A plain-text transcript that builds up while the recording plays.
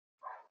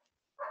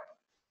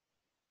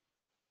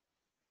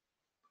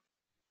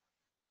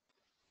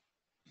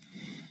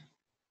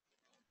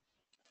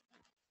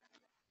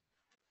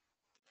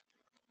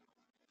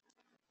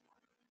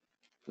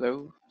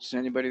Hello, is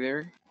anybody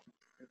there?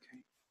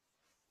 Okay.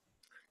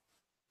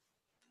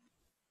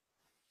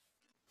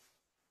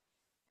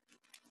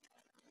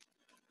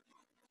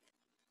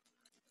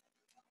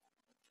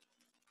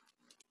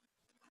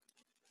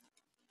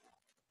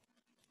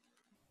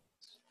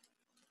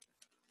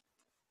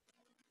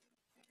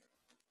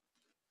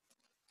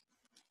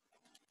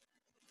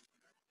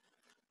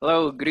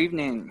 Hello, good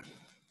evening.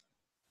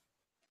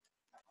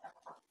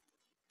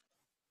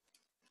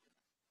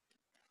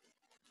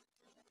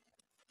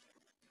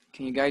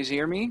 Can you guys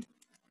hear me?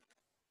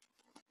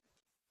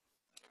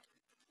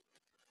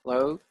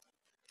 Hello?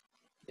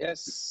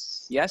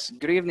 Yes. Yes,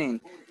 good evening.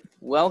 Good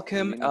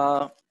Welcome,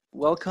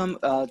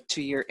 evening.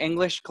 to your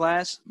English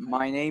class.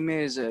 My name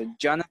is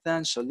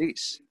Jonathan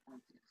Solis,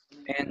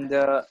 and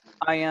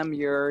I am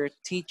your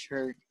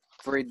teacher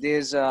for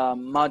this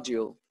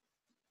module.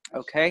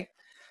 Okay,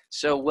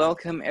 so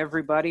welcome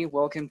everybody.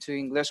 Welcome to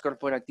Inglés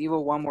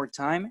Corporativo one more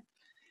time.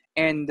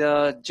 And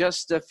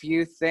just a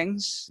few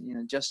things,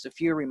 just a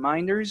few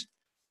reminders.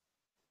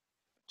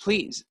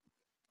 Please,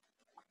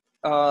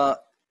 uh,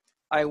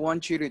 I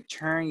want you to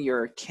turn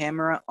your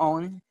camera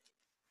on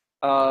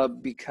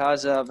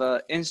because of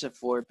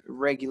INSAFORP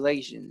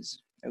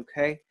regulations,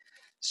 okay?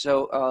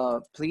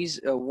 So please,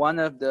 one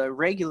of the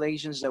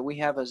regulations that we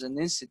have as an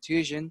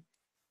institution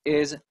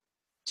is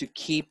to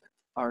keep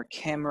our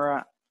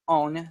camera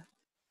on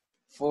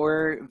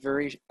for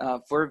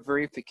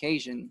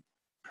verification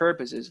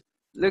purposes.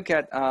 Look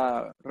at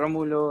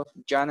Romulo,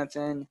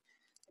 Jonathan,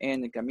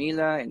 and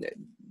Camila, and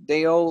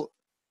they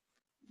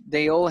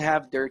all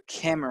have their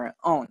camera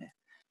on.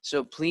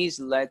 So please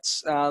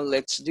let's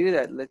do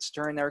that. Let's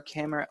turn our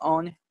camera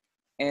on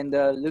and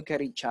look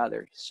at each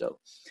other. So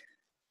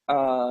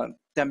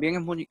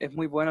también es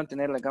muy bueno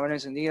tener la cámara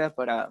encendida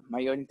para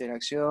mayor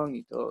interacción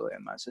y todo lo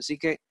demás. Así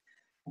que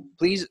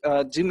please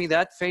do me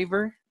that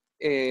favor.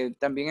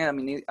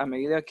 También a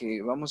medida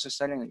que vamos a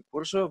estar en el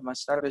curso,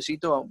 más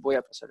tardecito voy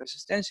a pasar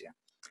asistencia.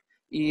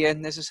 Y es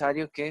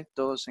necesario que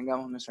todos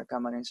tengamos nuestra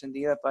cámara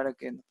encendida para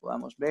que nos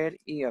podamos ver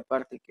y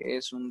aparte que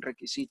es un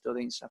requisito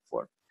de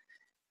INSAFORP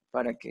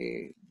para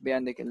que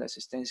vean de que la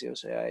asistencia, o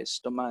sea, es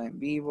tomada en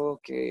vivo,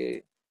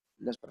 que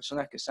las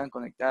personas que están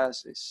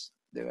conectadas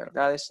de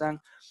verdad están.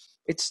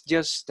 It's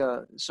just,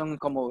 son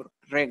como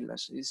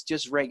reglas, it's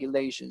just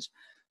regulations.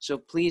 So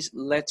please,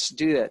 let's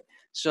do that.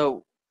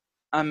 So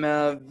I'm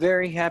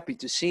very happy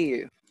to see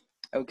you,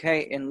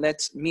 okay? And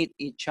let's meet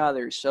each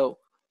other. So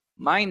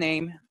my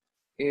name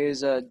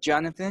is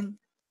Jonathan.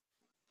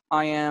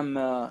 I am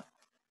uh,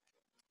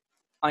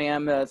 I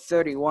am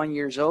 31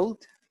 years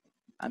old.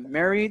 I'm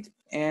married,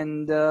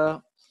 and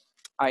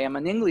I am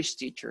an English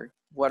teacher.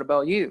 What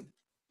about you?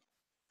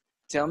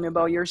 Tell me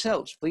about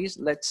yourselves, please.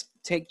 Let's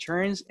take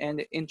turns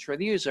and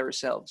introduce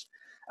ourselves.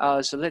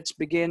 So let's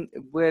begin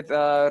with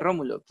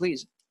Romulo.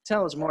 Please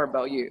tell us more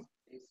about you.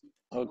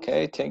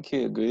 Okay, thank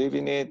you. Good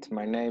evening.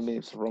 My name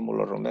is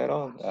Romulo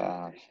Romero.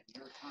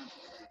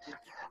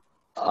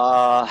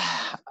 Uh,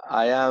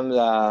 I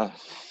am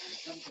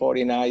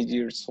 49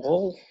 years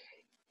old.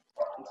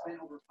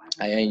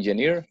 I am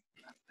engineer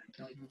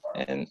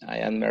and I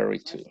am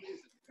married too.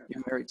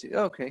 You're married to.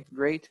 Okay,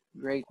 great,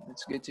 great.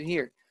 That's good to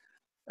hear.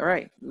 All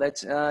right,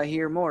 let's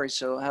hear more.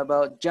 So, how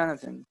about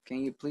Jonathan?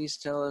 Can you please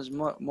tell us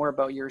more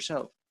about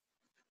yourself?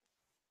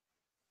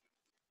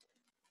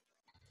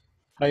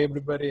 Hi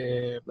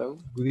everybody, Hello.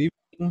 good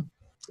evening.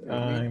 Good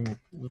evening.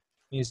 I'm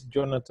Miss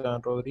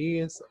Jonathan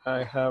Rodriguez.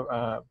 I have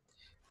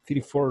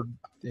 34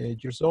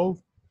 years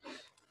old.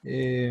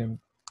 Um,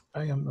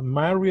 I am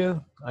married.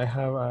 I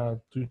have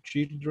two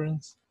children.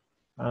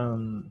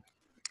 Um,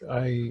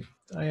 I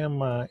I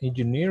am an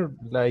engineer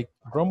like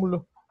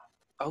Romulo.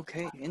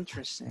 Okay,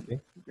 interesting. Okay.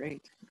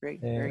 Great, great,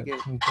 very Uh,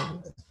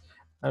 good.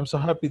 I'm so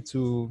happy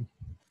to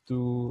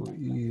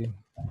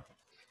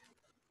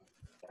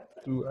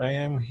I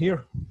am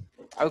here.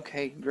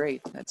 Okay,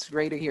 great. That's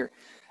great to hear.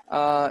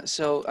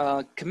 So,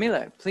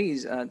 Camila,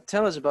 please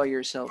tell us about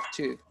yourself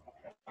too.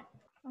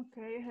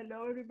 Okay,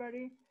 hello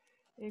everybody.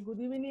 Good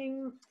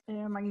evening.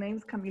 My name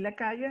is Camila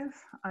Calles.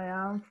 I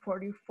am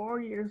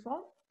 44 years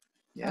old.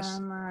 Yes.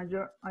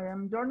 I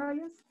am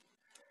journalist,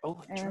 Oh,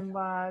 sure.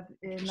 but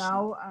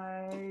now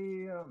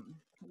I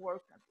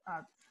work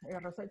at a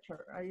researcher.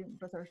 I am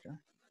researcher.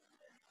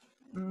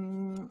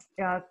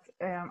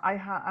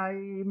 I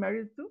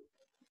married too,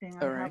 and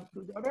I All right. have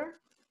two daughters,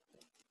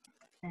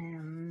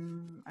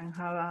 and I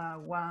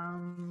have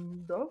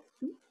one dog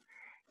too,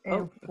 and Oh,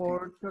 okay.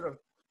 four turtles.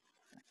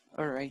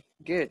 All right.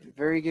 Good.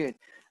 Very good.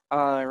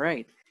 All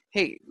right.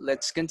 Hey,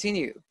 let's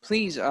continue.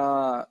 Please,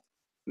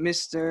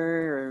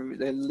 Mr.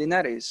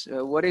 Linares,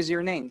 what is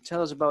your name?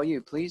 Tell us about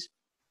you, please.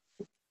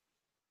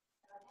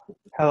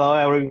 Hello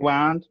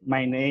everyone,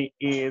 my name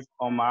is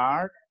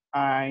Omar.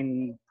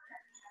 I'm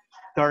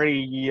 30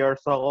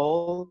 years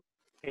old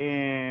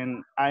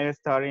and I'm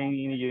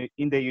studying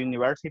in the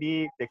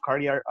university, the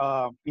career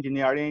of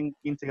engineering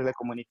in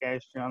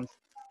telecommunications.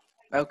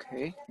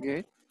 Okay.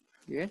 Good.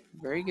 Good.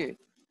 Very good.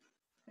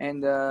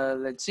 And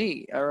let's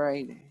see. All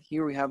right.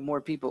 Here we have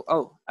more people.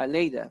 Oh,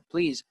 Aleida,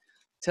 please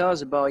tell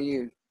us about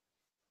you.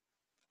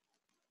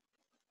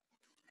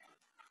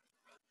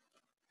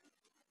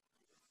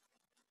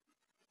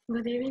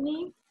 Good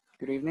evening.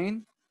 Good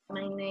evening.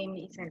 My name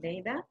is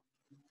Aleida.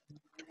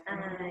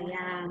 I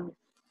am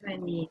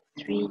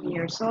 23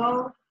 years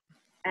old.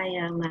 I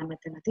am a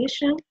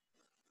mathematician.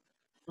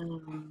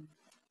 Um,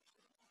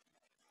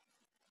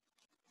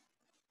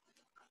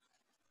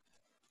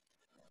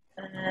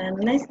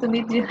 Nice to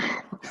meet you.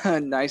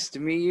 Nice to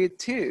meet you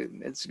too.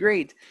 That's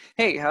great.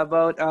 Hey, how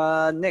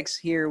about next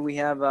here we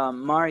have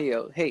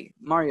Mario. Hey,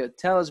 Mario,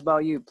 tell us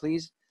about you,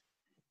 please.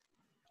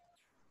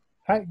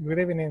 Hi, good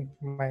evening.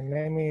 My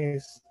name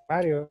is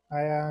Mario.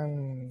 I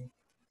am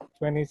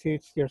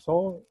 26 years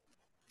old.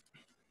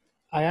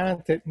 I am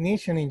a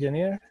technician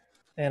engineer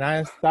and I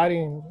am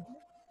studying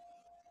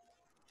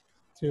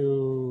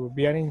to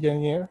be an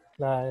engineer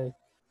like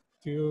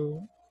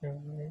you.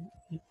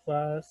 It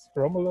was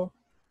Romulo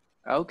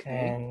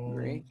Okay, and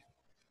great.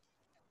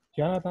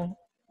 Jonathan.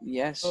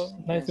 Yes, So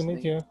nice to yes.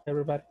 meet you,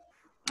 everybody.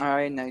 All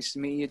right, nice to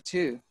meet you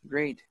too.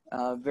 Great.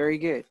 Very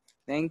good.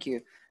 Thank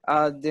you.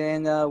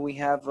 Then we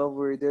have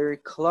over there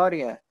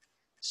Claudia.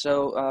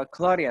 So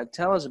Claudia,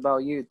 tell us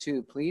about you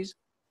too, please.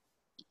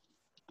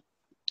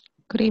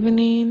 Good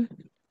evening,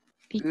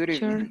 Good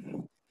teacher.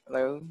 evening.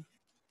 Hello.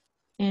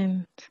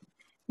 And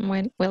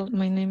my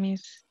name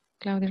is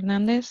Claudia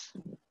Hernandez.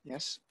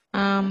 Yes.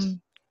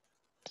 I'm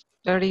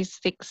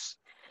 36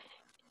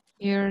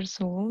 years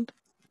old.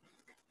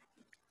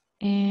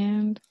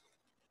 And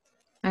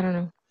I don't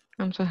know,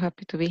 I'm so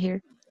happy to be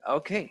here.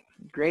 Okay,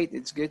 great.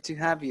 It's good to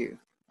have you.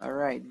 All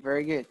right,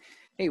 very good.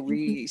 Hey,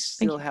 we Thank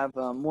still you. have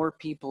more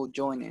people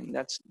joining.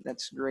 That's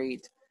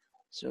great.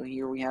 So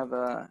here we have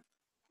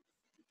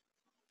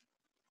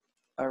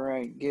all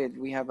right, good.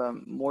 We have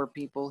more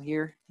people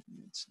here.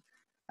 It's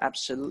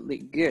absolutely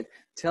good.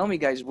 Tell me,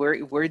 guys,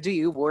 where do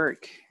you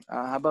work?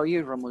 How about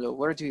you, Romulo?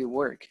 Where do you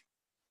work?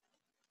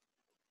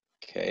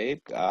 Okay.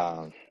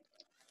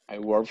 I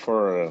work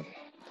for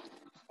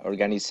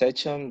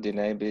organization. The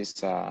name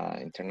is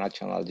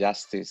International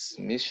Justice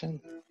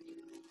Mission.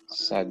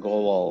 It's a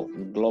global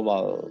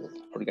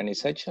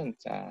organization.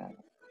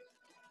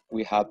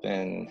 We have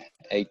in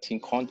 18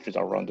 countries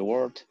around the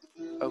world,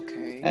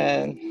 Okay.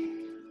 and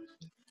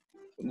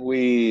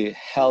we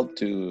help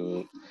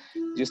to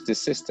use the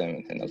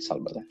system in El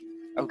Salvador.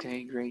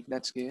 Okay, great.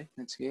 That's good.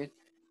 That's good.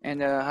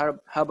 And how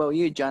about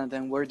you,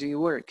 Jonathan? Where do you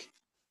work?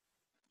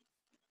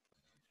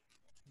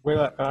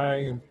 Well,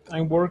 I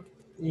work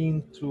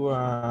into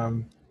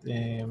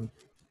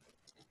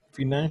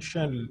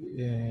financial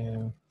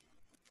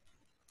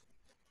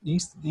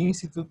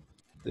institute,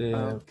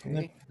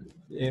 Okay.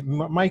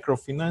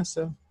 microfinance.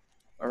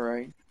 All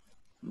right.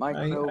 I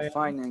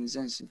Microfinance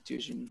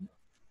institution.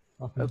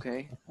 okay.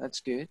 Okay, that's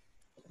good.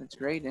 That's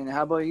great. And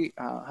how about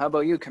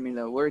you?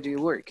 Camila? Where do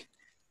you work?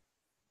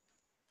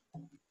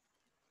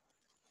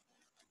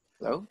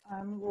 Hello?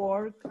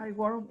 I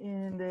work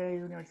in the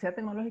Universidad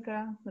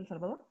Tecnológica del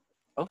Salvador.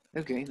 Oh,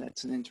 okay.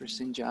 That's an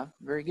interesting job.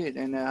 Very good.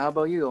 And how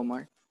about you,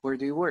 Omar? Where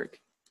do you work?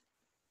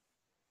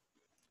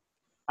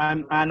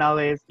 I'm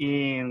analyst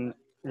in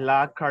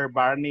lacquer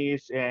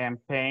varnish and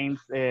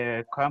paints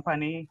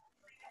company.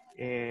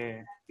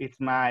 It's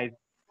my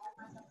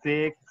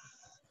 6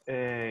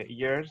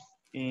 years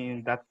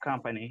in that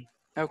company.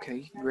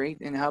 Okay, great.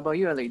 And how about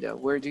you, Alida?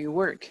 Where do you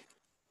work?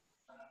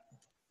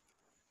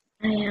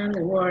 I am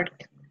the work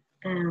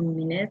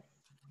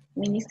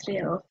Ministry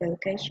of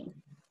Education.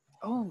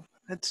 Oh,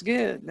 that's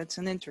good. That's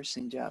an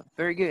interesting job.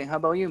 Very good. How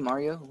about you,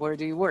 Mario? Where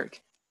do you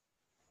work?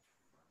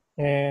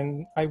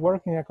 And I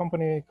work in a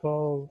company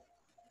called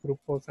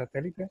Grupo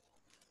Satélite.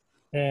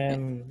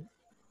 And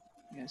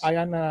Yes. I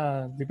am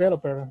a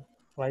developer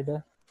right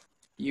there.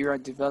 You're a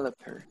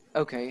developer.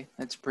 Okay,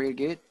 that's pretty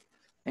good.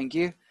 Thank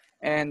you.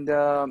 And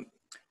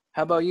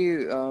how about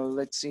you?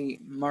 Let's see,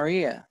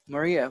 Maria.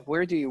 Maria,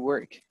 where do you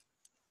work?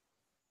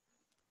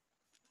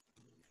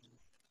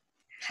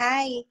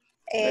 Hi,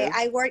 Hello?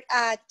 I work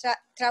at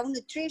Trau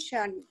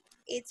Nutrition.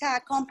 It's a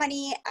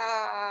company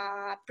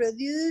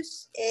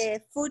produce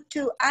food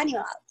to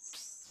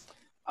animals.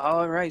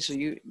 All right, so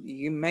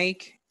you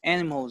make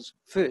animals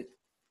food.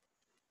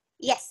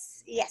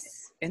 Yes,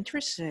 yes.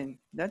 Interesting.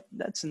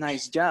 That's a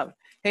nice job.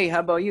 Hey, how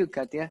about you,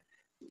 Katya?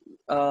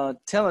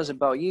 Tell us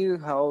about you,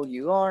 how old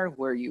you are,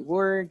 where you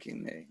work,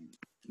 and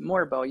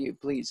more about you,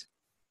 please.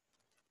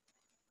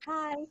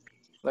 Hi,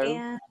 Hello?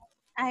 and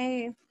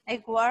I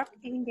work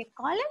in the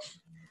college.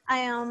 I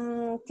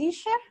am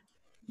teacher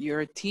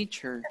You're a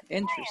teacher.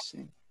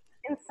 Interesting.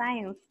 in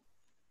science.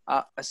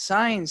 A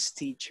science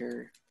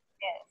teacher.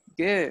 Yes.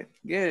 Good,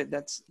 good.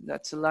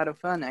 That's a lot of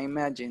fun, I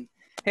imagine.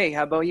 Hey,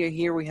 how about you?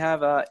 Here we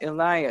have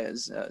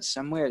Elias,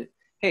 Samuel.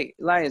 Hey,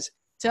 Elias,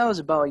 tell us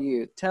about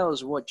you. Tell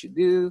us what you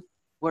do,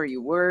 where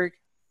you work,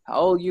 how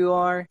old you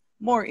are.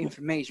 More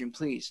information,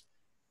 please.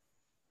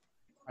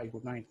 Hi,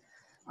 good night.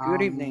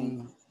 Good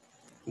evening.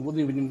 Good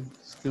evening.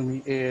 Excuse me.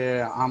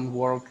 I'm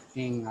work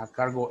in a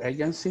cargo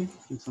agency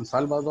in San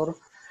Salvador.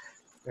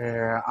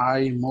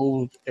 I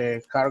moved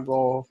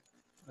cargo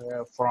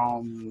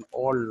from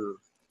all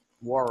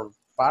world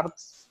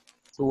parts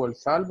to El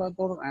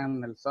Salvador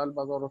and El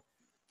Salvador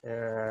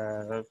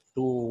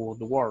to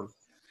the world.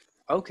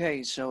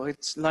 Okay, so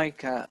it's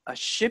like a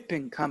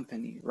shipping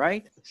company,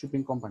 right?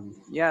 Shipping company.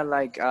 Yeah,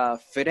 like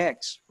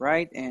FedEx,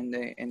 right? And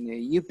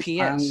the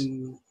UPS.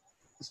 And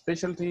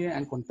specialty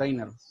and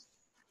containers.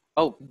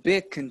 Oh,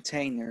 big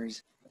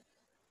containers.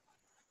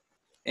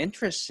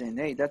 Interesting.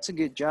 Hey, that's a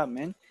good job,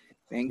 man.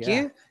 Thank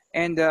Yeah. you.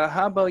 And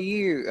how about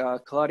you,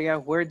 Claudia?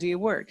 Where do you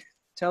work?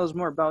 Tell us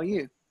more about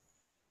you.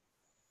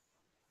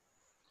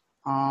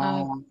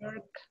 I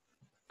work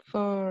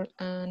for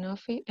an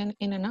office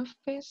in an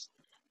office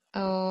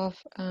of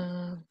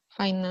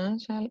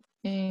financial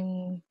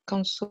and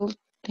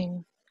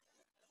consulting.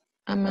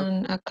 I'm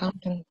an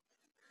accountant.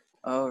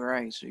 All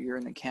right, so you're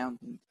an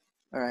accountant.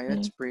 All right, Yeah.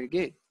 that's pretty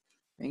good.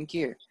 Thank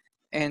you.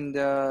 And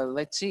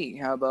let's see,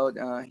 how about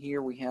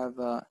here we have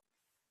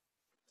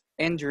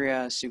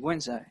Andrea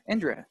Siguenza.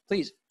 Andrea,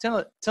 please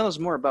tell us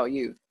more about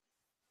you.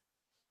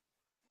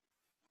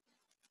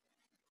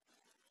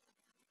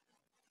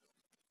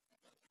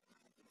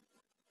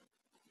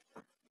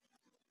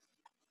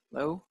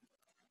 Hello?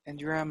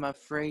 Andrea, I'm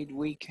afraid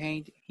we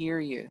can't hear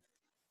you.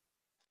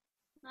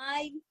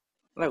 Hi,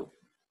 Hello?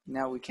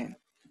 Now we can.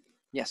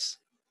 Yes.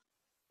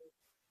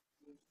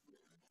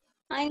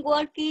 I'm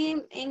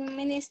working in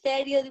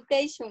Ministry of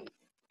Education.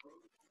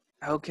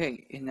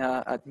 Okay, in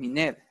at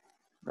Mined,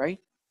 right?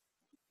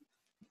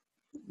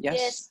 Yes.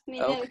 Yes,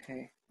 Mined.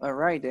 Okay. All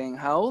right, and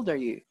how old are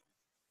you?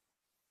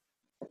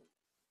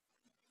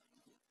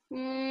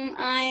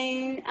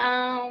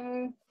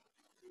 I'm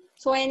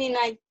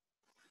 29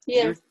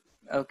 years.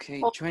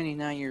 Okay,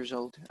 29 years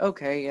old.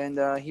 Okay, and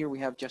here we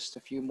have just a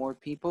few more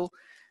people.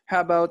 How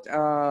about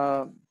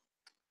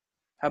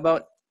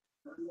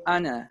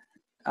Ana?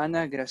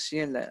 Ana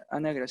Graciela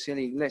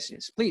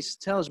Iglesias. Please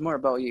tell us more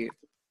about you.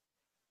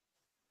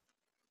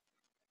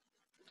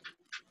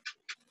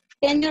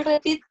 Can you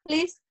repeat,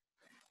 please?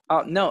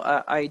 No,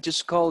 I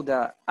just called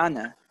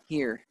Ana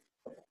here.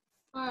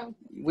 Oh.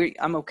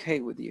 I'm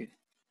okay with you.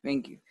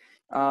 Thank you.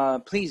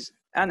 Please,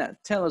 Anna,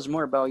 tell us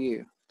more about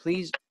you.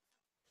 Please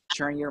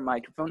turn your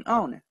microphone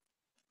on.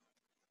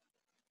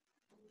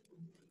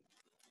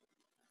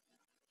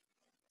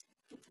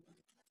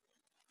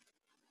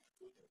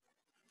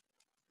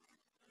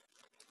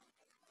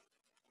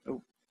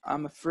 Oh,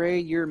 I'm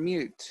afraid you're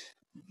mute.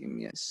 Give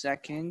me a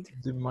second.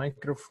 The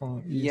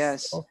microphone is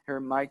Yes, off.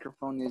 her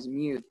microphone is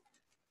mute.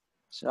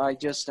 So I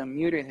just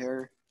unmuted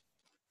her.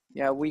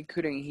 Yeah, we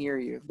couldn't hear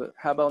you, but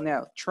how about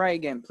now? Try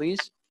again,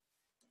 please.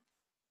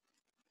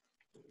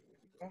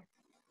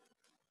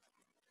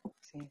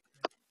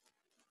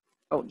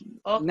 Oh,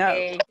 okay. Now,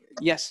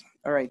 yes.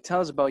 All right,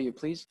 tell us about you,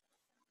 please.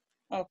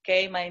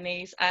 Okay, my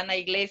name is Ana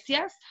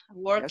Iglesias,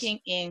 working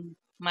in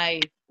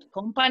my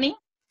company.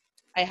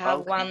 I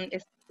have one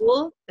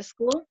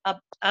school,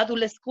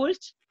 adult school,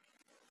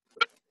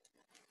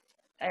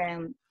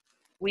 and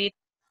we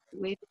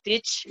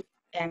teach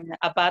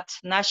about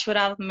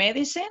natural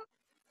medicine.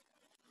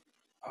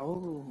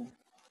 Oh,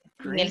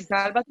 in El great.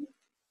 Salvador.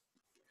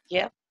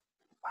 Yeah.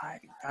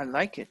 I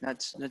like it.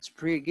 That's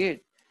pretty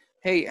good.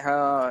 Hey,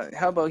 how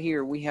about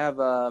here? We have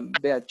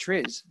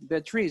Beatriz.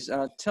 Beatriz,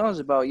 tell us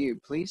about you,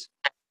 please.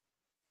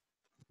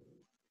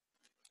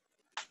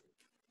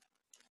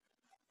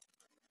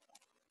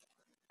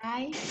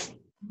 Hi.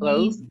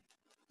 Hello.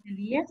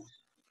 Yes.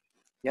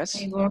 Yes.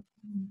 I work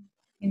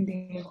in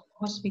the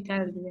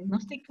hospital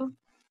diagnóstico.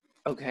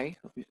 Okay.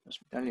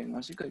 Hospital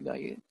diagnóstico. Got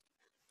it.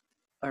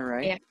 All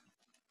right.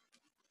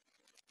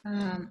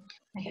 Yeah.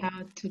 I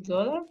have two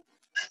daughters.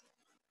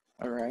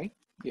 All right.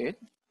 Good.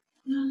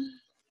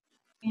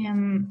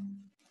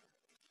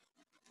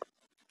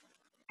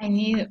 I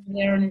need to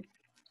learn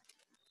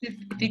to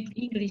speak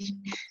English.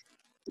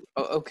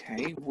 Oh,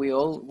 okay. We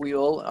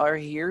all are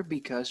here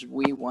because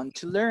we want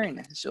to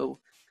learn. So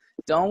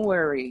don't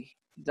worry.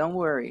 Don't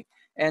worry.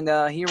 And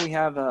here we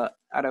have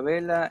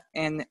Arabella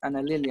and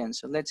Ana Lilian.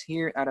 So let's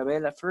hear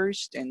Arabella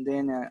first and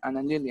then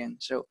Ana Lilian.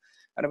 So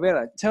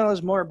Arabella, tell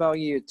us more about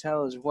you.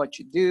 Tell us what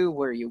you do,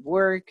 where you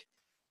work,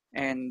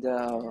 and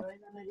how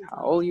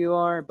old you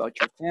are, about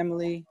your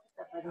family.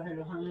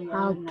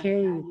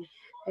 Okay.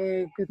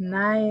 Good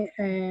night.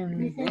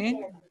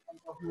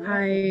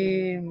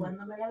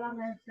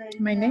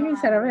 My name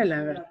is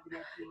Arabella.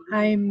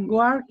 I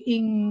work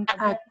in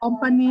a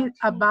company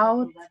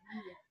about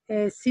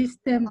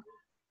system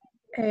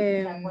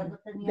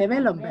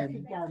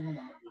development,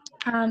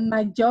 and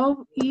my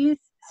job is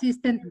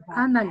system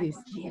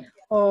analyst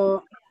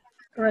or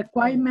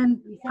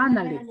requirement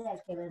analyst.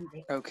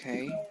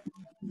 Okay.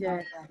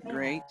 Yes.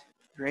 Great.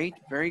 Great.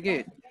 Very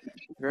good.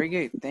 Very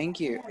good. Thank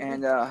you.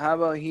 And how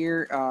about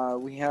here?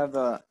 We have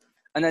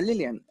Ana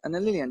Lilian. Ana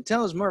Lilian,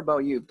 tell us more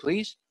about you,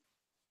 please.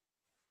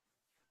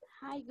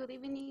 Hi, good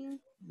evening.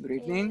 Good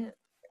evening.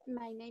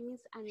 My name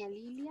is Ana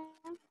Lilia,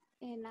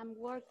 and I'm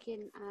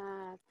working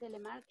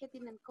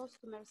telemarketing and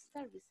customer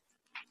service.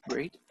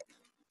 Great.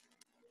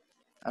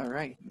 All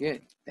right,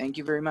 good. Thank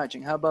you very much.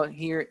 And how about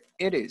here?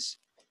 It is.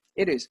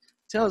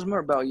 Tell us more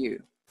about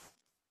you.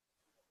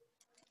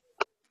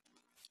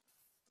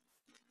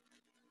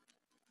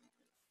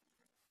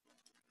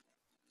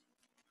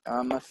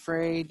 I'm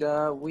afraid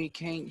we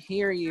can't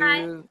hear you.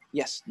 Hi.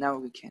 Yes, now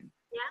we can.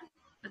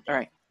 Yeah. Okay. All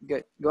right,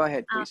 good. Go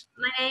ahead, please.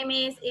 My name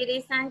is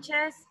Iris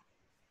Sanchez.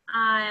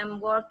 I'm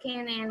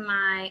working in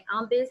my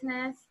own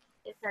business.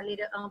 It's a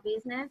little own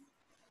business,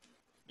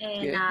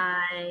 and Good.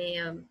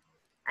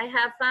 I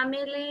have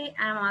family.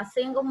 I'm a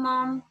single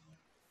mom.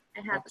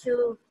 I have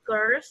two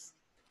girls.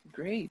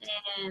 Great.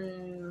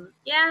 And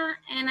yeah,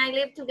 and I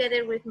live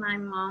together with my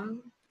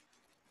mom.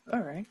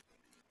 All right.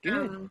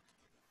 Good.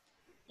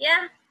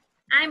 Yeah,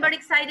 I'm very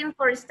excited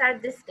for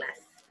start this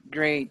class.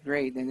 Great,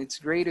 great. And it's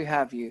great to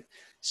have you.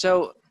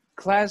 So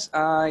class,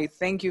 I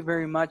thank you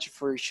very much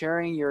for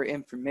sharing your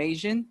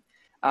information.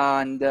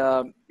 And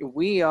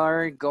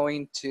we're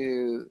going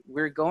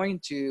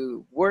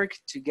to work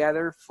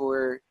together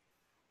for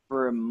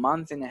a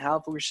month and a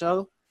half or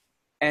so.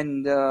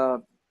 And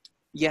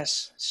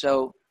yes,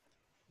 so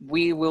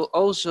we will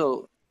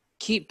also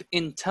keep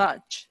in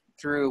touch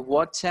through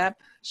WhatsApp.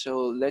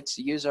 So let's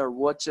use our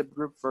WhatsApp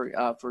group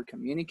for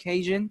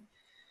communication.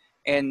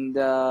 And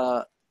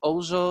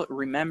also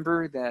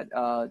remember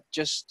that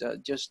just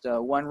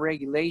one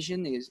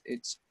regulation is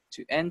it's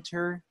to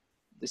enter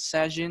the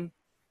session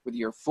with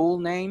your full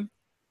name.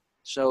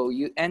 So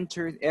you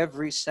entered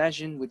every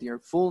session with your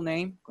full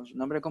name, con su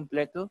nombre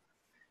completo,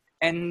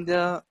 and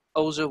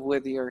also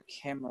with your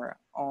camera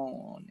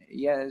on.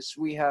 Yes,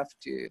 we have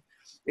to.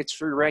 It's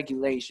for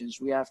regulations.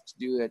 We have to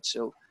do it.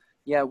 So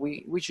yeah,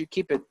 we should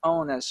keep it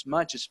on as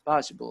much as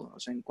possible. O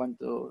sea, en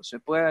cuanto se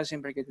pueda,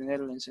 siempre hay que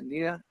tenerla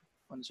encendida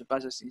cuando se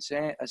pasa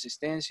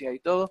asistencia y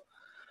todo,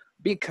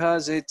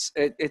 because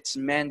it's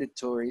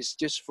mandatory. It's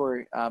just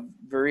for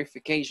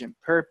verification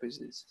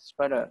purposes. Es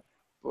para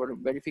por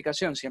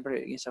verificación,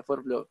 siempre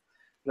INSAFORP lo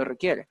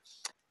requiere.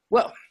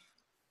 Well,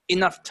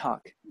 enough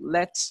talk.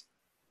 Let's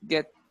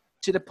get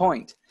to the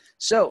point.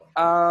 So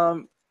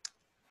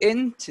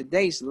in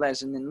today's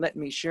lesson, and let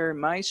me share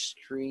my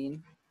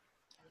screen.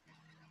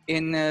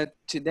 In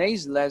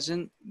today's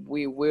lesson,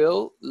 we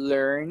will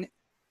learn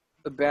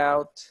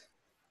about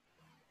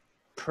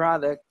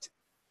product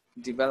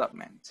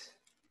development.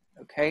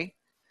 Okay,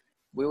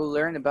 we will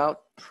learn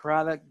about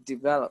product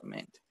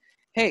development.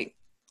 Hey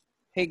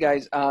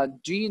guys,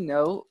 do you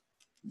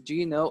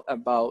know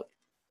about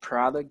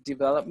product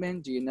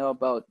development? Do you know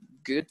about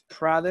good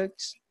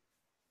products?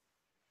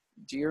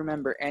 Do you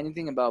remember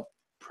anything about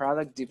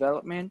product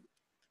development?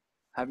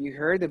 Have you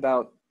heard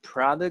about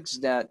products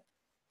that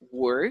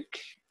work,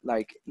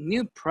 like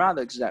new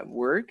products that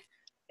work,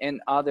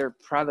 and other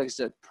products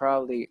that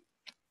probably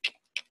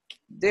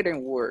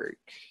didn't work?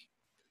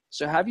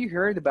 So have you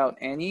heard about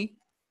any?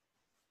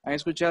 ¿Han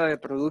escuchado de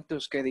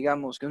productos que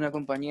digamos que una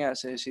compañía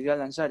se decidió a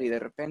lanzar y de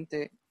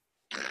repente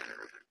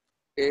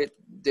it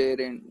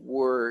didn't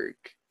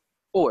work?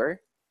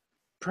 Or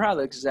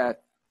products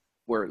that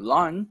were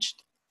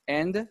launched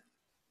and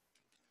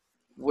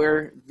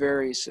were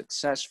very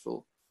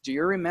successful. Do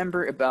you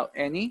remember about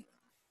any?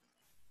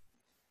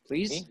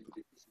 Please.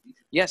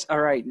 Yes.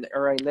 All right.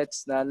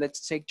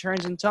 Let's take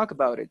turns and talk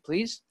about it,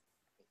 please.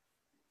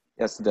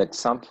 Yes, the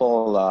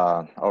example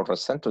or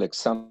recent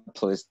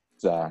example is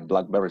the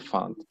BlackBerry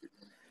phone.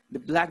 The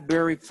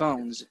BlackBerry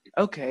phones.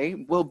 Okay.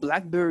 Well,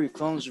 BlackBerry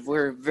phones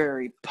were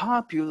very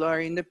popular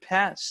in the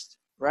past,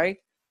 right?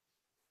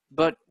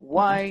 But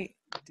why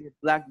did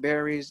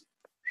BlackBerries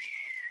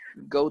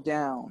go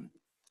down?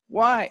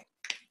 Why?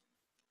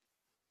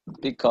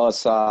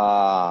 Because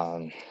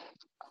I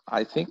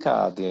think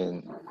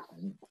then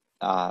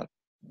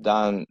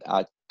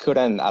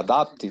couldn't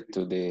adapt it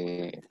to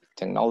the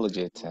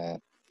technology,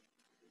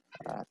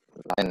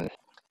 and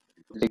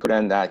they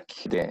couldn't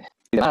keep the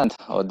demand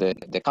of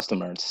the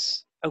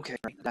customers. Okay,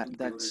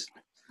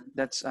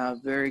 that's a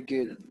very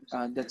good.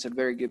 That's a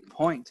very good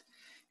point.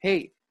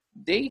 Hey,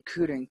 they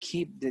couldn't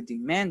keep the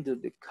demand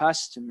of the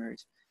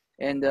customers,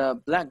 and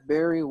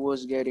BlackBerry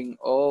was getting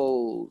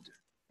old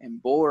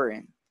and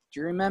boring. Do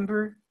you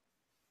remember?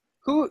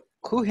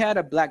 Who had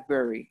a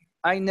BlackBerry?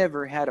 I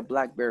never had a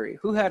BlackBerry.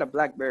 Who had a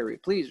BlackBerry?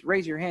 Please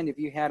raise your hand if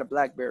you had a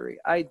BlackBerry.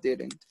 I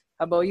didn't.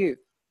 How about you?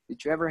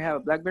 Did you ever have a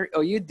BlackBerry?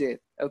 Oh, you did.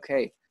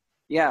 Okay.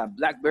 Yeah,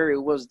 BlackBerry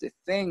was the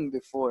thing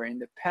before. In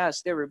the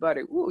past,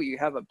 everybody, ooh, you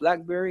have a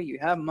BlackBerry, you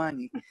have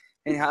money.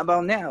 And how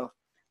about now?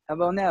 How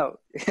about now?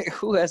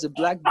 Who has a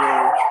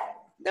BlackBerry?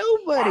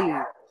 Nobody.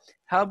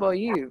 How about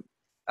you?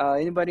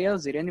 Anybody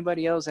else? Did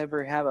anybody else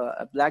ever have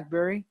a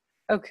BlackBerry?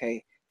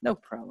 Okay, no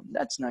problem.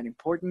 That's not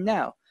important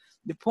now.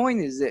 The point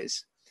is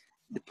this.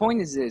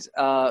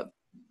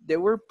 There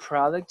were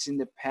products in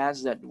the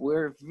past that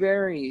were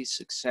very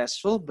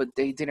successful, but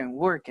they didn't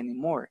work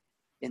anymore.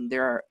 And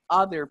there are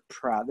other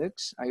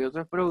products, hay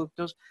otros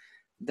productos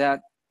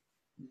that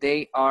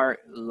they are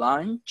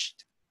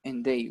launched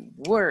and they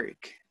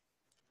work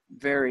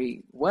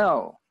very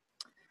well.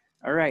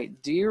 All right,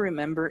 do you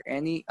remember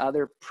any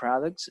other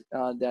products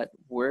that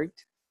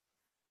worked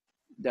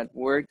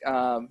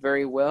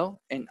very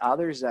well and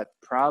others that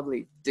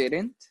probably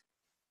didn't?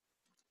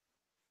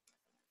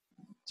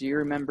 Do you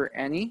remember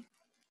any?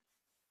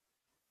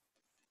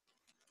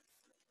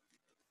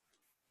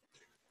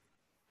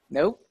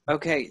 Nope.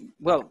 Okay,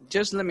 well,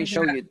 just let me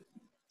show you.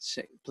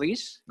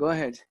 Please, go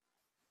ahead.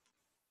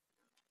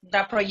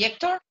 The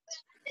projector?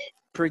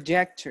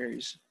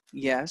 Projectors,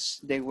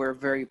 yes, they were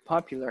very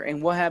popular.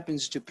 And what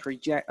happens to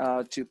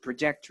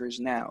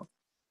projectors now?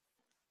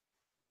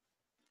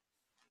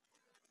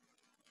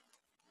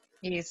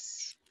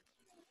 Is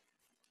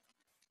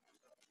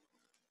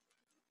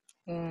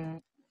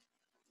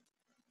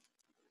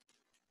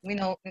we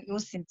know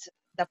using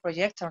the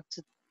projector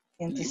to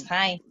in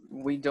design.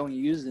 We don't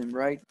use them,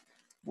 right?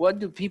 What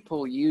do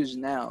people use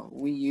now?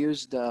 We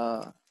use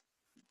the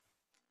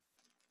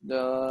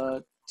yeah,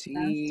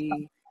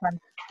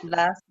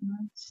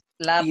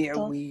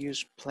 we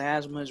use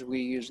plasmas, we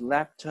use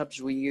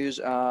laptops, we use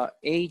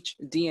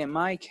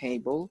HDMI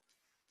cable,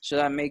 so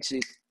that makes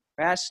it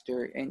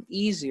faster and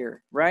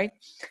easier, right?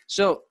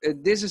 So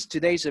this is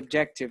today's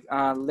objective.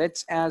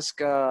 Let's ask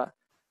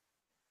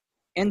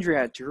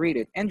Andrea to read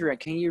it. Andrea,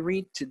 can you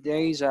read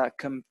today's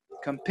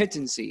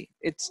competency?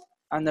 It's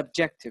an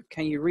objective.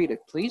 Can you read it,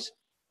 please?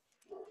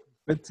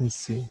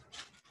 Competency.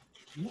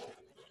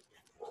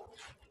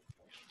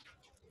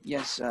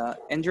 Yes,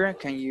 Andrea,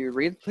 can you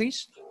read,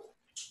 please?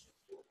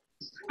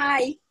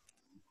 Hi.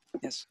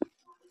 Yes.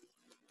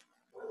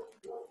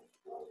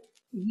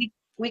 We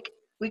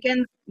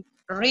can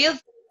read.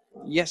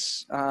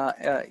 Yes.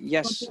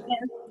 Yes.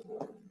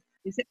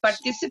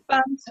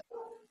 Participants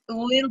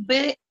will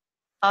be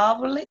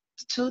able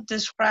to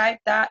describe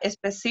the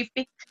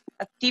specific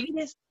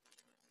activities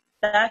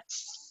that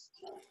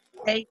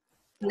take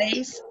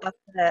place at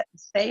the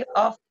stage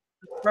of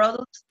the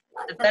product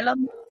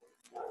development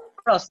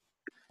process.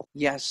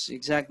 Yes,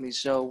 exactly.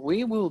 So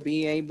we will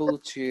be able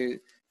to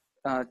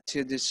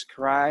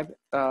describe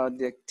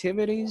the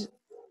activities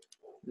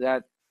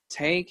that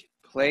take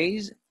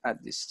place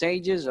at the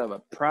stages of a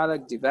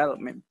product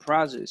development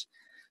process.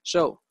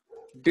 So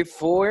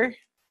before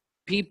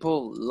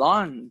people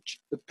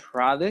launch a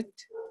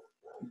product,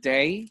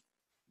 they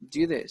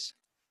do this.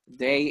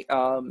 They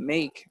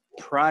make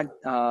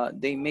product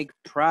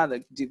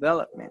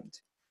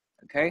development.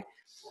 Okay,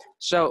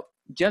 so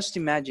just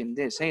imagine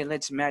this. Hey,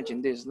 let's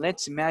imagine this.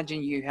 Let's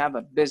imagine you have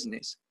a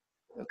business.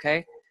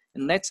 Okay,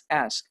 and let's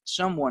ask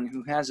someone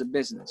who has a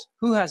business.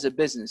 Who has a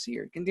business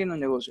here? ¿Quién tiene un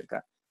negocio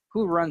acá?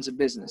 Who runs a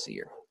business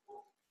here?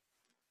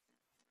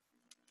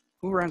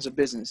 Who runs a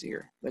business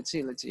here? Let's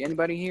see.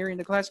 Anybody here in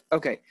the class?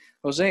 Okay,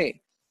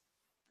 Jose.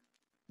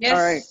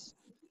 Yes.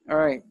 All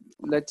right.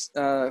 Let's.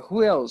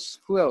 Who else?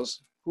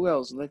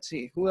 Let's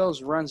see. Who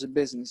else runs a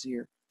business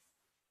here?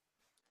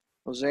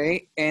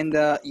 Jose, and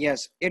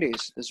yes, it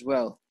is as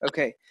well.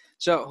 Okay,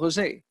 so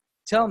Jose,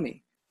 tell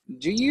me,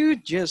 do you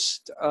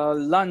just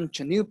launch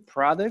a new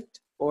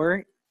product,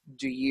 or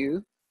do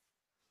you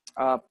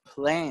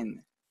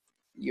plan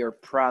your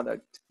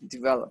product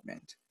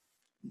development?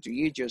 Do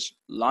you just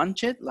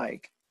launch it,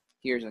 like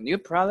here's a new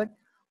product,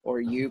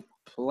 or you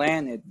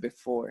plan it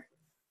before?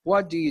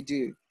 What do you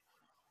do?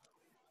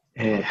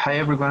 Hi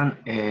everyone.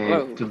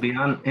 To be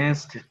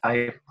honest,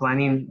 I'm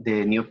planning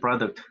the new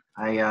product.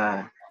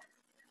 I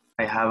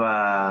have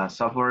a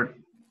software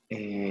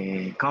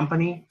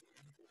company.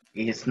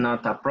 It's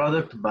not a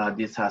product, but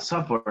it's a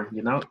software,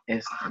 you know.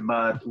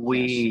 But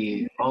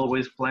we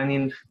always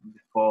planning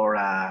for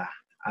a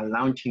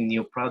launching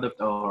new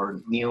product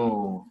or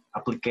new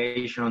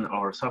application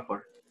or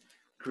software.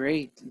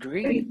 Great.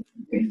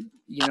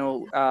 You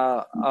know,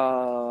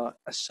 a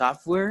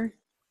software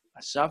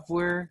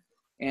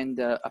and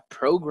a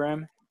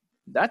program,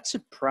 that's a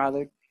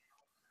product.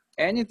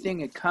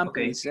 Anything a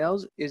company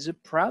sells is a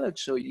product.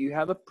 So you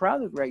have a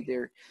product right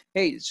there.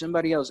 Hey,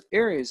 somebody else,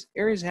 Aries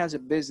has a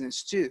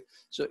business too.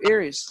 So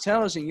Aries,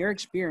 tell us in your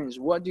experience,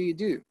 what do you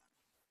do?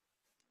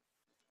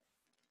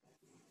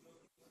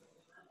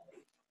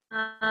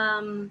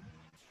 I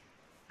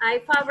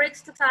fabric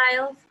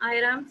textiles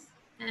items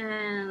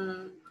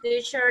and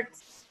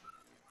t-shirts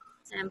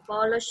and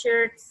polo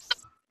shirts.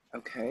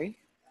 Okay.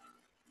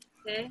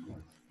 Okay.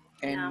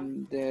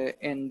 And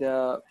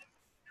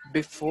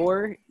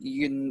before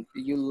you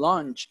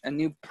launch a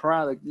new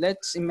product,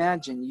 let's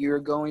imagine you're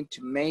going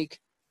to make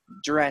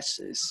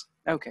dresses.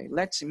 Okay,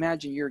 let's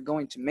imagine you're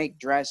going to make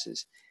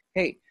dresses.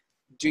 Hey,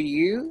 do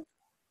you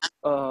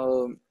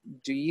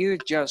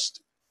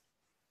just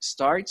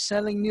start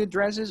selling new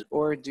dresses,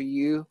 or do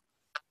you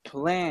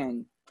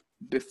plan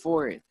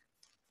before it?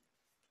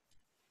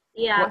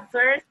 Yeah,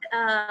 first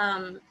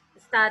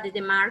study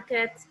the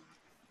market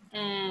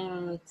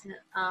and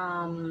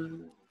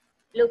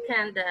look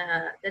at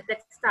the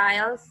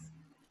textiles,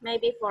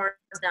 maybe for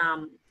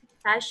the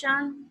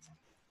fashion,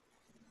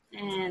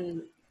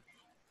 and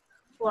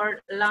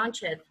for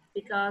launch it,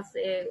 because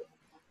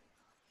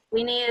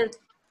we need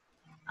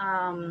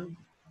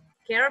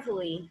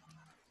carefully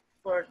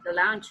for the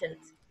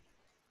launches.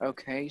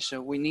 Okay,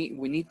 so we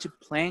need to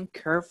plan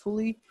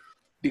carefully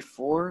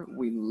before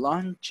we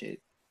launch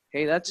it.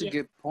 Hey, that's a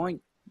good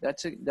point.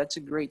 That's a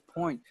great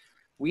point.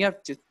 We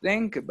have to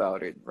think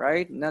about it,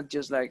 right? Not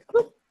just like,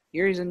 oh,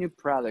 here is a new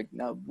product.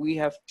 Now we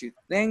have to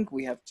think,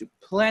 we have to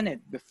plan it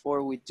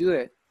before we do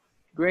it.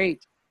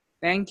 Great,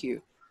 thank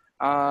you.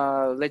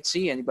 Let's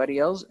see, anybody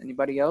else?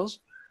 Anybody else?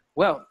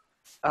 Well,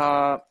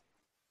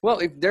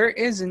 if there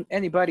isn't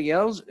anybody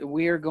else,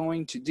 we are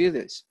going to do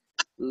this.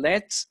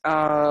 Let's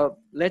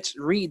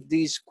read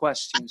these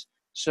questions.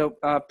 So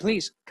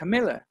please,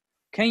 Camila,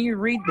 can you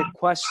read the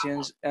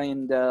questions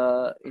in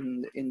the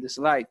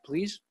slide,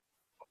 please?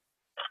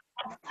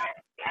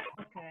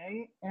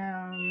 Okay.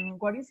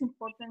 What is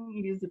important?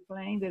 It is the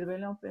planning, the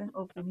development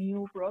of the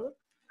new product.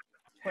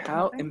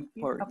 How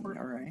important?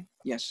 All right.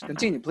 Yes.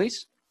 Continue,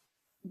 please.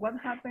 What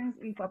happens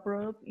if a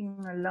product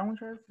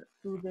launches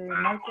to the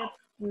market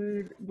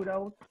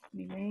without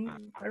the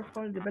main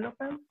careful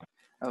development?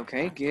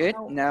 Okay, good.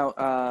 Now,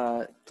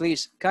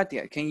 please,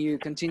 Katia, can you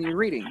continue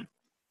reading?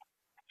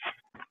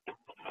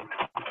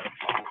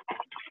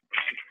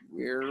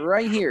 We're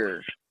right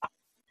here.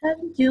 Have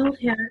you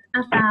heard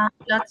about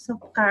lots of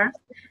cars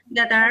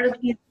that are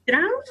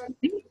withdrawn?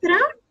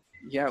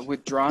 Yeah,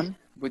 withdrawn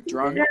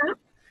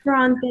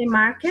from the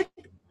market?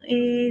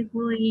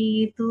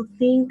 We do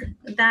think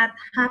that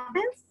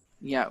happens?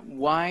 Yeah,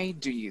 why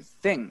do you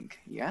think?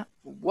 Yeah,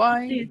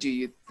 why do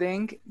you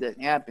think that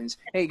happens?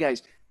 Hey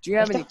guys, do you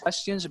have any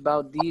questions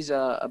about these,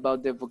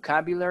 about the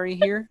vocabulary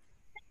here?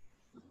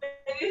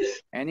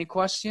 Any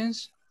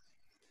questions?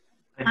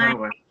 I have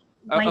one.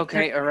 Oh,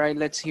 okay, all right,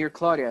 let's hear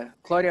Claudia.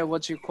 Claudia,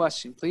 what's your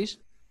question, please?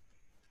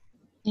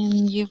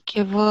 Can you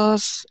give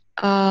us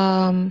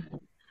the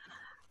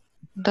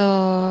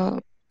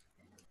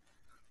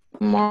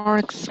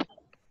more,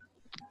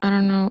 I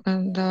don't know,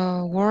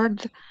 the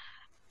word,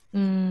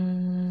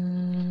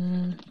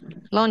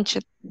 launch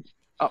it.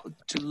 Oh,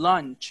 to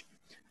launch.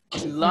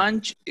 To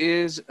launch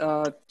is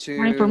to...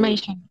 More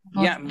information.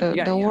 Yeah,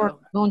 the word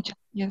launch it,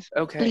 yes.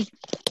 Okay, please.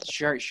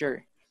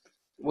 Sure.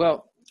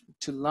 Well,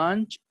 to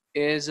launch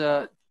is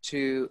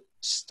to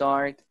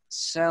start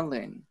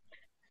selling.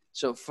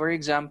 So for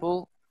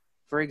example,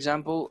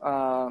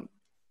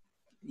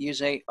 you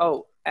say,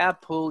 oh,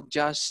 Apple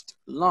just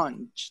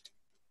launched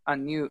a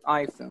new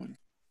iPhone.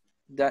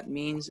 That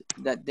means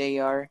that they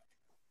are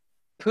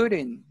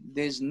putting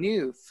this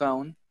new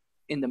phone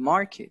in the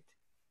market.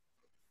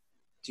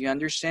 Do you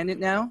understand it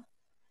now?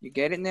 You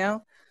get it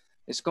now?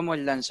 Es como el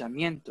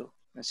lanzamiento.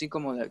 Así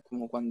como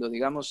cuando,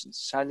 digamos,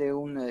 sale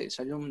un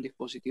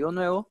dispositivo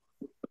nuevo,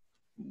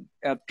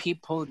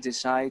 people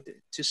decide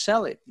to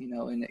sell it, you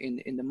know,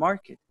 in the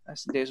market.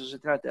 De eso se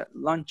trata,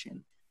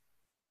 launching.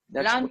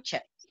 Launch.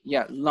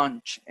 Yeah,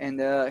 launch.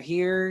 And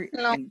here,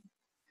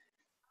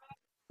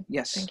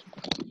 yes,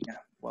 yeah,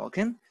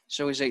 welcome.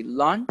 So we say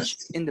launch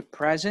in the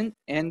present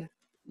and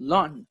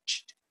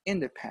launched in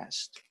the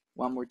past.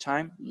 One more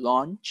time,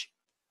 launch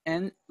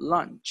and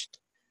launched.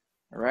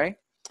 All right,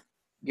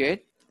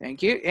 good.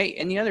 Thank you. Hey,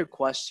 any other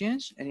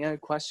questions? Any other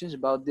questions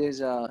about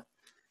this?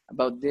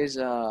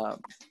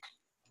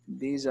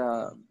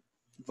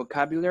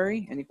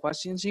 Vocabulary? Any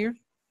questions here?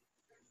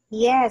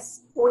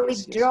 Yes,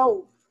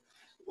 withdraw.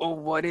 Oh,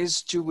 what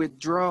is to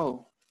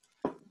withdraw?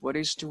 What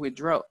is to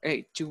withdraw?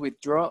 Hey, to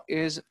withdraw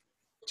is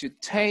to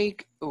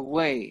take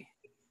away.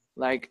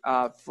 Like,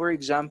 for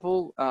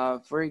example,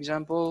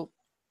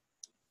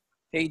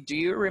 hey, do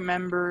you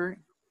remember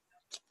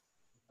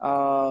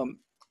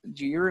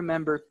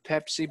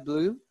Pepsi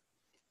Blue?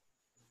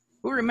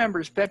 Who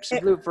remembers Pepsi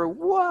Blue for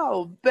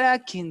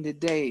back in the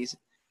days?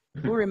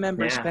 Who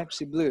remembers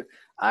Pepsi Blue?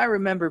 I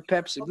remember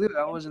Pepsi Blue.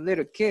 I was a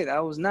little kid. I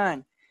was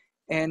 9,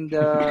 and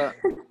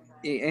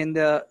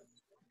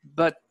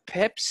but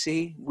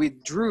Pepsi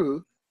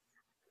withdrew.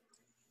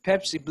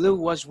 Pepsi Blue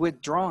was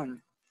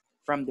withdrawn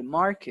from the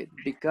market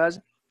because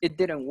it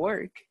didn't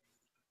work.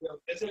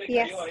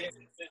 Yes.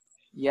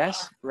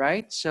 Yes,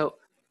 right. So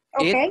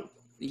okay.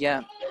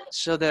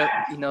 So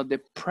the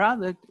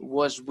product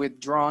was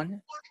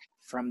withdrawn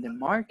from the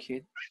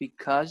market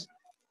because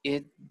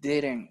it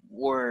didn't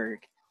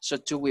work. So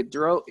to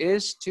withdraw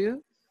is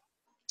to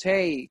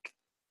take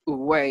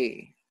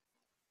away.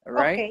 All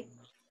right. Okay.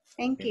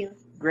 Thank you.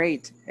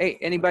 Great. Hey,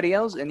 anybody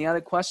else? Any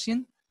other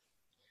question?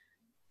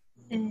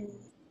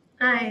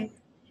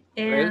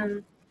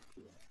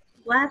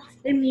 What's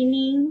the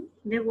meaning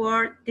the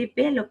word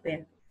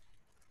developer?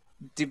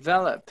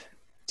 Develop.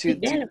 To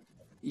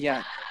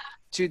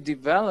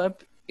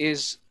develop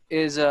is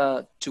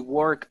to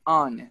work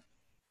on.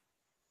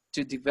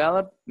 To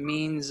develop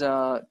means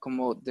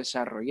como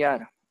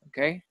desarrollar,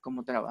 okay?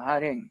 Como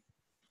trabajar en.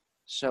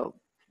 So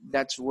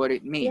that's what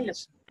it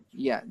means.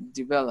 Yeah,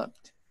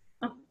 developed.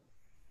 Oh.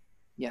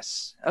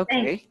 Yes.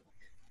 Okay. Thanks.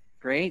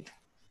 Great.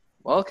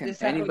 Welcome.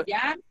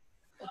 Desarrollar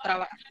o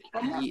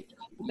trabajar.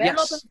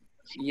 Yes.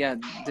 Yeah,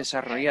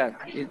 desarrollar.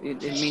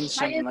 It means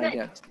something like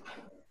that.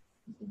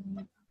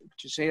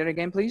 Could you say that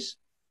again, please?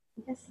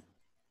 Yes.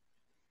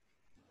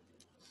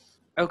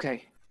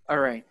 Okay. All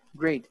right.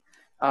 Great.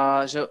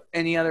 So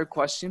any other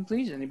question,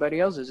 please?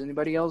 Anybody else? Does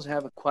anybody else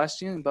have a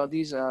question about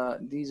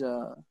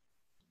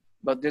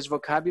about this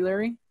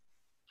vocabulary?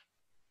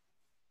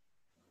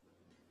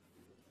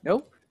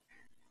 Nope.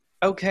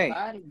 Okay.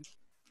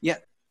 Yeah.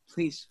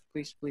 Please.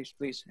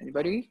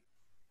 Anybody?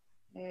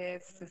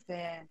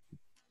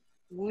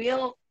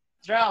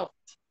 Withdrawn.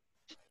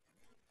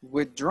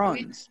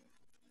 Withdrawn.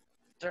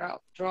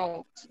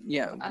 Draw.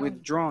 Yeah,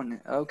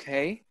 withdrawn.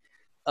 Okay.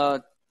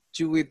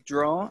 To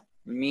withdraw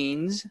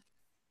means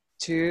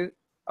to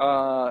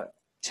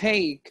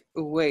take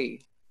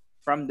away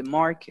from the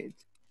market.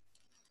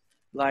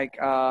 Like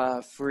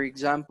for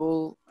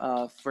example,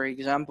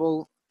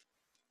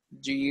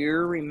 do you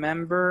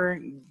remember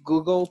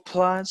Google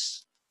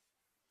Plus?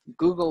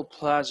 Google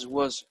Plus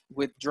was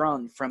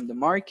withdrawn from the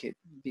market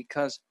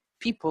because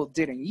people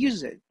didn't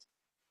use it.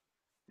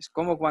 Es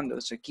como cuando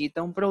se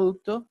quita un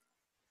producto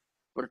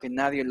porque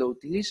nadie lo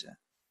utiliza.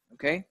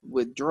 Okay?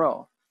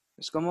 Withdraw.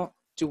 Es como,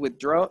 to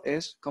withdraw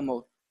es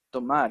como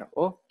tomar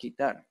o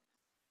quitar.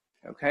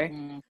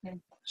 Okay?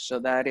 So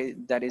that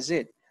is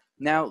it.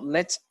 Now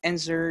let's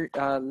answer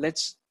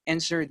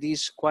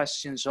these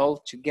questions all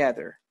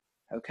together.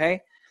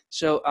 Okay?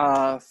 So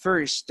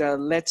first,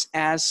 let's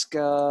ask,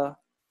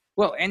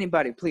 well,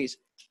 anybody, please.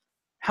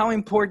 How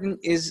important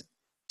is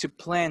to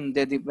plan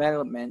the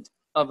development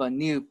of a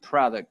new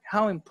product?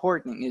 How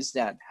important is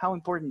that? How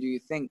important do you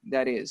think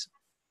that is?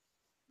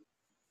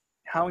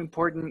 How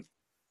important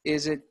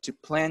is it to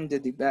plan the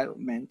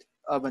development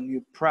of a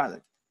new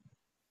product?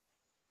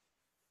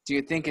 Do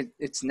you think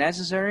it's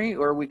necessary,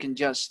 or we can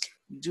just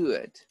do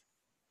it?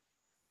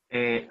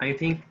 I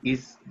think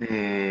it's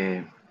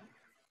the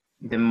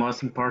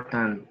most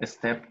important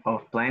step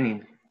of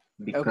planning,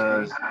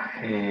 because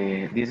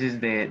this is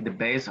the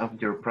base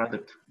of your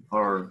product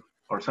or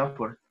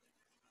software.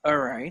 All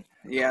right.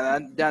 Yeah,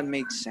 that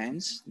makes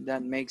sense.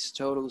 That makes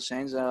total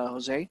sense,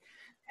 Jose.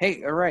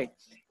 Hey, all right.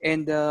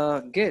 And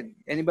good.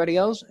 Anybody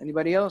else?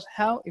 Anybody else?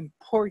 How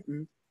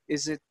important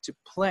is it to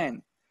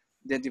plan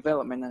the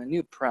development of a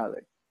new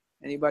product?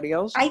 Anybody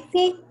else? I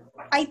think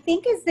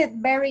is it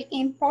very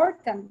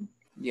important.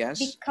 Yes.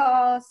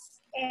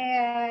 Because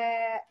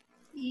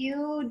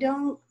you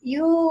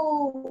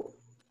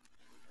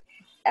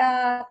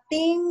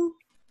think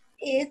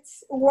it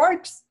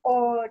works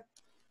or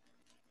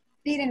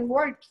didn't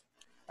work.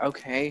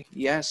 Okay,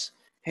 yes.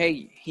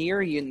 Hey,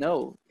 here you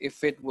know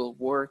if it will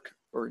work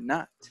or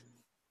not.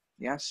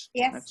 Yes,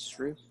 that's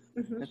true.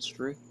 Mm-hmm. That's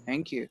true.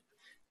 Thank you.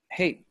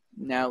 Hey,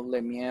 now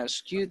let me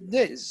ask you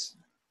this.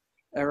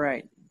 All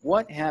right,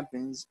 what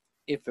happens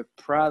if a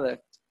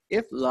product,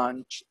 if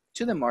launched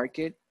to the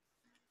market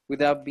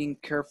without being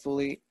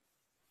carefully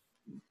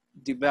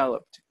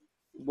developed?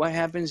 What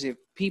happens if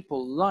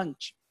people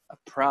launch a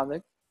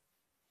product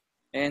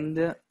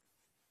and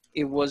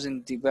it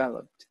wasn't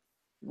developed?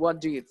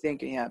 What do you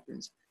think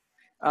happens?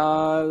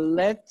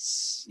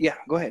 Yeah,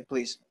 go ahead,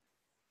 please.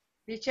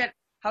 Teacher,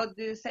 how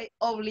do you say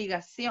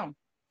obligación?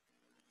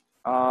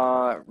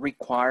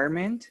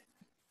 Requirement.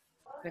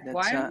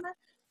 Requirement?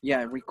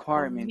 Yeah,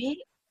 requirement.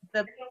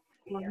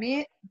 For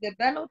me,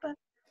 developer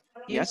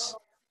Yes.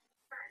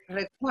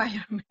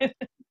 Requirement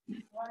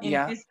in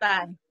this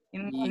time.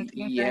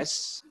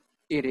 Yes,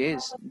 it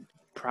is.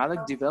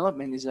 Product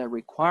development is a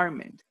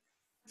requirement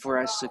for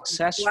a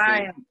successful.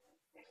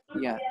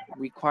 Yeah,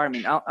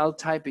 requirement. I'll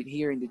type it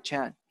here in the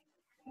chat.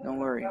 Don't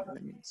worry.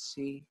 Let me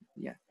see.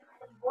 Yeah,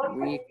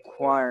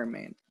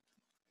 requirement.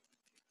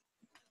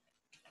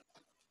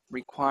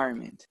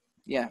 Requirement.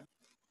 Yeah,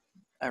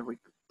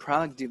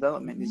 product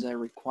development is a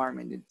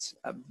requirement. It's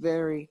a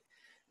very,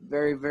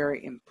 very,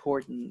 very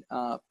important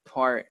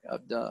part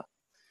of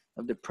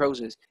the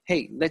process.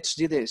 Hey, let's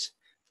do this.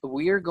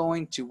 We are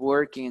going to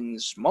work in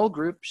small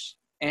groups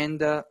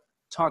and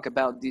talk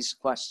about these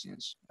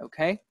questions.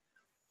 Okay,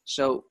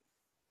 so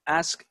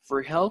ask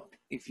for help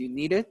if you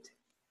need it.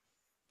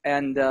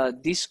 And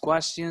these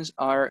questions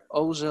are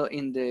also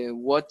in the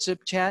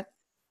WhatsApp chat.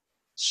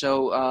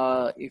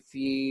 So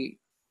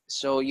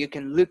so you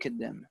can look at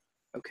them.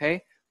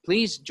 Okay,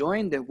 please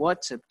join the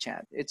WhatsApp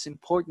chat. It's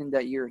important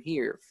that you're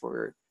here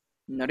for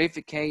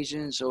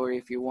notifications, or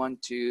if you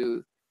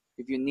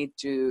need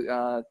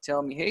to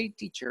tell me, hey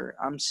teacher,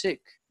 I'm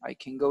sick, I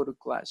can go to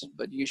class,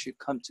 but you should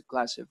come to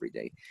class every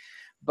day.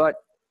 But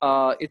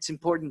it's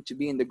important to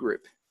be in the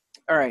group.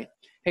 All right.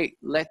 Hey,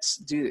 let's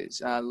do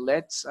this.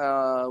 Let's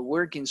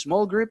work in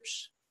small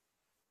groups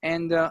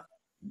and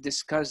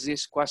discuss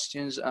these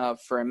questions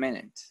for a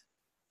minute.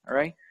 All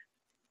right,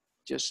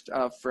 just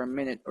for a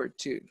minute or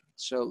two.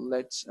 So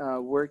let's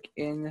work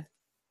in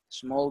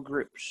small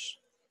groups.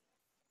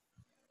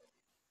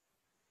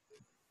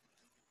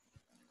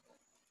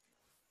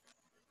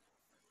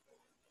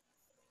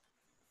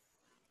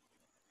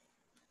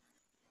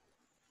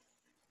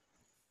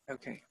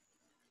 Okay.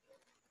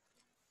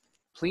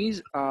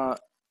 Please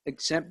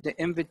accept the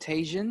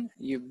invitation.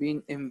 You've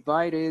been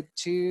invited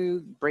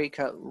to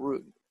breakout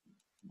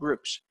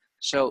groups.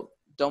 So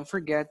don't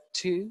forget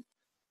to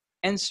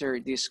answer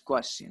these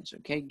questions,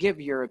 okay? Give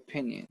your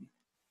opinion,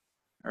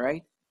 all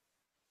right?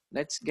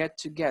 Let's get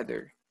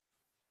together.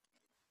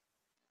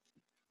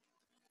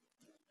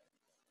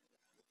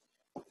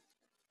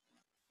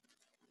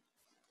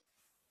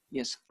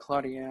 Yes,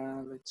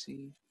 Claudia, let's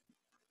see.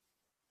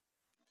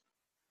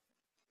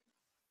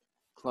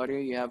 Claudia,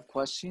 you have a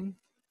question?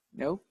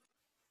 No?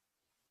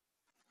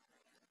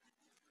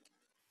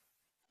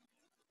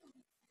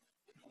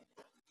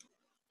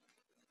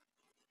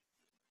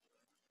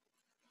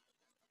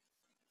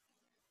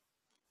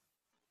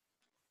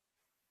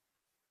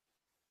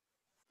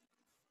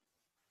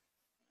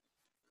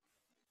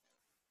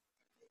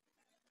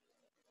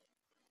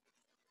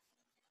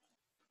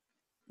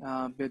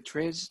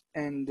 Beatriz,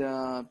 and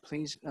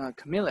please,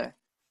 Camila,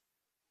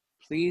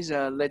 please,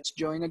 let's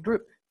join a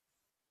group.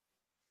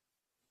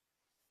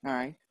 All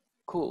right,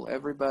 cool.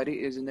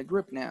 Everybody is in the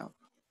group now.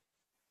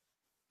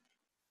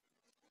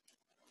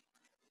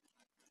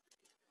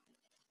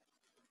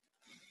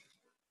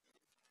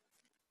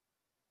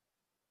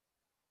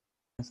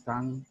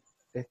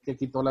 Es que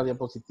quitó la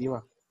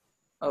diapositiva.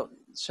 Oh,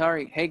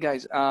 sorry. Hey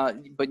guys,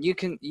 but you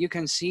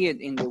can see it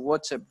in the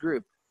WhatsApp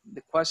group.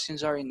 The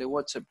questions are in the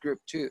WhatsApp group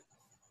too.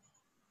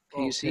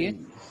 Can you see it?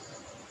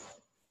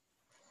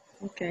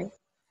 Okay.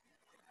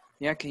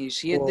 Yeah, can you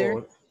see it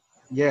there?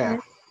 Yeah.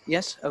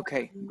 Yes.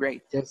 Okay.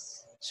 Great.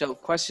 Yes. So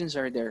questions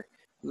are there.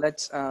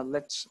 Let's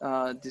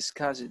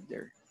discuss it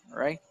there. All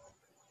right.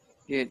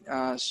 Good.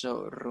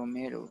 So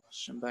Romero,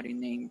 somebody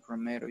named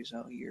Romero is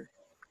out here.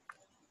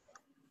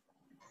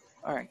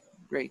 All right.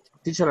 Great.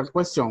 Teacher, a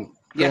question.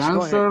 Yes. The Go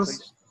ahead, answers.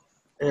 please.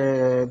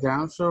 The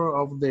answer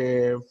of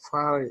the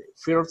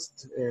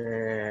first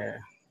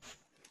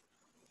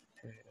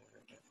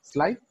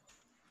slide.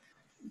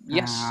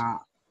 Yes.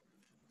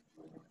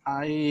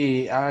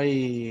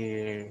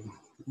 I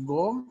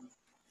go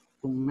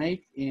to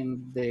make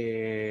in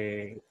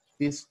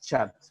this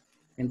chat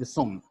in the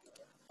Zoom.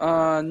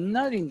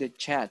 Not in the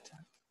chat.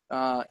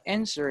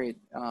 Answer it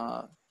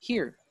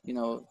here. You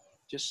know,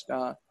 just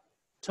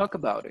talk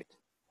about it.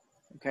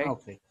 Okay.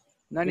 Okay.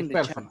 Not in It's the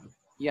personal. chat.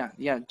 Yeah.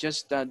 Yeah.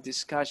 Just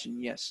discussion.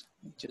 Yes.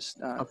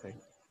 Just Okay.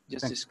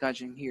 Just Thanks.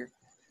 discussion here.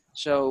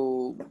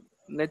 So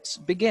let's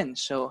begin.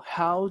 So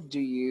how do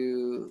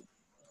you,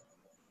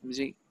 let me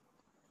see,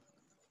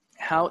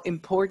 how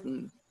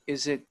important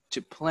is it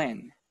to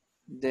plan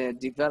the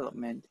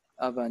development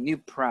of a new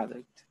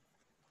product?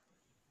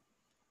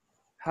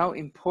 How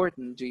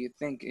important do you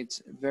think it's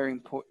very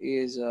important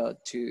is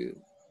to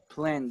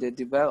plan the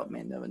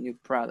development of a new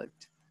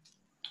product?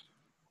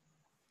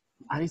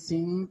 I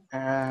think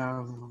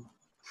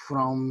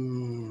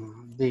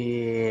from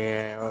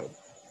the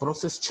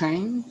process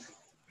change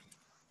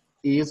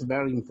is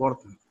very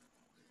important.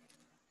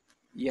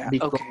 Yeah,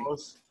 because, okay.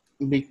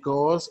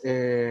 Because,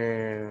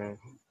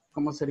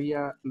 ¿cómo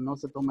sería? No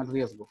se toma el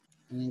riesgo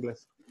en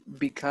inglés.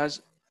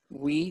 Because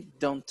we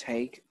don't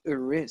take a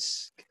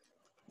risk.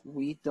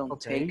 We don't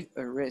take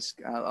a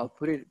risk. I'll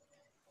put it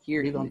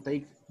here. We don't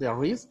take the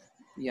risk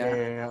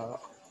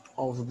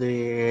of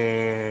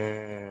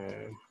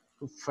the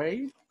to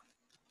fail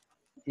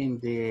in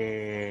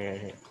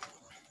the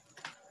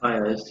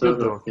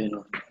future.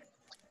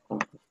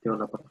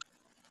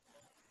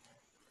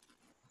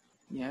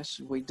 Yes,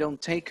 we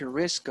don't take a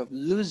risk of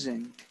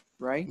losing,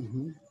 right?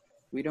 Mm-hmm.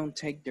 We don't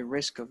take the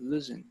risk of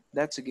losing.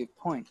 That's a good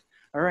point.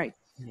 All right.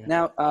 Yeah.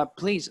 Now,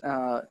 please,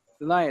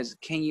 Elias,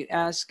 can you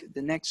ask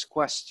the next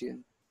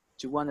question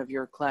to one of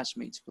your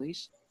classmates,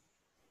 please?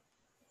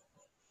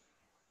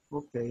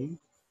 Okay.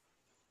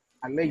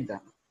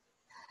 Aleida,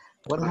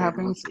 what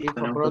happens if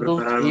a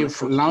product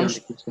is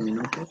launched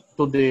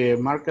to the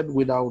market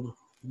without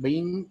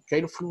being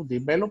carefully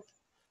developed?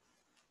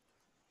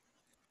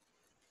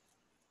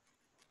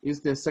 Is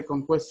the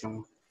second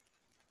question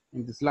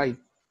in the slide.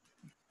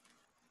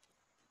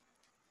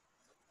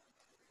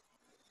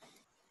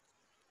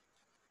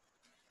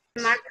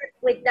 Market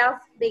without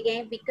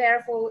begin be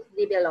careful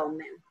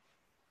development.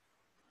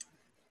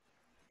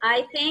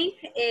 I think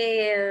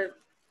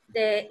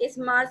it's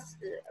most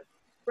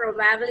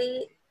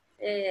probably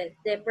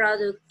the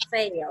product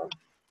fail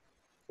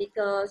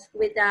because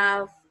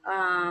without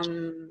how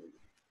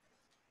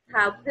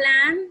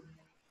plan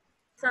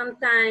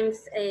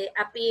sometimes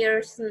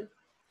appears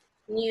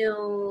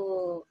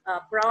new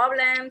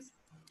problems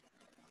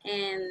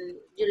and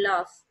you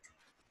lost.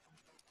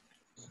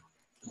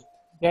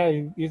 Yeah,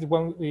 it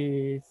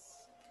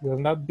will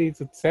not be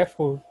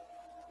successful,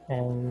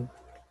 and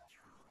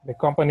the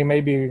company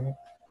maybe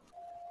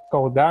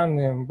go down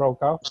and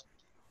broke up.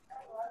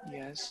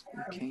 Yes,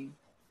 it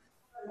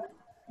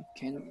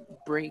can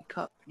break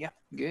up. Yeah,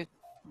 good.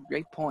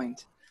 Great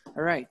point.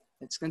 All right,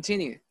 let's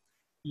continue.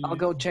 I'll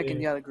go check in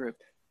the other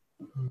group.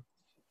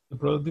 The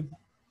product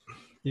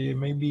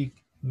maybe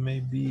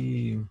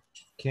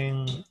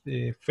can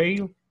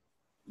fail.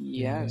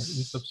 Yes.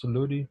 It's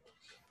absolutely.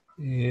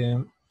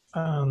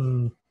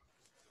 And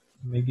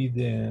maybe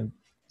the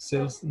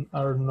sales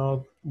are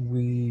not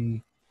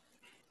we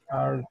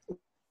are.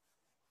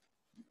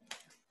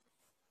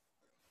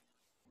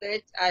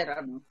 I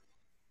don't know.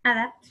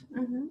 Adapt.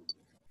 Mm-hmm.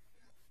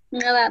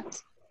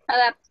 Adapt.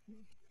 Adapt.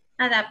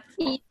 Adapt.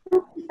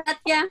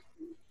 Katia.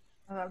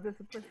 Adapt the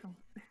situation.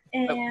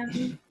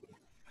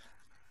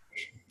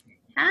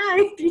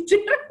 Hi, teacher.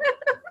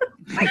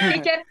 Hi,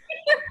 teacher.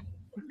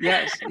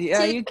 Yes.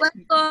 Yeah. Sí,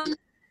 welcome.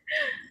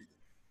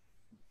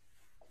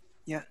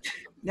 Yeah.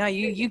 Now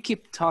you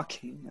keep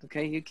talking.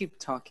 Okay. You keep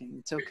talking.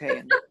 It's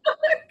okay.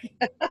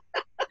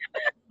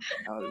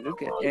 Oh,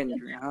 look at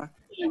Andrew, huh?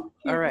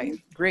 All right.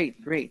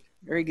 Great. Great.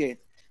 Very good.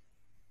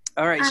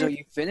 All right. So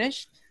you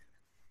finished?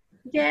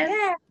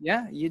 Yes.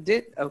 Yeah, you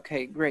did?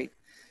 Okay, great.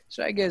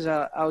 So I guess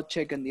I'll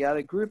check on the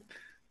other group,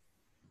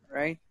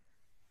 right?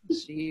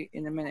 See you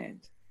in a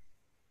minute.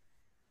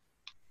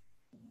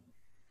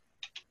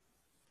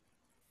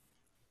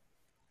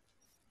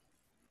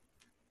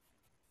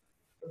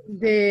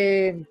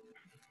 the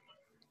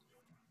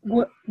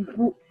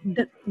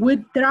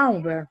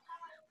withdrawn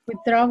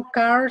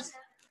cars,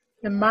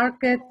 the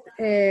market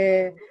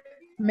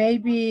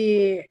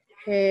maybe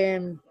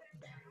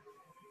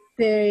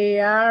they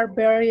are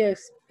very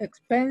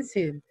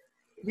expensive.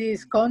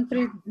 This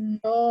country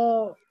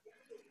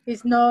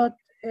is not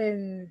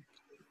in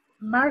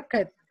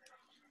market,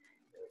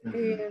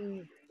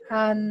 and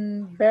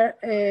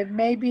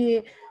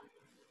maybe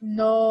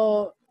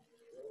no,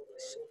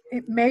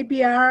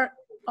 maybe are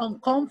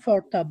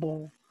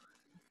uncomfortable.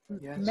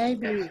 Yes.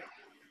 Maybe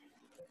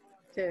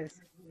yes.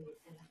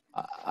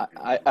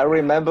 I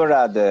remember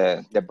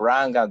the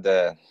brand of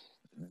the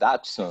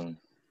Datsun.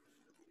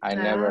 I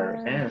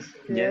never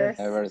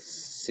never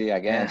see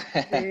again.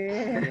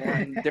 Yeah,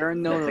 and there are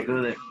That's a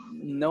good.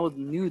 no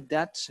new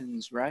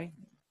Datsuns, right?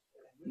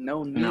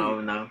 No new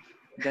No.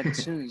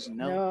 Datsuns.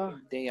 No, No.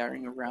 they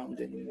aren't around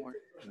anymore,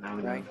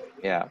 right?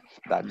 Yeah,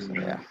 Datsun.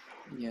 Yeah.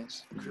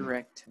 Yes,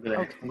 correct. Good,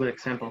 Okay. good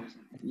example.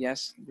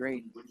 Yes,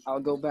 great. I'll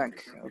go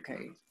back.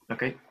 Okay.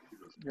 Okay.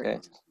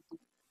 Great.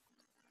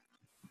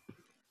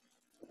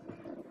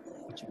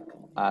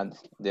 And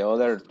the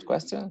other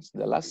questions,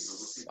 the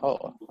last.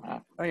 Oh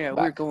yeah,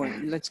 back. we're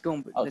going. Let's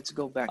go. Oh, Let's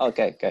go back.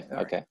 Okay. All right,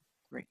 Okay.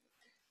 great.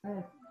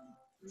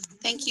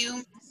 Thank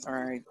you. All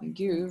right. Thank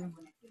you.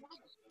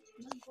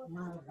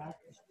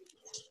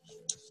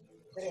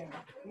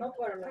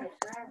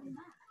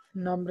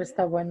 Nombre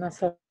está bueno.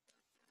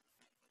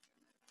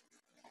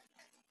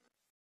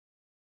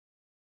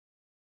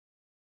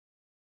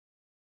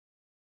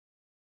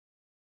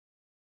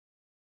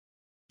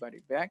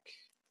 Everybody back?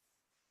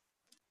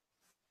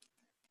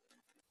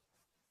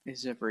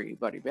 Is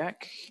everybody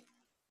back?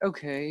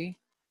 Okay.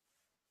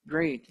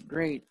 Great.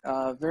 Very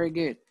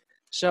good.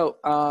 So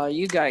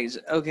you guys,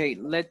 okay,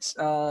 let's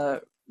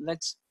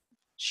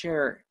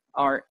share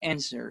our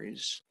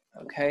answers.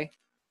 Okay.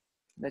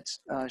 Let's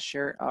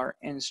share our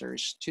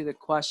answers to the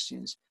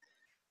questions.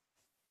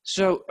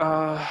 So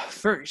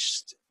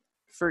first,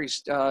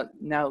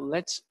 now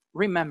let's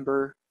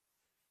remember.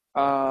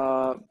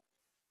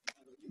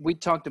 We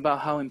talked about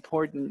how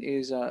important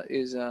is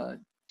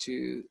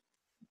to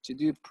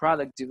do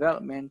product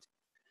development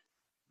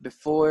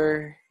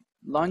before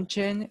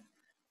launching.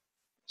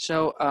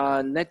 So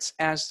let's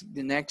ask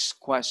the next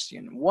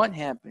question. What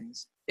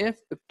happens if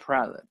a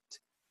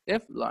product,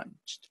 if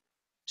launched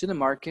to the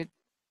market,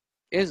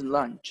 is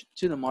launched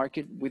to the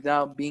market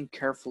without being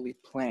carefully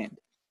planned?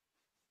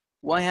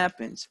 What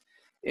happens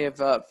if,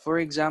 for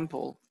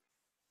example,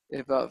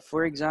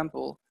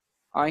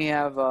 I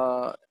have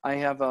a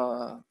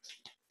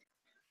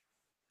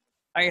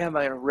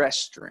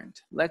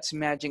restaurant. Let's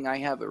imagine I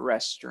have a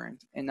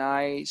restaurant and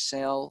I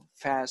sell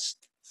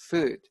fast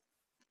food.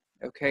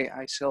 Okay,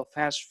 I sell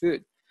fast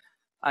food.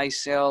 I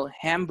sell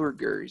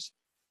hamburgers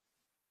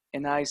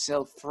and I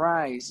sell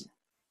fries.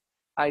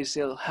 I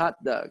sell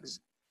hot dogs.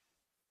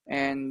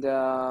 And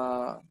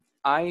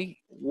I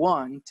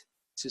want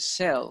to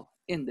sell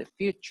in the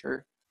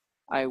future,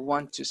 I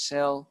want to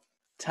sell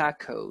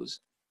tacos.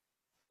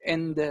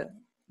 And the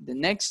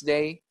next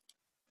day,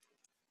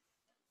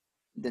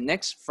 the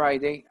next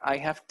Friday, I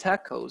have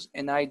tacos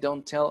and I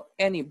don't tell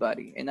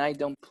anybody and I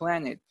don't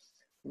plan it.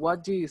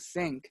 What do you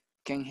think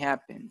can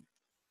happen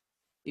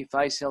if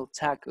I sell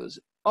tacos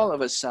all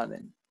of a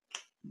sudden?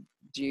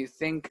 Do you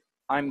think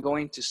I'm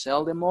going to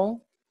sell them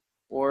all?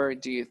 Or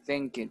do you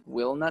think it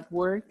will not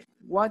work?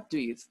 What do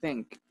you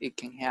think it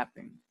can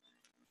happen?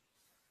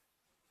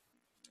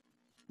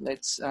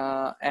 Let's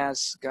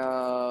ask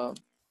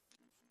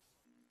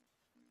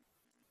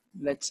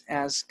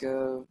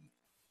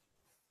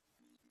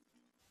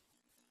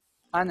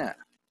Anna.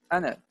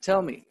 Anna,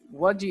 tell me,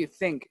 what do you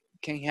think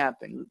can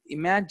happen?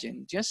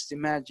 Imagine, just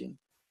imagine,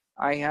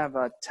 I have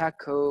a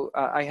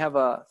I have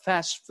a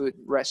fast food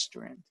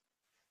restaurant,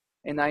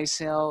 and I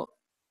sell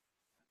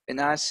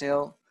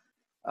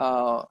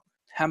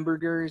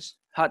hamburgers,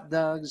 hot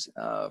dogs,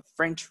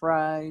 French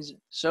fries,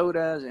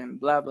 sodas, and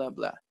blah blah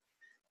blah.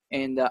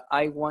 And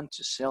I want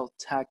to sell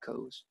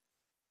tacos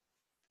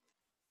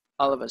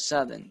all of a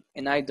sudden,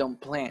 and I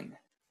don't plan.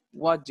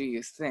 What do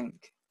you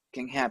think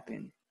can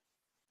happen?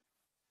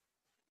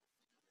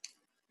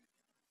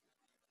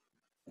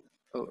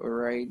 Oh, all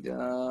right,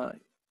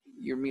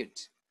 you're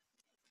mute.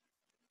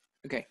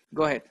 Okay,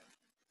 go ahead.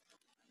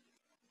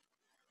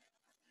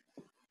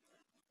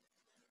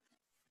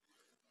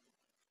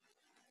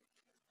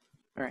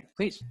 All right,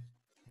 please.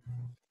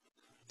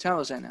 Tell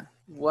us, Anna,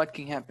 what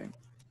can happen?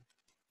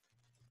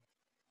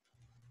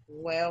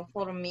 Well,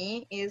 for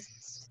me,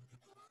 it's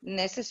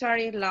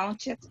necessary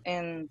launch it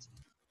in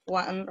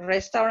one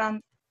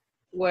restaurant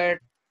where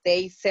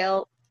they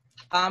sell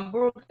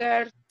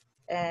hamburgers,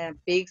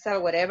 pizza,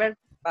 whatever,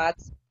 but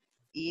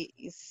it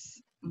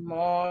is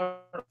more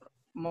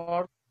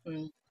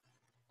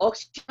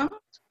option,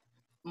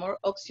 more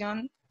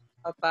option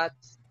about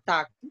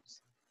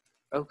tacos.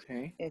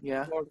 Okay, It's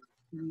yeah.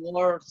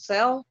 more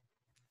sell.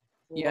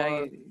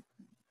 Yeah,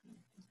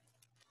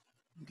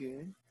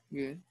 good.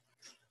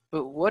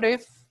 But what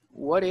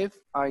if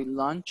I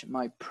launch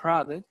my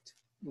product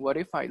What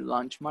if I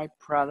launch my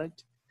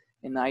product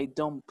and I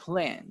don't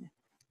plan?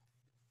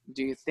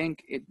 Do you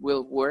think it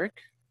will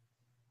work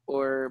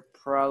or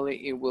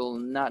probably it will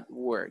not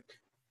work?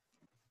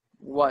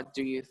 What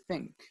do you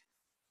think?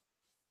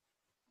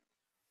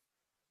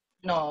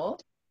 No.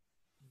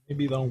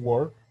 Maybe don't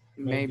work.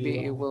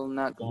 Maybe it will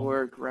not don't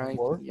work, right?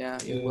 work. Yeah,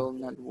 it will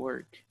not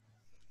work.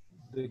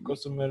 The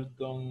customer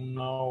don't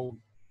know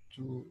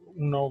to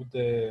know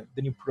the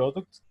new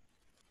product.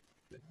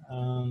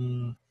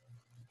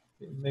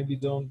 Maybe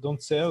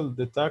don't sell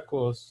the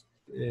tacos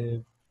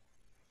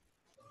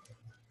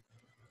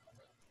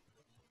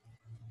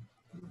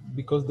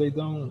because they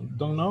don't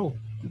know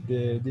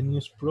the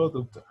new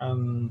product.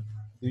 And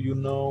do you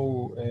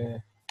know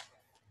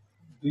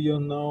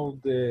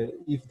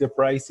if the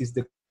price is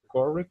the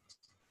correct?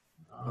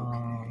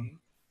 Okay.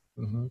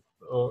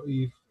 Or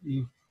if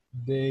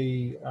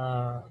they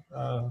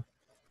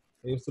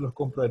ellos se los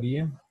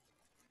comprarían.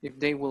 If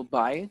they will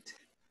buy it,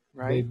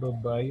 right? They will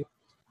buy it.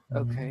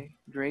 Okay,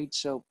 great.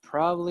 So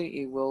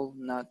probably it will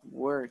not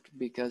work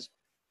because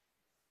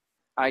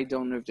I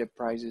don't know if the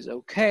price is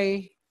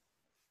okay,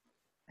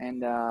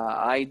 and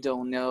I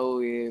don't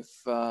know if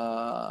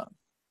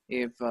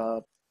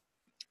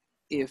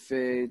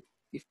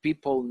if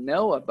people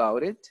know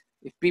about it.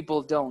 If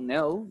people don't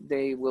know,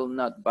 they will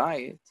not buy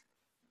it.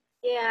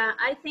 Yeah,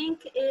 I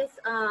think it's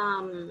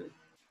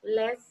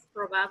less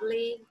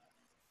probably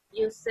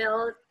you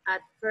sell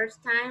at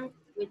first time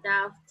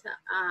without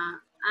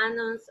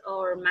announce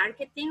or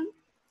marketing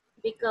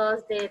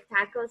because the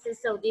tacos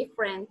is so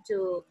different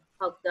to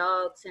hot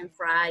dogs and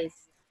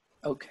fries.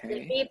 Okay.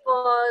 The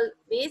people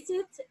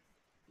visit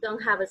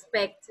don't have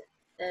expect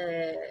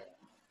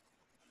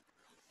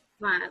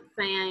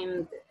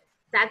find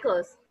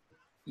tacos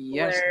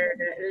where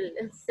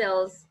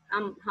sells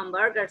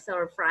hamburgers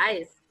or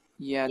fries.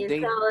 Yeah,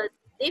 it's so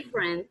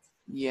different.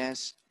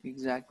 Yes,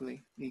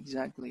 exactly.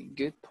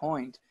 Good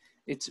point.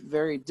 It's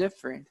very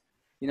different.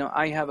 You know,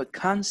 I have a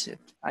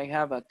concept.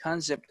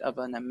 Of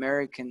an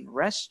American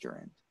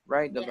restaurant,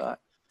 right? Of a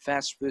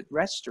fast food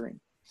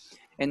restaurant.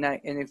 And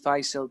if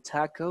I sell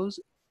tacos,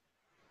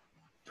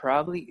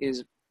 probably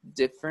is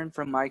different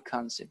from my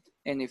concept.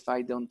 And if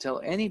I don't tell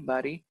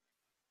anybody,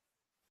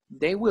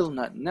 they will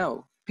not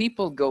know.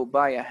 People go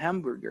buy a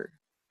hamburger.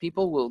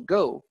 People will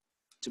go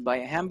to buy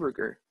a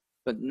hamburger,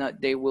 but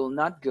they will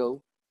not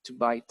go to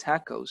buy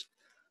tacos.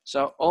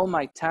 So all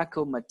my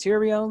taco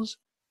materials,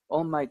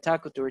 all my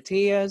taco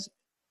tortillas,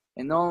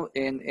 and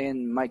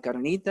my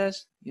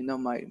carnitas, you know,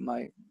 my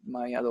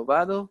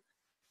adobado,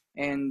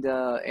 and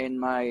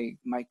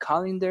my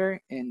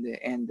colander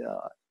and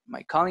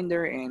my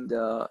colander and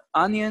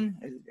onion,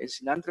 el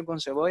cilantro con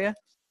cebolla,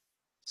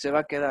 se va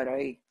a quedar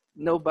ahí.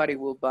 Nobody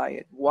will buy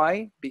it.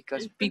 Why?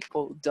 Because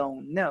people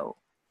don't know,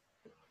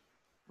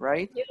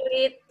 right? You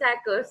eat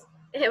tacos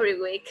every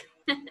week.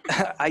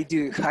 I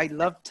do. I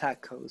love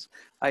tacos.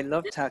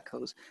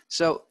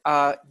 So,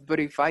 but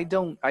if I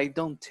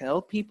don't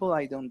tell people,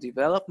 I don't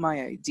develop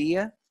my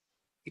idea,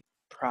 it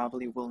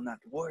probably will not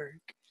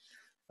work.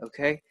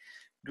 Okay,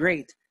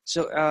 great.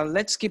 So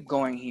let's keep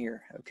going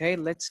here. Okay,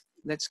 let's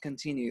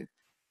continue.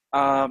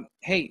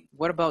 Hey,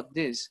 what about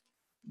this?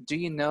 Do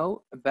you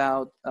know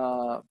about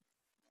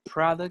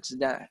products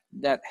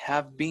that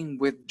have been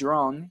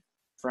withdrawn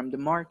from the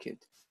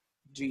market?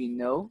 Do you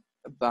know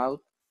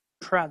about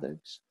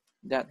products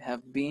that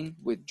have been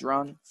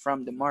withdrawn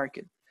from the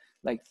market?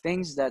 Like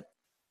things that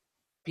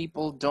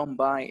people don't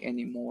buy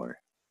anymore.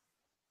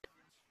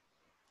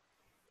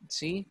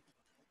 See?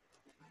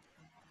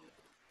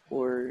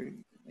 Or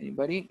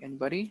anybody?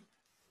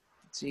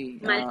 Let's see.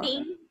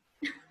 Maltin.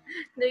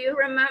 Do you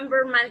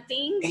remember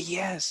Maltin?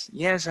 Yes,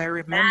 I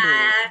remember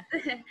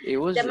it. It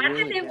was the really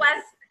marketing good.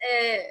 was.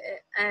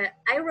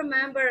 I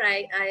remember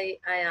I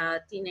a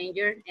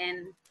teenager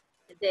and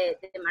the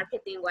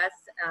marketing was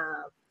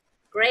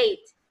great.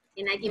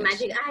 And I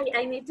imagine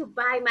I need to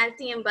buy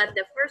Maltin, but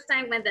the first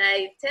time when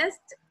I test,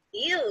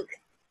 ew,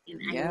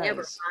 and I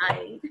never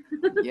buy.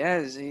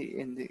 Yes,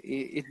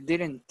 it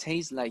didn't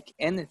taste like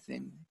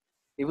anything.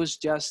 It was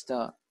just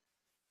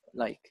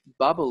like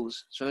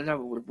bubbles, solo eran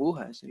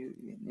burbujas.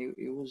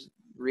 It was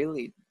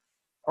really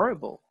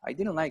horrible. I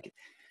didn't like it.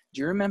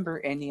 Do you remember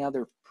any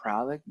other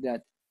product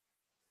that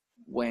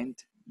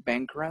went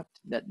bankrupt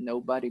that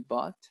nobody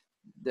bought,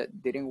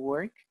 that didn't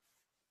work?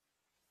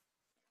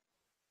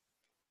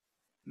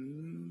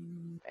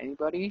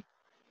 Anybody?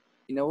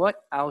 You know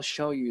what? I'll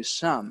show you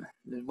some.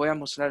 Les voy a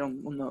mostrar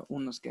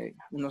unos que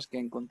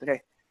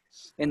encontré.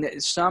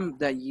 And some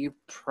that you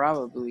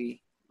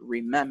probably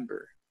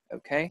remember,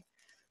 okay?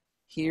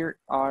 Here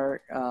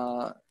are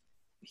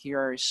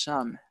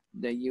some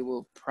that you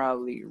will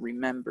probably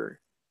remember.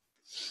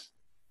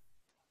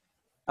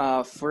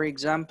 For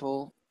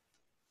example,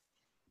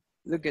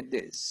 look at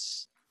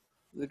this.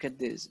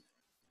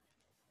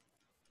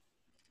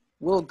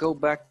 We'll go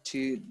back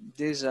to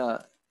this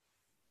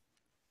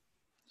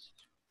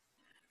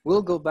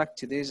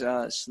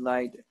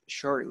slide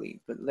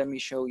shortly, but let me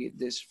show you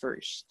this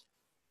first.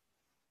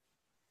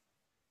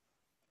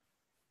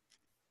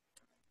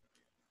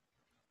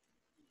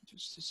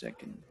 Just a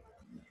second.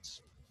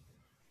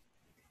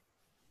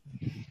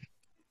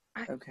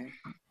 Okay.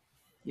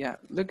 Yeah,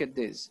 look at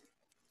this.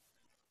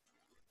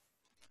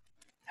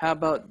 How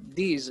about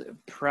these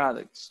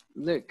products?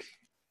 Look,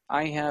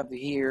 I have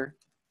here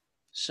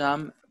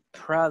some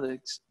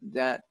products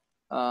that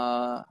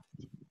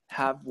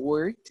have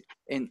worked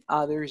and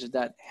others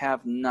that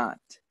have not.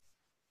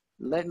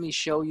 Let me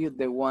show you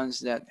the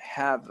ones that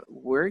have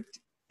worked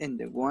and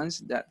the ones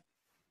that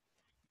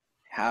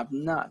have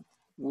not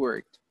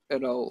worked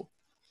at all.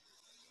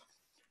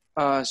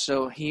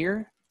 So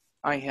here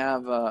I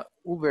have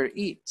Uber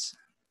Eats.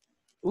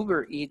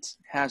 Uber Eats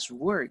has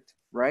worked,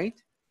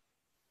 right?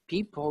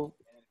 People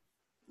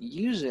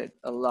use it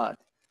a lot.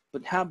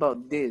 But how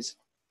about this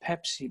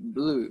Pepsi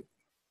Blue?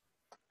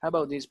 How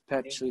about this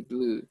Pepsi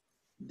Blue?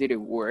 Did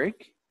it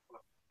work?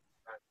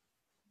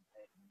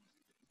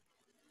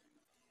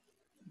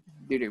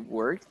 Did it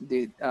work?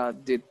 Did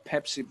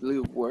Pepsi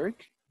Blue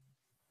work?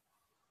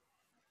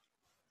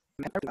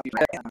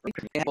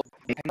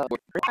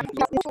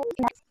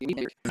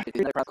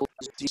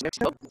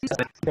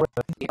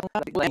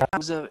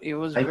 It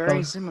was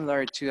very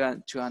similar to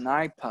an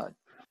iPod.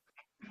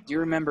 Do you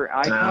remember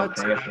iPods?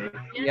 Okay.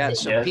 Yeah,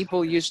 so Yes.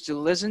 people used to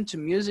listen to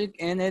music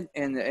in it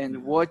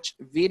and watch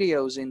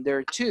videos in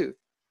there too.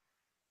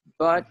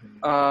 But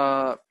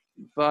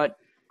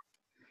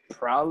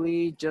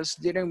probably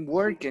just didn't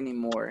work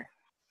anymore.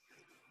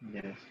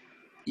 Yes.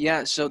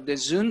 Yeah, so the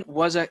Zune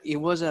was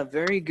a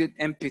very good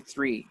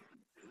MP3,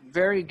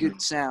 very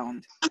good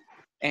sound,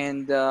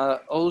 and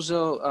also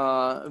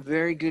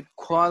very good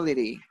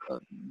quality,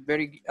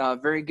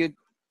 very good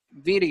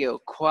video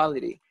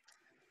quality,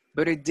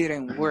 but it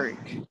didn't work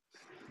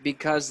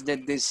because the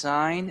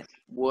design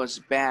was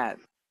bad.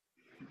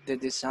 The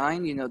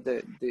design, you know,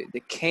 the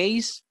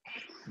case,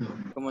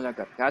 como la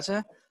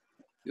carcasa,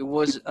 it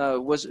was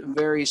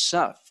very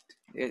soft.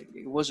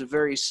 It was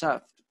very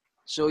soft,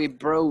 so it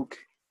broke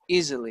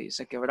easily.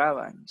 Se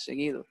quebraba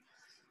seguido.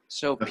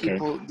 So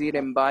people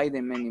didn't buy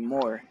them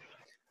anymore.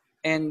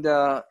 And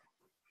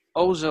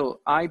also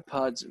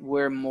iPods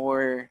were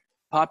more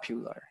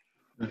popular.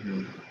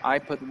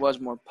 iPod was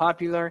more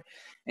popular,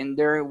 and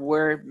there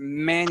were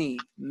many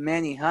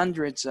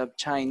hundreds of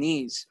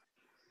Chinese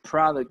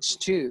products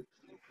too.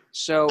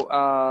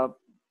 So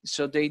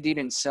so they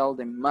didn't sell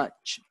them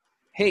much.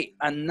 Hey,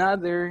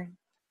 another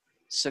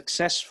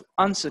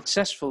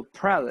unsuccessful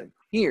product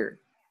here.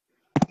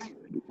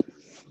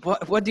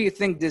 What do you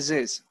think this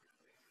is?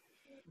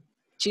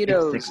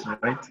 Cheetos.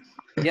 Right?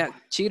 Yeah,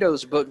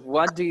 Cheetos, but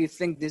what do you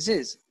think this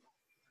is?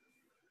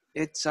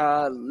 It's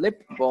a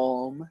lip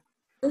balm.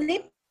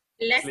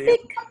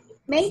 Lipstick?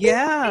 Maybe?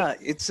 Yeah,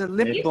 it's a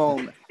lip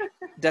balm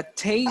that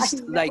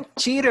tastes like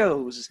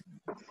Cheetos.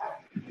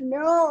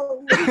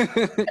 No.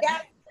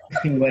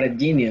 What a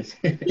genius.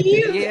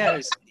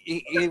 Yes,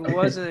 it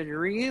was a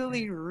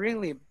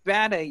really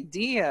bad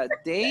idea.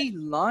 They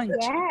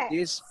launched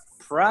this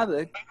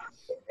product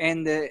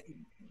and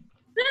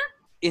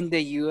in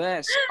the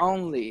US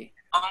only,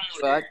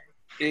 but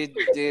it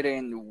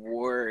didn't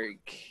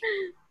work.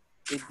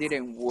 It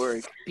didn't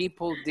work.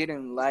 People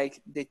didn't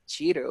like the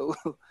Cheeto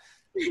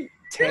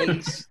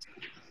taste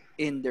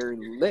in their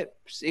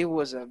lips. It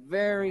was a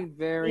very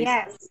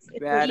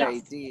bad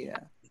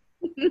idea.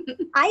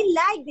 I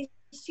like the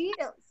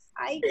Cheetos.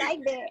 I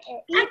like the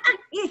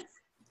eat.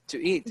 To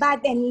eat.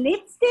 But the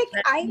lipstick,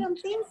 I don't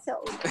think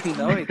so.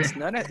 No, it's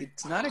not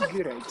a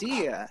good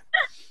idea.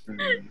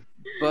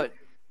 But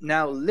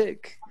now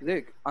look,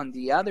 on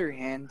the other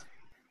hand,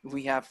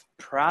 we have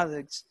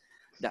products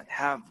that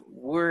have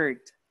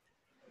worked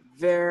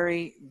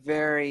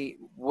very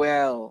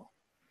well.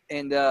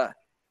 And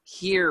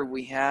here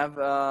we have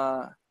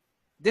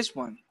this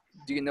one.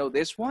 Do you know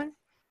this one?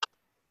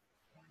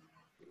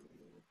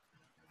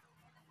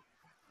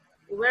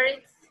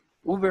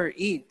 Uber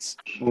Eats.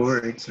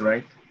 Uber Eats,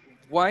 right?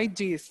 Why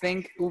do you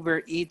think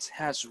Uber Eats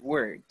has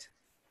worked?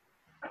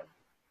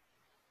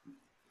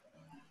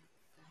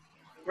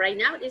 Right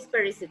now, it's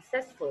very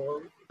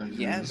successful.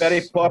 Yes.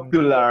 Very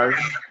popular.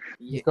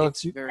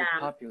 Because it's very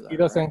popular. It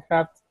doesn't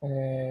have.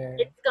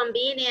 It's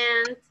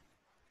convenient.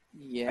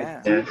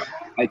 Yeah.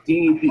 I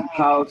think it's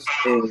because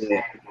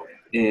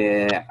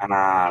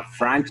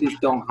franchises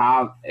don't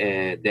have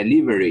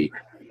delivery,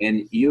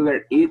 and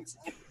Uber Eats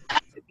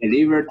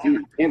deliver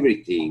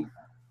everything.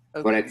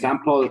 Okay. For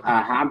example,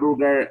 a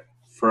hamburger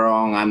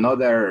from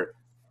another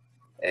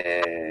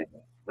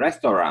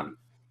restaurant.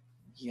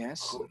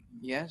 Yes,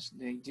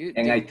 they do.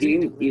 And they I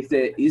think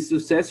it's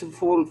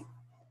successful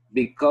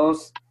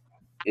because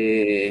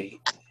they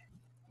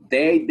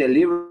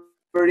deliver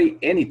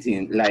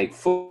anything like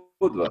food.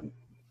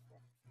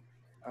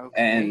 Okay.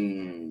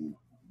 And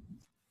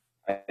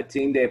I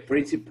think the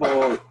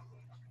principal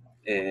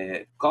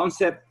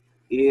concept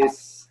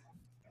is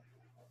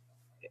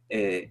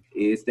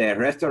the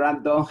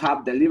restaurant don't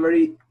have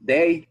delivery.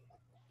 They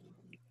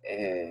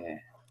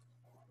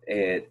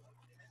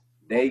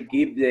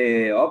give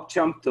the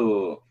option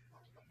to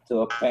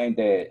obtain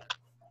the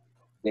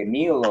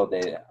meal or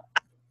the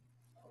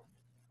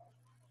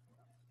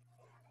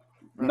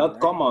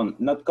not right.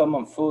 not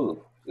common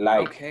food.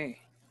 Like Okay.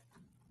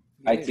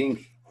 I Good.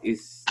 think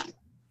it's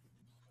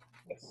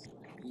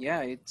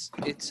Yeah, it's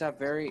a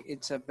very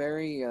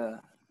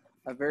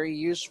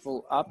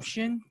useful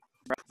option.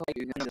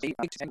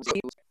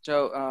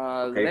 So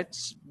okay.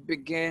 let's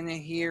begin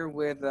here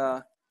with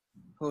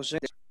Jose.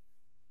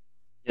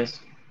 Yes,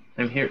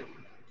 I'm here.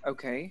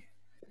 Okay.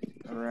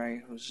 All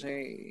right,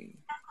 Jose.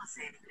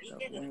 So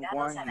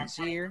Juan is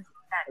here.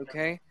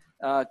 Okay.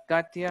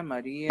 Katia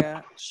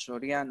Maria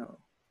Soriano.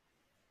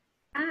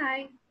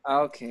 Hi.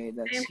 Okay, I'm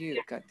that's you,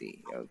 here.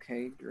 Kati.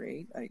 Okay,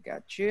 great. I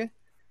got you.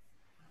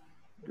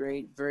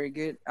 Great, very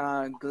good.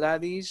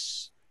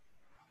 Gladys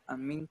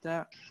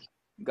Aminta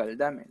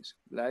Galdames.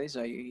 Gladys,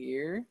 are you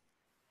here?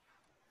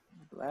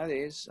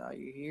 Gladys, are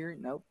you here?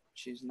 Nope,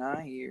 she's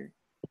not here.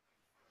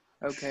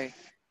 Okay.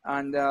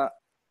 And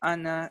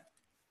Ana,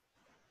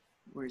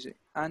 where is it?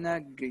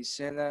 Ana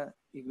Grisela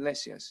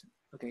Iglesias.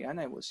 Okay,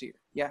 Ana was here.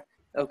 Yeah.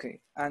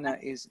 Okay, Ana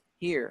is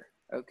here.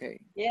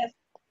 Okay. Yes.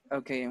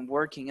 Okay, and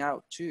working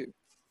out too.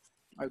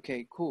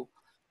 Okay, cool.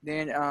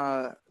 Then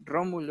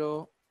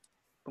Romulo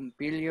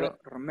Pompilio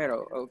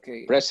Romero.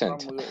 Okay,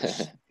 Present.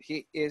 Romulo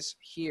he is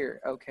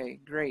here. Okay,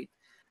 great.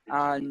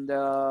 And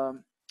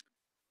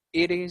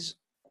it is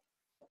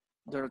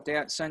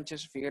Dorotea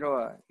Sanchez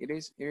Figueroa.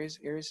 Iris, yeah,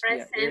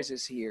 Present. Iris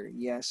is here.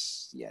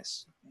 Yes,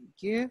 yes.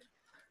 Thank you.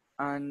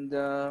 And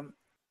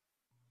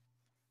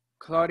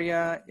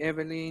Claudia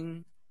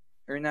Evelyn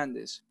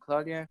Hernandez.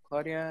 Claudia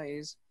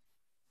is,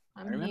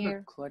 I I'm remember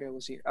here. Claudia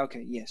was here.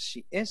 Okay, yes,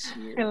 she is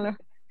here. Hello.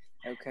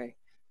 Okay,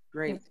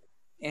 great. Yes.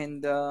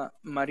 And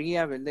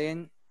Maria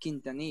Belén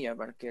Quintanilla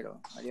Barquero.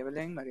 Maria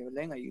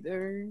Belén, are you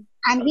there?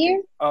 I'm Okay.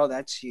 here. Oh,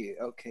 that's you.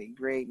 Okay,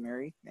 great,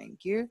 Mary.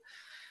 Thank you.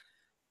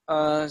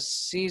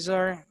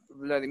 Cesar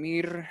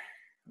Vladimir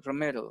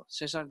Romero.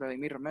 Cesar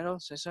Vladimir Romero.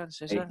 Cesar.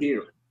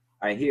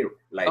 I hear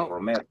like Oh.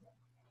 Romero.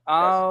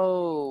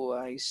 Oh,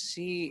 I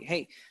see.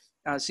 Hey,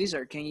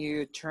 Cesar, can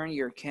you turn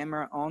your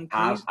camera on,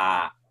 please?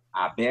 Have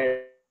a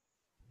very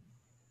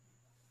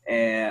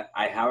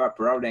I have a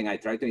problem. I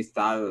try to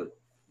install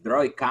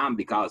Droidcam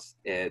because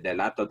the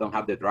laptop don't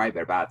have the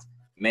driver, but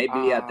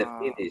maybe at the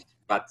finish.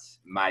 But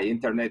my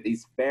internet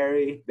is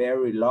very,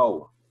 very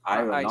low. I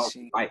don't know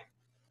why.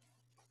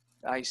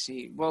 I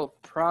see. Well,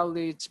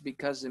 probably it's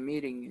because the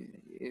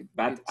meeting.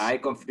 But I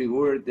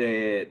configured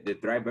the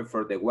driver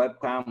for the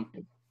webcam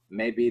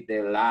maybe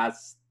the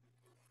last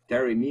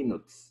 30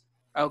 minutes.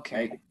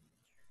 Okay.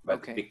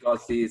 But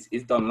because it's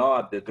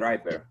download the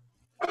driver.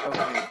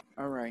 Okay.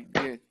 All right.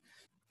 Good.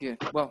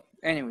 Well,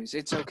 anyways,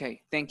 it's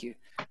okay. Thank you.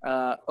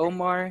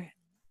 Omar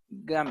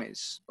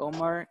Games.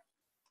 Omar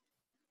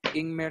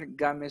Ingmer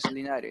Games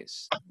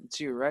Linares.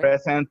 It's you, right?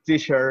 Present,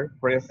 teacher.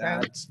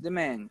 Present. That's the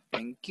man.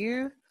 Thank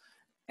you.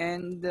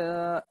 And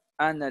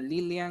Ana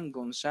Lilian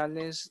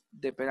Gonzalez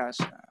de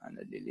Peraza.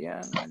 Ana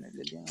Lilian, are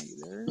you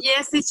there?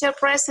 Yes, teacher,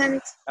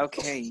 present.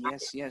 Okay,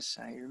 yes,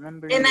 I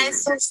remember And you. I'm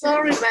so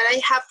sorry, but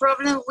I have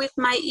problem with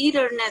my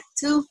internet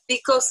too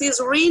because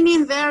it's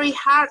raining very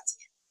hard.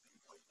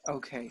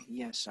 Okay,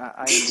 yes, I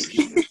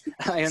understand.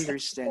 I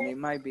understand. It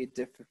might be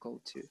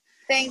difficult too.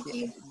 Thank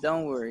you.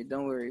 Don't worry.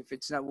 If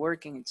it's not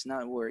working, it's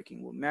not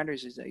working. What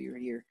matters is that you're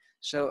here.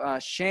 So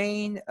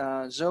Shane,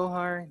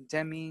 Zohar,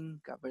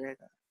 Deming, Cabrera.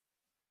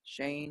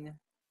 Shane,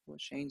 well,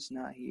 Shane's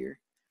not here.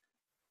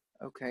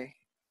 Okay,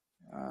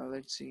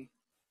 let's see.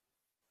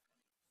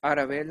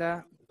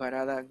 Arabella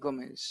Parada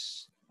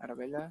Gomez.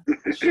 Arabella,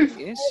 she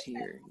is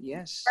here.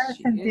 Yes,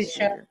 she is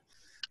here.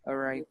 All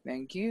right,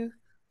 thank you.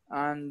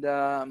 And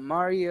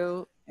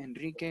Mario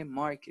Enrique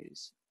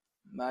Marquez.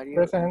 Mario.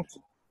 Present.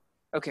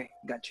 Okay,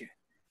 got you.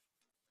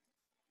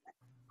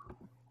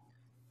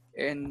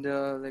 And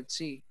let's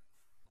see.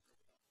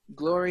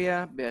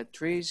 Gloria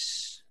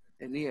Beatriz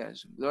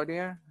Elias.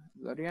 Gloria.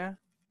 Gloria's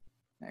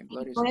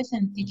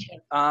Present,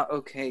 teacher.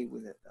 Okay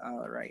with it.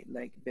 All right,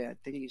 like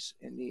Beatriz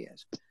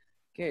Elias.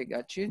 Okay,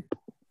 got you.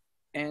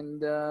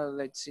 And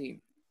let's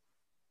see.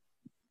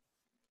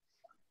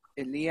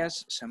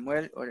 Elias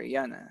Samuel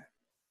Orellana.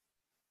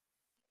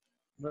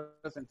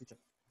 Present, teacher.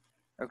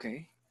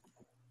 Okay.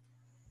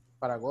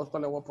 Para agosto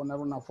le voy a poner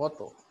una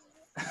foto.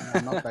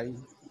 Una nota ahí.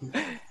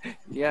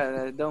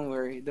 Yeah, don't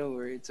worry,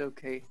 it's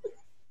okay.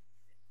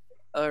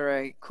 All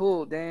right,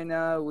 cool. Then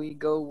we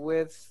go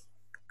with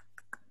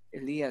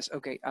Elias.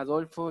 Okay,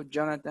 Adolfo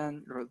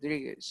Jonathan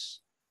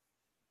Rodriguez.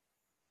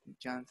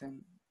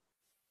 Jonathan.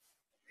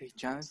 Hey,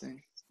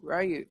 Jonathan, where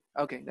are you?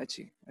 Okay, that's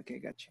you. Okay,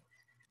 got you.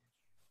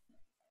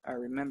 I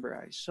remember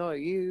I saw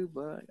you,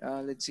 but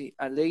let's see.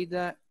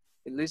 Aleida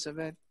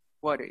Elizabeth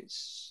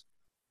Juarez.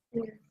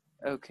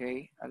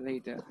 Okay,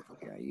 Aleida,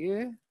 got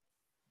you.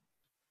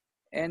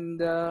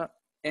 And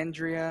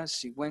Andrea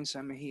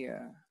Sigüenza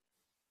Mejia.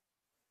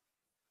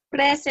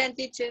 Present,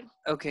 teacher.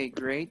 Okay,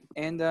 great.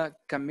 And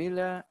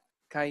Camila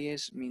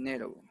Calles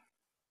Minero.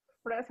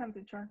 Present,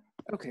 teacher.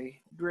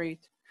 Okay,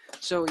 great.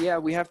 So yeah,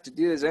 we have to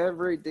do this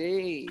every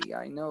day.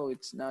 I know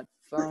it's not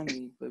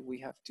funny, but we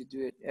have to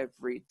do it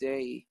every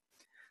day.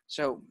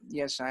 So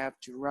yes, I have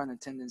to run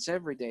attendance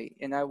every day,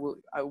 and I will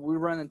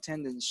run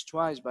attendance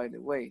twice, by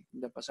the way.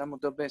 La pasamos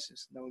 2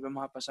 veces, la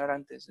volvemos a pasar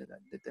antes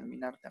de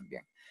terminar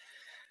también.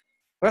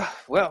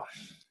 Well,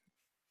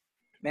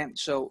 man.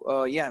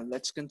 So yeah,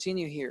 let's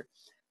continue here.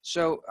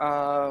 So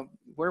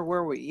where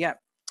were we? Yeah.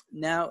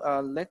 Now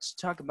let's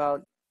talk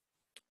about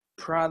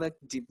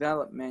product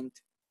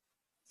development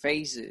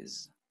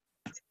phases.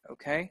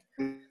 Okay.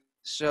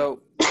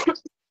 So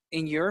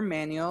in your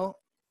manual,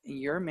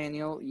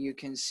 you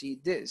can see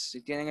this.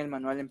 Si tienen el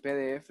manual en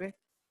PDF,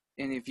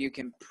 and if you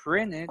can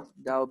print it,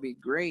 that would be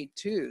great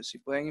too. Si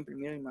pueden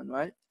imprimir el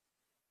manual,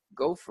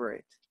 go for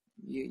it.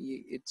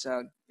 It's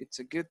a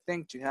good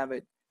thing to have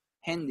it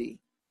handy.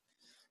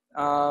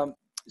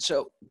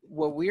 So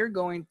what we're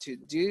going to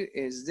do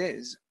is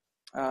this.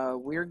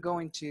 We're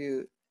going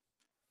to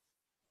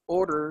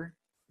order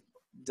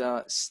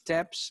the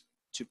steps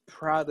to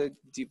product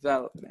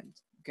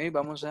development. Okay,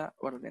 vamos a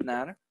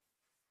ordenar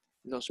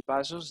los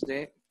pasos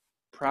de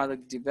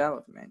product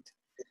development.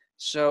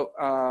 So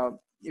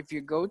if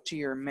you go to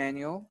your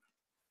manual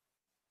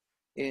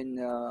in,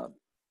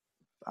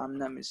 I'm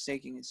not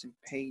mistaken, it's in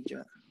page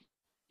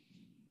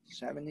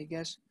 7, I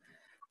guess.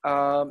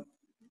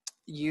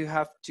 You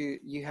have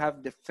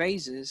the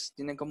phases,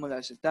 tienen como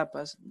las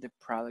etapas de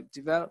product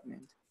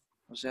development,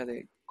 o sea,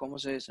 de cómo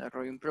se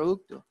desarrolla un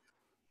producto.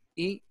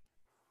 Y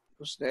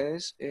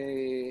ustedes,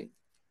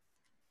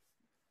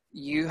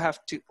 you have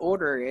to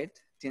order it,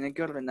 tienen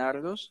que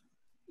ordenarlos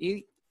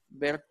y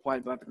ver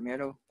cuál va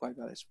primero, cuál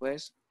va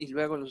después, y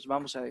luego los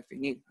vamos a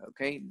definir,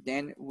 okay?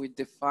 Then we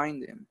define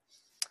them.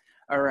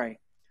 All right,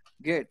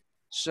 good.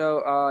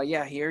 So,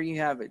 yeah, here you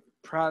have it,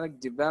 product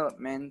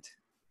development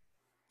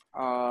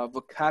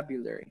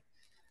vocabulary.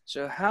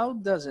 So how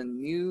does a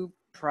new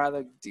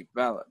product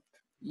develop?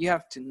 You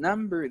have to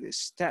number the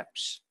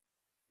steps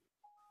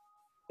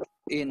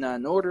in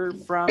an order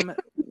from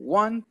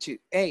 1 to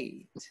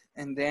 8,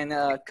 and then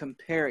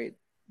compare it.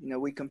 You know,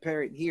 we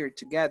compare it here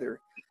together.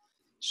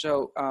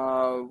 So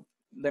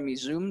let me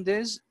zoom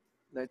this.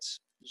 Let's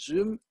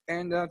zoom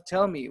and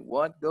tell me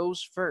what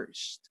goes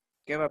first.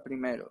 ¿Qué va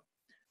primero?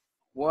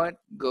 What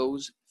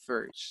goes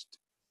first?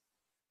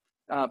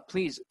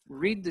 Please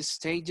read the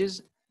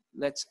stages.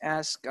 Let's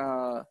ask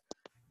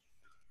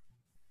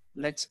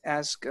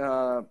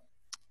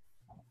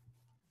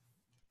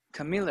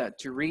Camila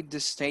to read the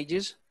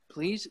stages,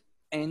 please,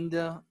 and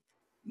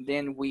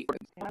then we.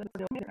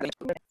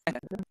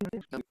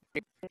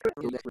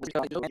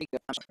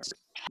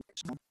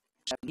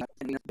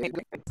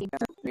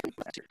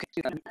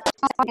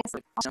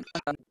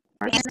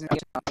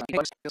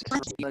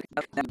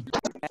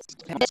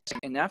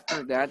 And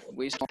after that,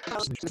 we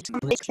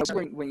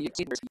when you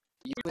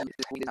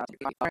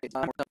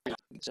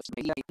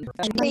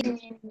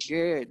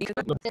good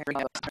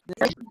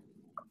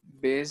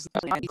business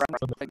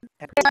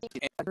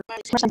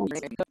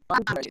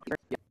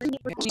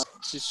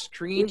to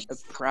screen a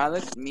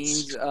product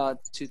means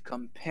to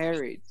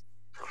compare it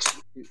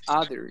to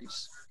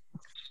others.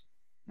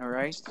 All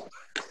right,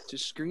 to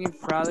screen a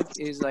product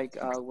is like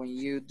when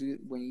you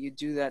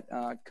do that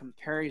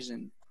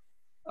comparison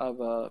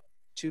of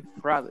two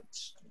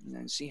products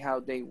and see how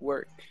they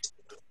work.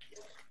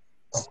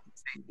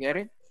 You get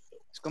it?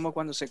 Es como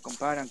cuando se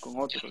comparan con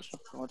otros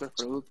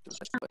productos.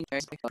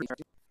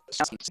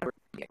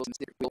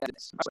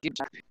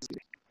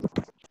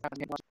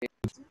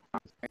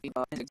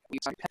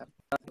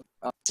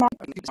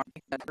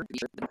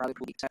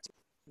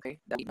 Okay,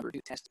 that number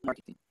 2 test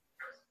marketing.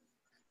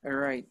 All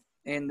right,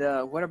 and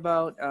what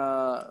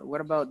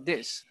about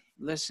this?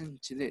 Listen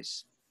to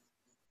this.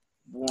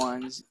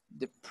 Once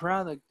the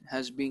product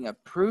has been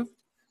approved,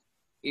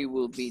 it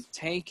will be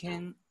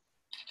taken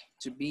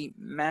to be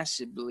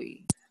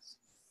massively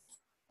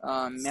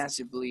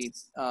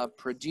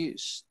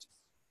produced.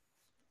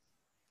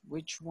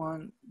 Which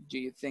one do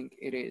you think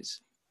it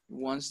is?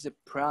 Once the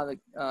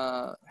product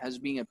has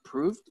been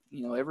approved,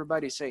 you know,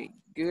 everybody say,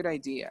 good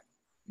idea.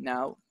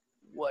 Now,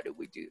 what do?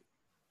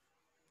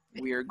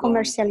 We are going...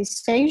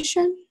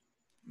 Commercialization?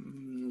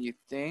 You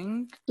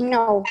think?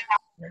 No.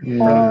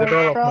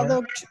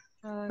 Product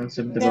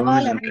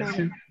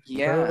development.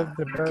 Yeah,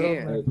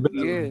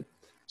 good.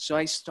 So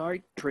I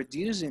start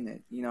producing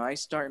it. You know, I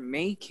start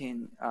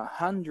making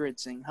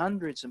hundreds and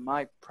hundreds of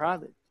my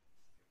product.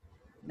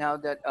 Now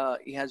that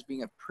it has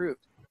been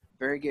approved.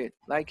 Very good,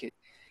 like it.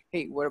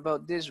 Hey, what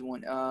about this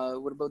one?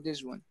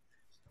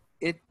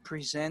 It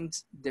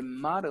presents the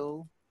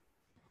model.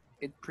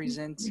 It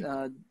presents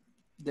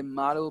the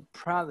model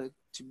product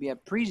to be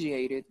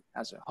appreciated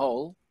as a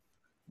whole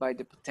by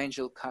the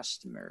potential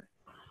customer.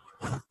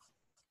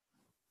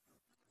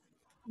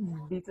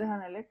 Business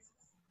analytics.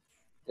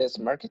 Yes,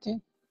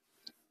 marketing?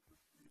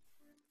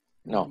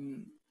 No.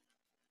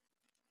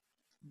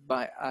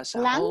 By as a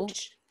Launch? whole,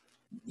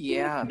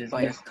 yeah,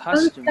 by a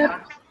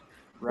customer,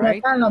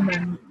 right?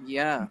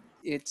 Yeah,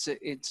 it's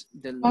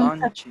the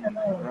launching,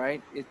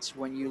 right? It's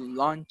when you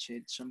launch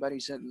it. Somebody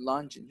said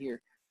launch it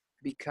here,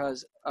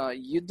 because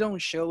you don't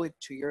show it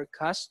to your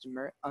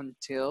customer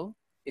until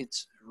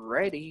it's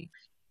ready.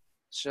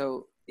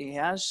 So it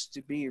has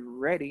to be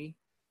ready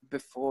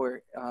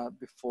before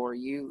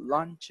you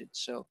launch it.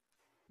 So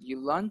you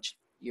launch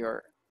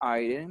your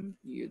item,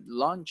 you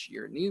launch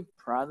your new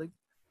product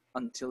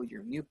until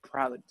your new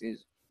product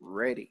is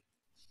ready.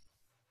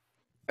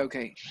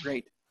 Okay,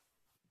 great.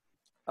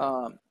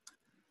 Um,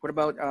 what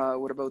about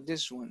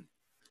this one?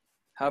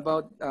 How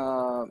about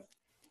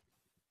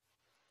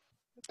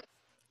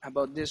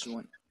this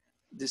one?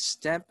 This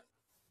step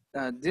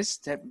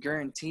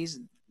guarantees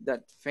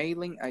that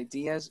failing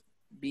ideas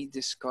be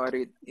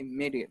discarded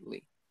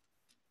immediately.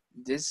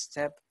 This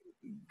step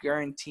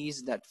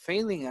guarantees that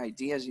failing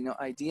ideas,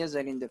 ideas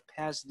that in the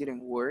past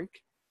didn't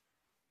work,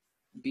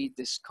 be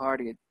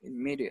discarded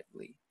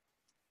immediately.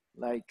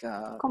 Like,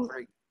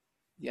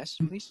 yes,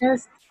 please.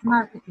 Test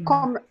marketing.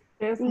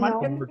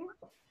 Marketing.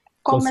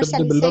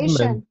 Concept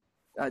development.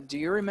 Do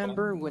you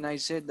remember when I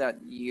said that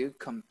you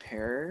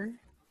compare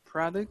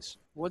products?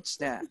 What's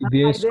that?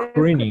 Idea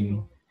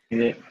screening.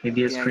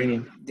 Idea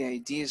screening. The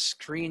idea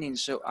screening.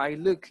 So I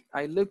look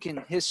in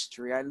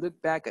history. I look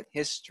back at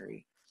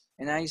history,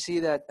 and I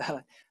see that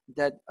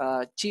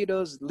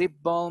Cheetos lip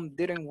balm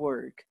didn't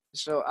work.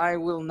 So I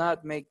will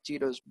not make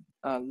Cheetos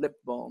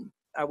lip balm.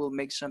 I will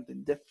make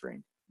something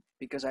different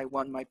because I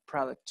want my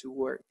product to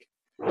work.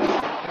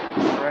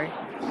 All right.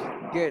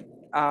 Good.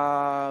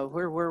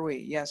 Where were we?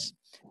 Yes.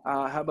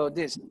 How about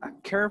this? A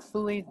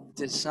carefully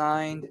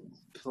designed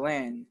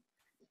plan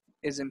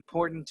is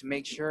important to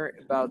make sure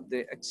about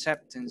the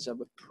acceptance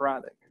of a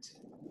product.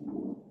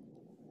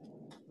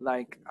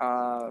 Like,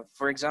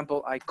 for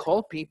example, I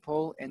call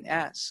people and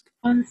ask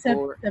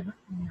for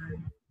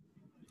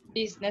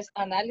business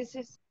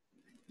analysis.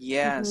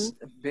 yes,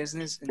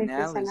 business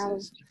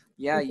analysis.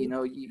 Yeah,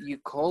 you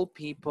call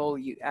people,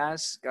 you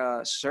ask,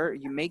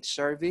 you make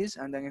surveys,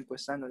 andan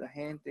encuestando a la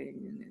gente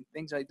and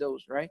things like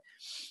those, right?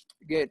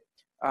 Good.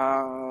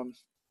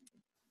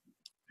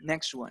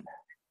 Next one.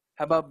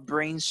 How about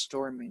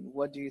brainstorming?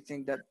 What do you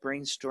think that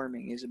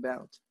brainstorming is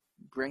about?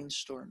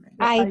 Brainstorming.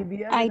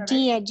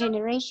 Idea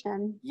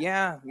generation.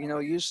 Yeah,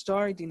 you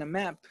start in a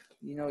map.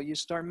 You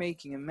start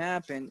making a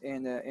map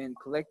and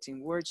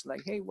collecting words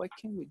like, hey, what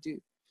can we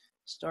do?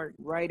 Start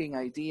writing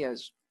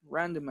ideas,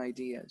 random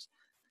ideas.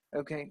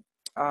 Okay.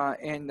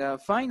 And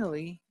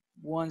finally,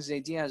 once the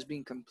idea has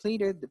been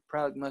completed, the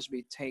product must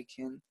be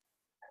taken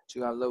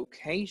to a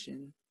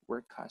location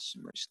where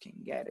customers can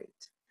get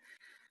it.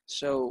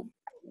 So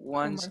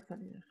once,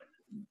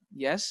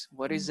 yes,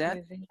 what is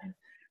that?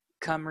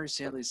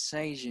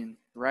 Commercialization,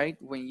 right?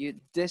 When you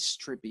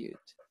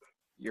distribute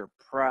your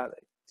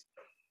product,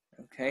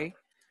 okay?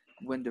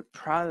 When the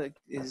product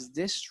is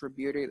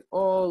distributed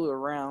all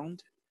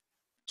around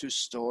to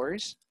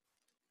stores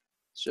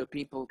so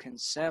people can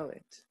sell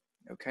it,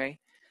 okay?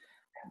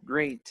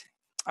 Great.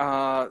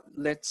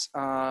 Let's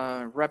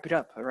wrap it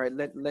up. All right.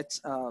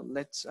 Let's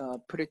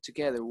put it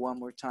together one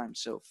more time.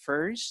 So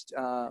first,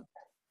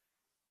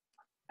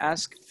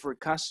 ask for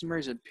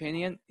customers'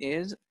 opinion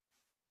is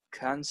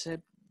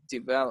concept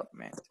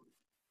development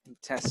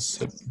and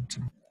testing.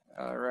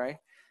 All right,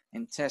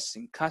 and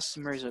testing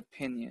customers'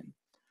 opinion.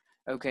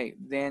 Okay,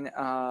 then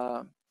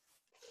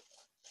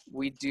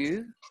we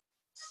do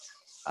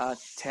a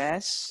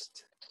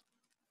test.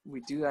 We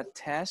do a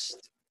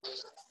test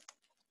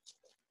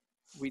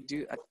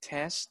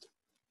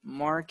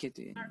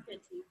marketing.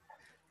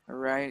 All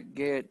right,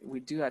 good. We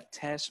do a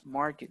test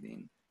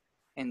marketing.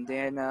 And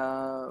then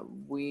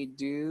we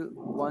do,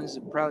 once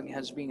the product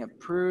has been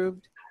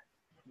approved,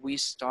 we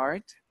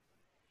start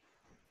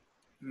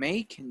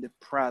making the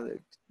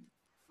product.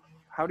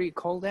 How do you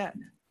call that?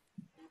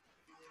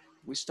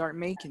 We start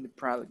making the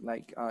product,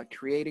 like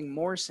creating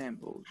more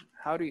samples.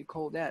 How do you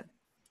call that?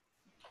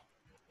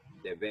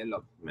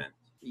 Development.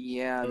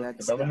 Yeah,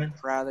 that's the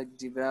product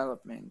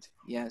development.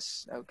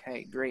 Yes.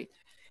 Okay, great.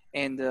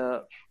 And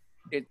how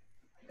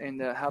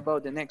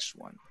about the next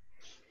one?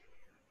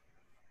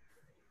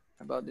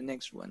 How about the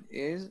next one?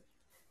 Is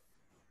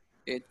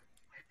it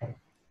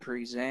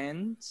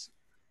presents?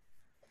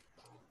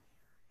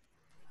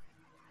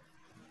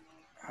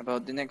 How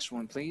about the next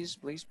one, please?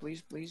 Please.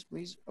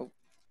 Oh.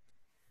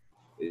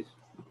 Please.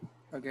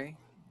 Okay.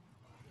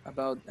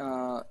 About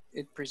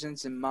it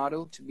presents a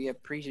model to be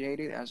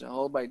appreciated as a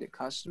whole by the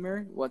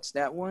customer. What's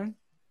that one?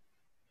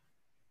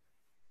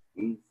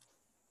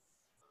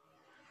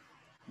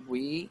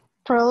 We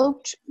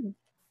launch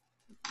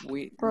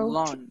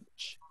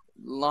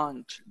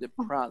the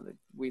product.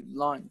 We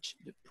launch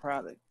the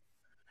product.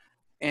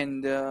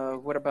 And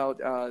what about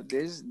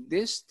this?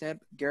 This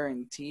step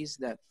guarantees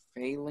that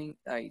failing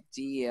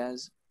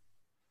ideas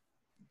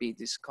be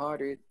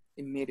discarded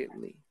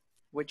immediately.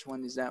 Which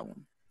one is that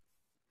one?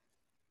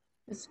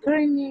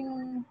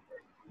 Screening.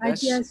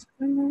 Idea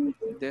screening.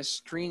 The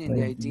screening,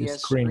 the idea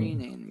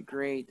screening.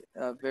 Great,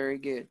 very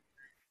good.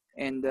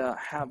 And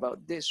how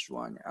about this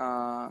one?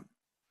 A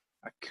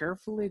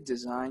carefully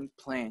designed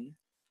plan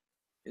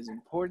is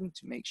important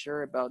to make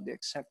sure about the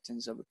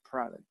acceptance of a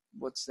product.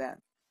 What's that?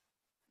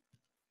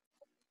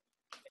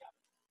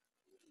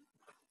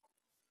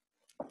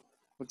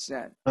 What's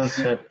that?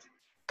 Concept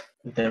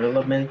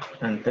development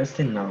and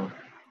testing now.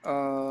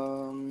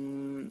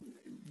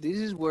 This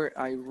is where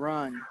I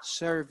run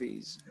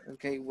surveys,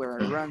 okay?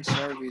 Where I run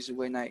surveys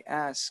when I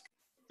ask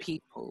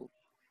people,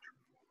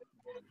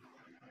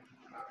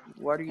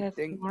 what do you That's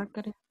think?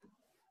 marketing.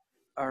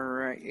 All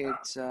right,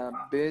 it's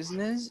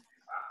business.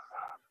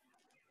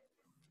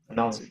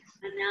 Analysis.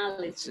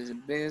 It's a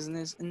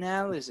business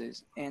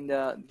analysis, and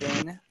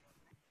then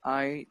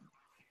I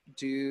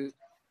do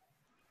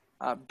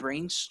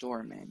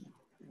brainstorming.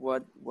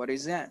 What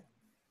is that?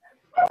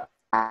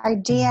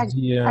 Idea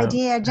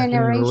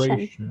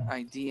generation.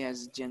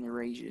 Ideas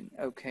generation.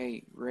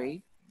 Okay,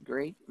 great,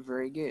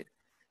 very good.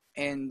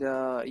 And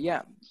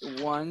yeah,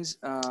 once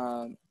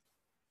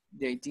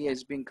the idea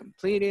has been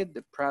completed,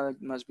 the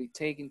product must be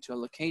taken to a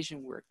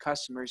location where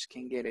customers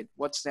can get it.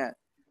 What's that?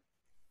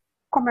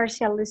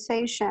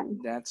 Commercialization.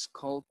 That's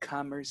called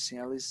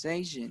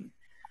commercialization.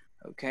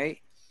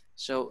 Okay,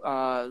 so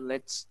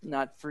let's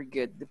not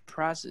forget the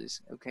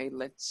process. Okay,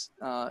 let's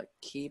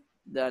keep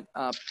that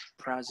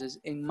process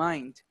in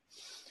mind.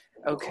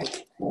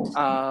 Okay,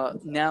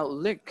 now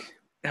look,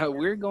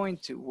 we're going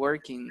to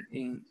work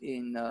in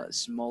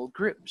small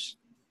groups.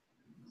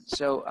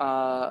 So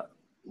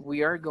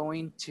we're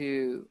going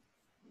to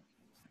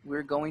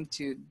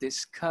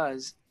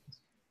discuss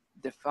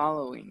the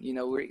following. You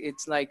know,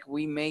 it's like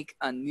we make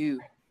a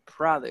new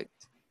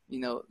product. You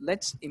know,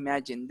 let's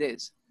imagine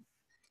this.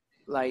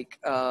 Like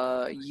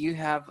you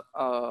have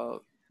a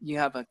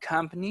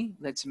company.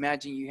 Let's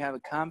imagine you have a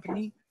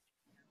company,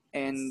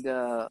 and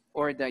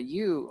or that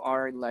you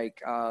are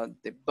like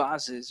the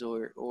bosses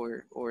or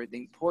the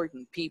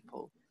important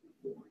people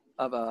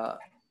of a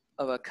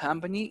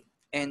company,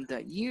 and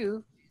that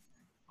you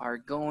are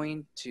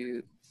going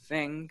to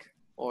think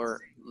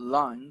or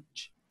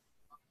launch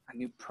a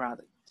new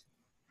product.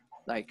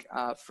 Like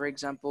for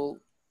example,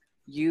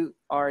 you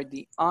are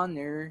the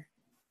owner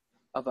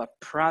of a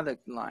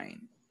product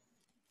line.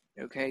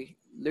 Okay,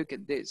 look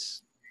at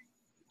this.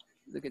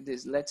 Look at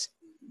this.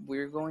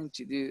 We're going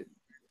to do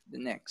the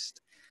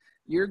next.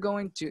 You're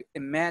going to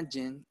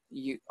imagine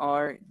you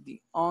are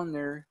the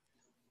owner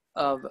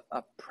of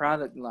a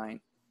product line.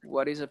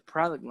 What is a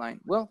product line?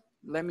 Well,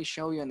 let me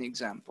show you an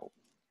example.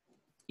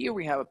 Here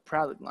we have a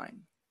product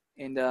line,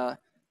 and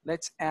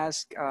let's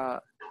ask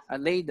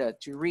Aleida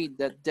to read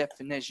that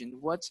definition.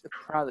 What's a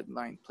product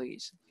line,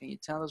 please? Can you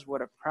tell us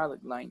what a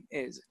product line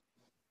is?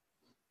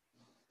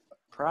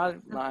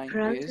 Product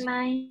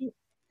line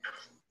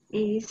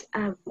is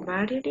a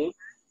variety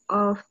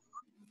of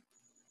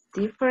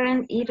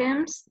different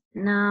items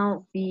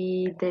now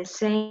be the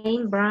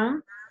same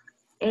brand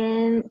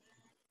and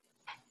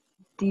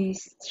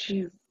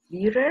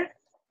distributed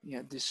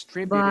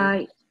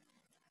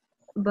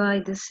by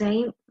the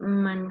same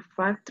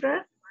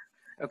manufacturer.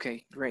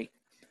 Okay, great.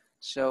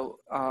 So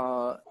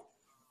a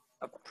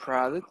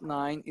product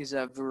line is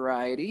a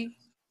variety.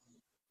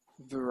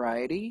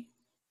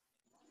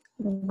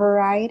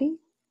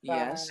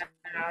 Yes,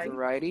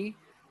 variety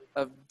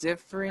of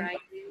different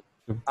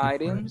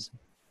items.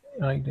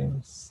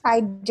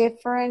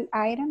 Different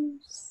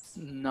items.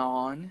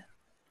 Known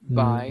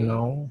by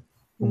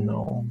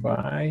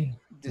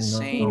the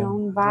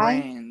same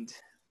brand.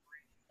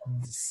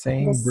 The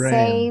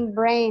same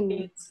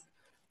brand.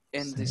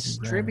 And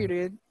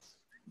distributed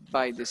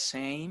by the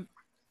same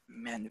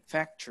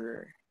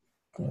manufacturer.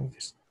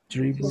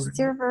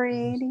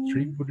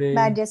 Distributed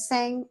by the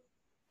same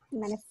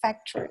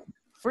manufacturer.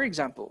 For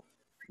example,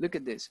 look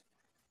at this.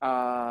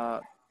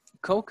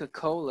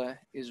 Coca-Cola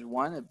is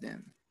one of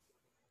them.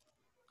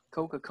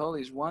 Coca-Cola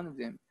is one of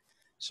them.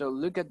 So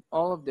look at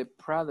all of the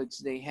products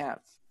they have.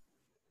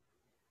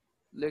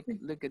 Look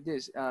at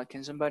this.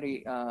 Can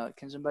somebody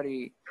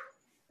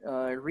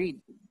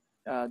read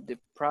the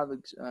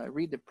products?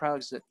 Read the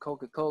products that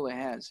Coca-Cola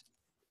has.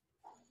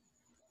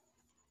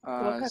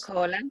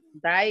 Coca-Cola,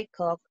 Diet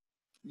Coke.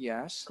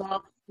 Yes.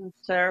 Coke,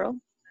 Zero,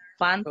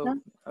 Fanta. Coke,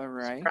 all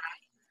right.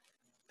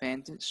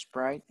 Fanta,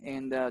 Sprite,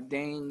 and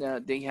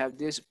then they have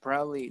this,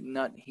 probably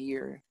not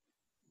here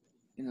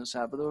in El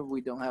Salvador.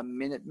 We don't have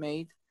Minute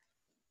Maid,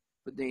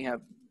 but they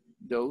have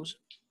those.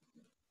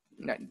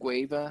 Like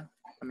guava,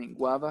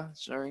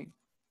 sorry.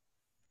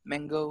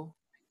 Mango,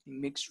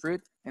 mixed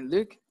fruit. And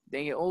look,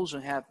 they also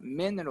have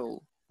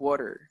mineral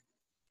water.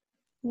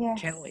 Yes.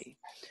 Kelly.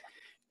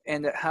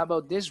 And how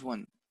about this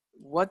one?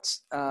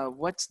 What's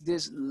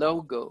this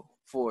logo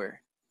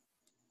for?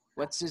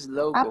 What's this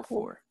logo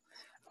for?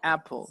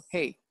 Apple.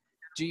 Hey,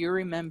 do you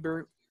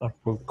remember?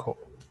 Apple Co.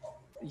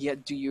 Yeah,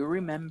 do you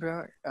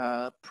remember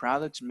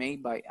products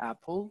made by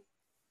Apple?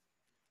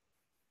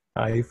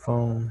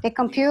 iPhone. The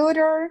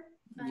computer.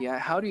 Yeah,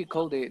 how do you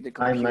call the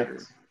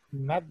computer?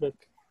 MacBook.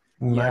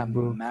 Yeah,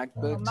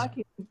 MacBook.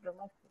 MacBooks.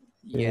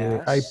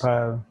 Yes.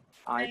 iPad.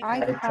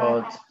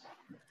 iPods.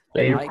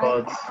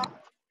 AirPods.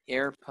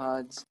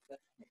 AirPods.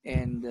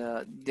 And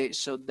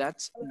so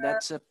that's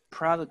a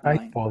product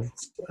line.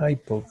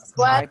 iPods.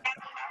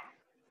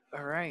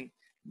 All right,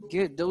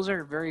 good. Those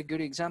are very good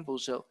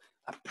examples. So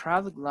a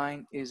product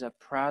line is a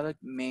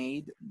product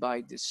made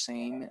by the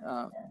same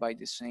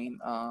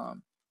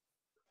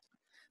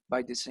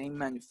by the same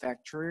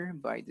manufacturer,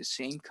 by the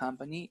same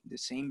company, the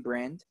same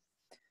brand,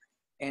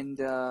 and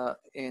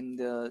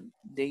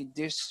they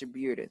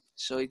distribute it.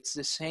 So it's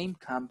the same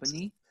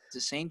company, the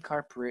same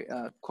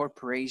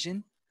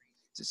corporation,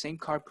 the same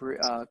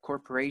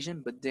corporation,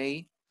 but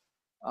they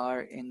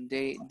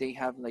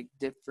have like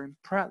different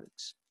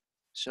products.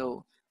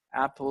 So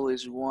Apple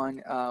is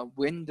one,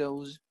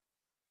 Windows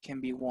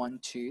can be one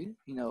too.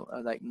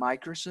 Like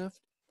Microsoft.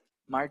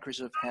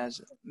 Microsoft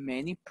has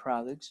many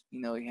products.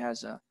 It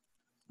has a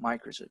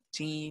Microsoft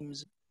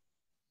Teams,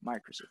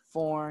 Microsoft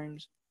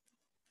Forms,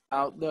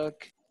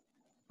 Outlook.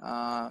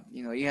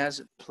 It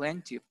has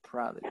plenty of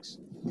products.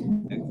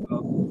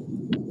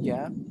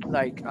 Yeah,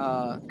 like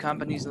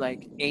companies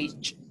like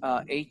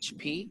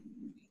HP,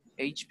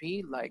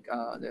 like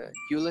the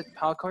Hewlett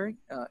Packard,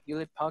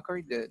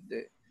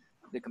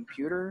 the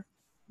computer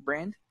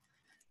brand.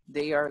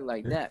 They are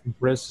like that.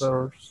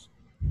 Compressors.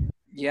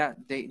 Yeah,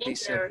 they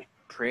sell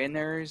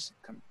printers,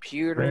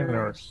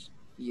 computers.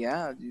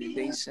 Yeah,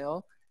 they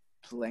sell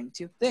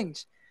plenty of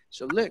things.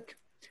 So look,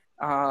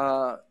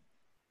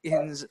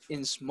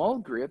 in small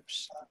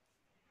groups,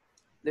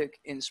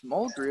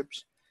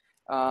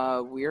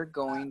 we are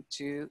going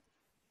to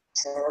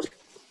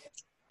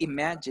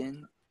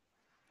imagine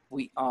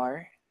we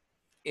are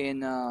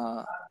in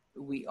a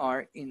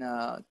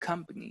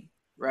company,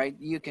 right?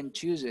 You can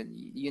choose it,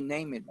 you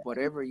name it,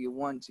 whatever you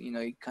want.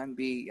 It can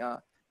be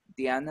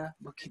Diana,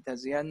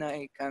 Boquitas Diana.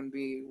 It can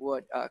be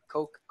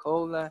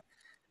Coca-Cola.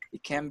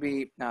 It can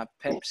be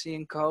Pepsi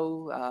and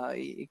Co.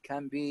 It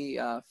can be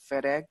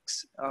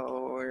FedEx,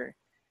 or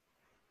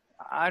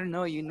I don't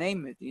know, you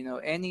name it.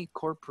 Any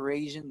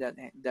corporation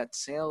that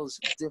sells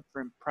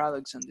different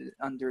products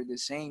under the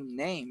same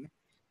name,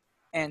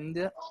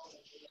 and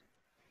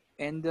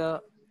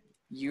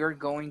you're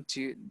going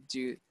to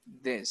do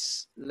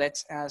this.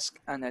 Let's ask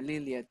Ana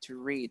Lilia to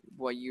read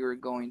what you're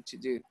going to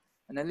do.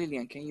 Ana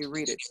Lilian, can you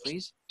read it,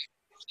 please?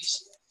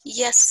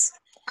 Yes.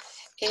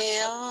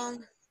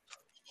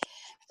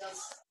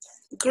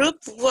 Group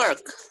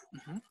work.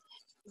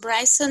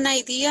 Brainstorm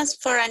ideas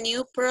for a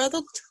new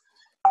product.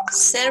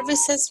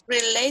 Services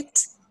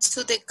relate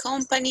to the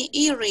company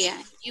area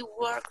you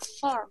work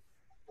for.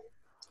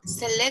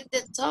 Select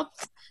the top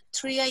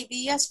 3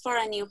 ideas for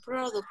a new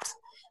product.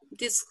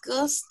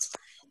 Discuss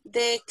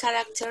the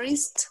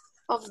characteristics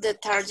of the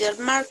target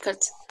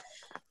market.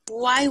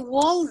 Why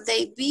would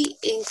they be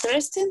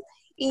interested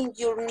in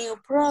your new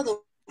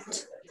product?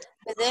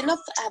 Develop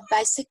a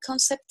basic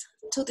concept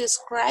to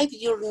describe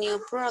your new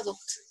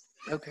product.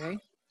 Okay,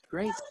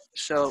 great.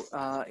 So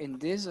in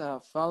this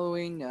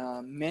following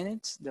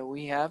minutes that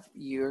we have,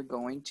 you're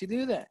going to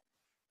do that.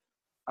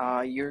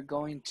 You're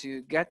going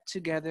to get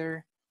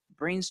together,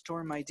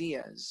 brainstorm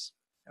ideas,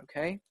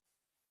 okay?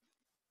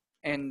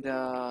 And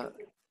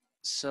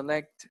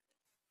select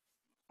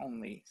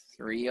only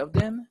 3 of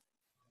them,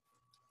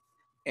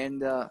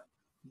 and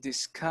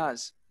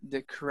discuss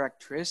the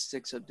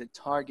characteristics of the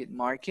target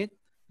market.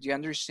 Do you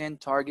understand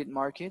target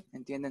market?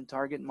 ¿Entienden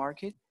target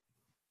market?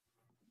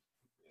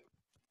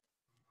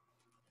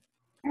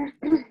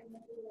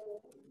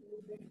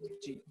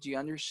 Do you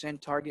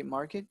understand target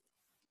market?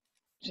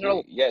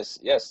 No. Yes,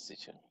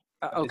 teacher.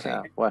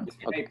 Okay. What?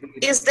 Okay.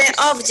 Is the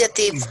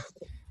objective.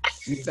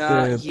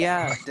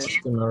 Yeah,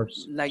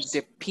 customers. Like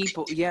the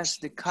people. Yes,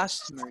 the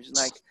customers.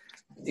 Like,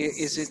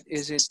 is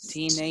it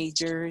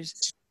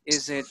teenagers?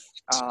 Is it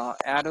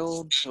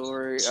adults,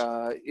 or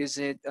is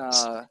it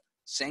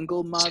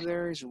single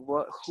mothers?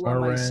 Who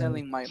am I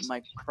selling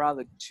my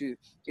product to?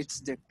 It's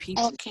the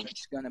people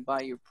that's gonna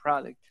buy your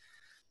product.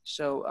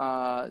 So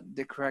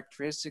the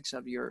characteristics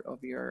of your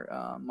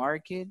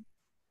market.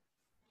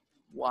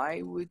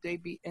 Why would they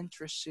be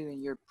interested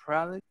in your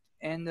product?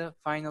 And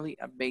finally,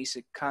 a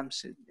basic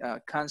concept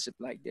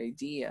like the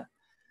idea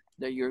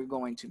that you're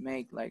going to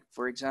make. Like,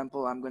 for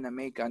example, I'm gonna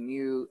make a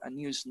new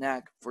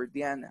snack for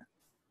Diana.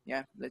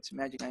 Yeah, let's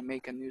imagine I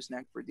make a new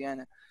snack for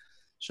Diana.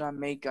 So I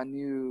make a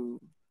new,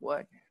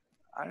 what?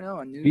 I don't know,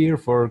 a new beer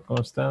for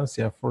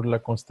Constancia, for la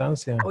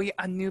Constancia. Oh yeah,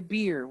 a new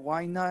beer.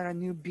 Why not a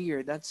new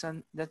beer? That's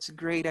a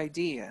great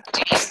idea.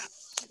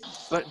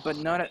 But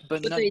not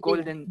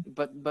golden,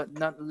 but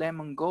not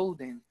lemon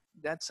golden.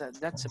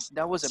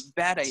 That was a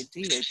bad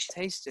idea. It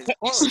tasted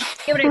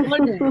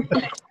horrible.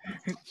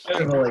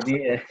 Terrible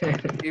idea.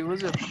 It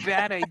was a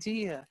bad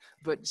idea.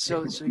 But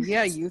so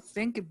yeah, you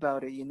think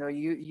about it.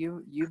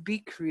 You be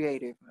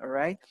creative. All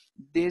right.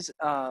 These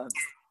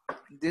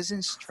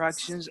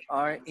instructions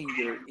are in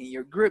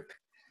your group.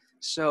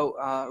 So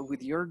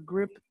with your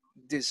group,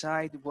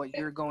 decide what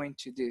you're going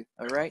to do.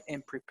 All right,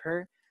 and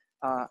prepare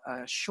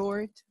a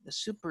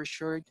super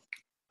short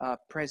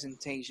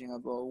presentation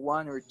of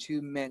 1 or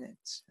 2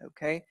 minutes.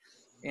 Okay,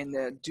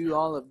 and do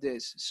all of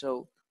this.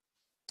 So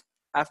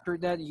after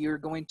that, you're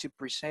going to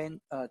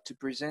present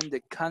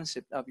the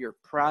concept of your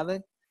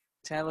product.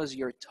 Tell us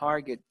your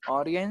target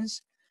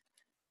audience,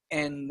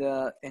 and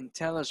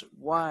tell us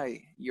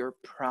why your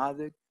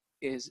product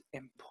is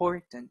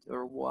important,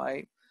 or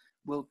why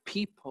will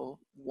people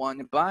want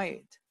to buy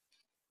it.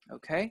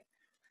 Okay.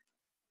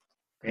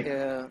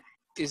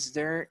 Is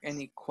there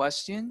any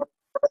question?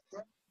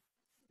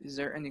 Is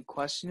there any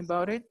question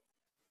about it?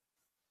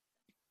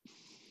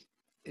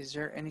 Is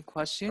there any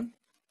question?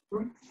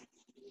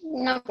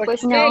 No, For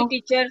pues today, no.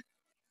 teacher.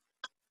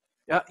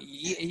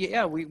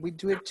 Yeah, we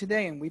do it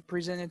today and we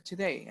present it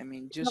today. I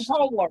mean, No just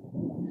homework.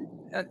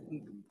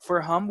 for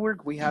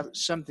homework, we have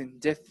something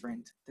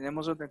different.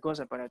 Tenemos otra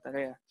cosa para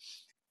tarea.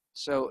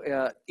 So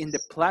in the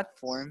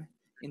platform,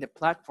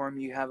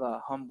 you have a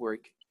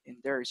homework in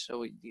there.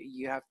 So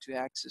you have to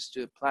access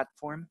to the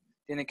platform.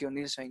 Tiene que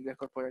unirse a Inglés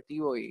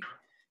Corporativo y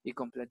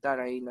completar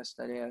ahí las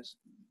tareas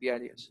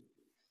diarias.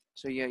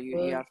 So yeah, you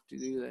have to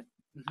do that.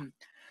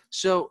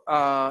 So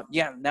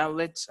yeah, now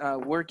let's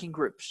work in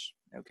groups.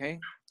 Okay,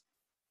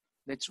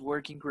 let's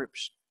work in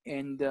groups,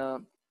 and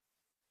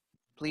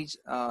please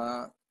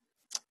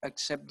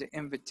accept the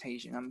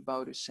invitation. I'm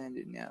about to send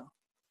it now.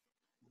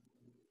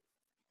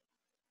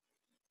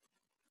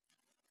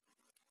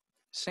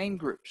 Same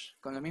groups,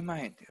 con la misma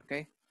gente,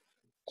 okay?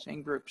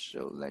 Same groups,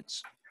 so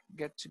let's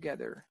get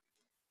together.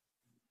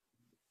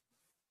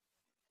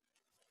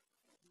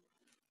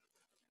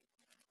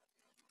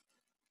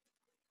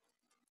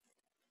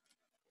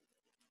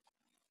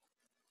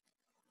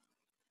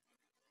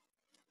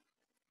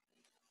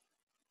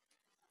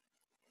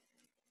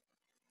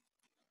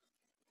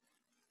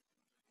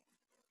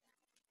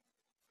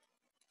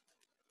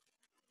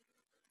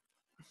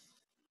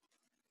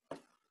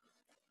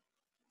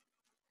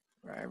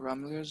 All right,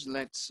 Romulus,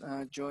 let's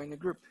join the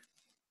group.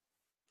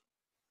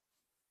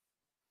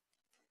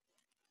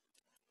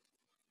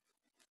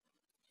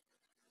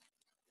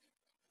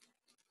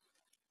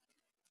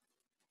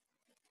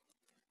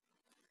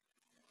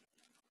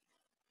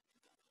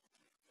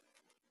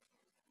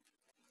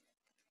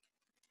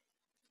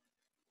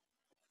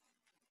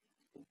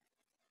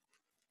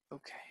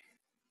 Okay.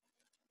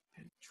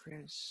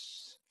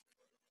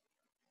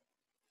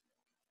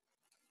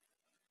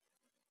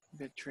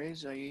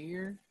 Beatriz, are you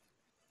here?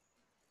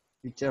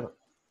 Teacher,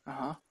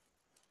 Ajá.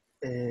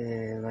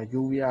 La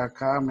lluvia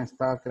acá me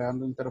está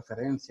creando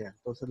interferencia,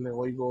 entonces le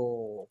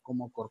oigo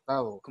como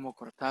cortado. Como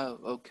cortado,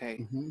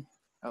 okay.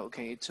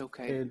 Okay, it's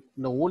okay. El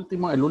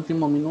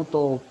último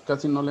minuto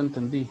casi no le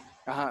entendí.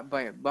 Ajá,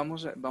 vaya,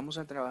 vamos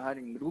a trabajar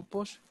en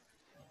grupos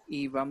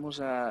y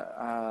vamos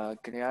a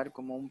crear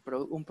como un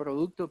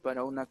producto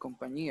para una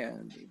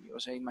compañía. O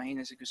sea,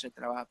 imagínense que usted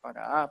trabaja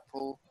para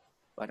Apple,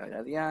 para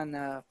la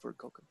Diana, por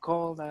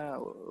Coca-Cola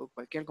o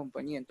cualquier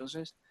compañía.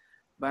 Entonces,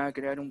 van a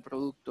crear un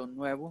producto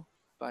nuevo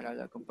para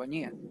la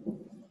compañía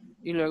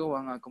y luego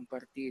van a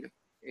compartir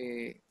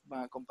el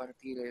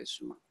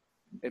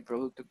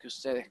producto que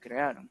ustedes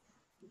crearon.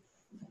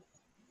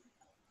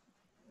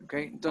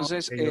 Okay,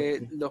 entonces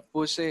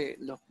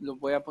los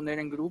voy a poner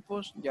en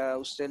grupos. Ya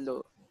usted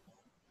lo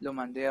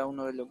mandé a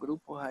uno de los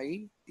grupos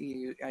ahí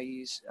y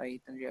ahí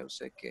tendría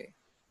usted que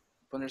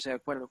ponerse de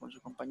acuerdo con sus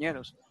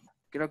compañeros.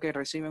 Creo que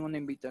reciben una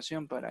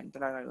invitación para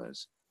entrar a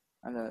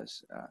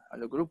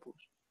los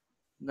grupos.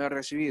 ¿No he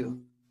recibido?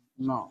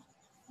 No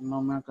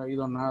me ha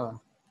caído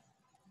nada.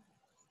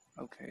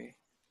 Ok.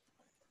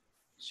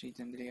 Sí,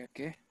 tendría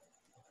que.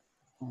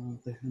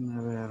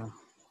 Déjenme ver.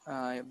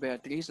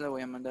 Beatriz la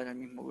voy a mandar al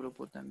mismo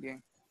grupo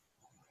también.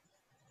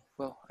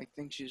 Well, I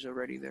think she's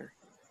already there.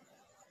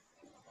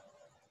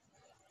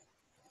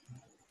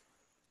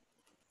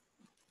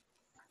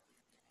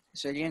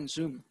 Sería en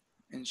Zoom.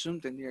 En Zoom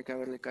tendría que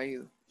haberle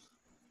caído.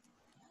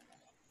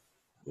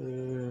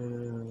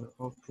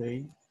 Ok.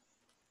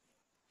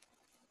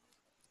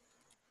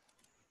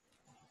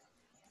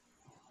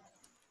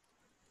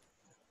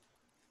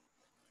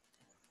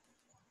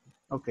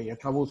 Ok,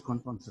 acá busco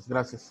entonces.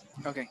 Gracias.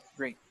 Okay,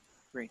 great.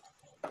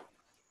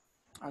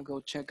 I'll go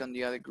check on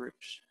the other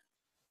groups.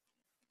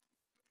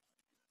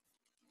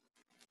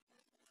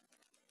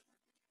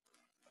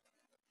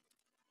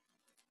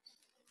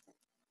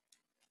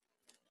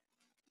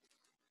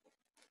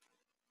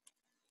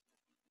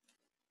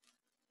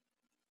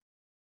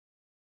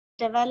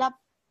 Develop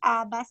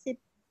a basic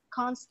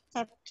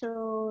concept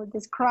to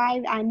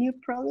describe a new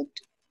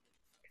product.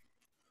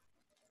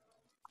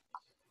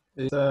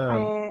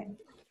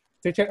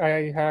 Teacher,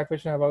 I have a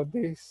question about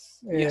this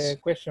yes.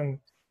 question.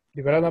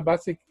 Develop a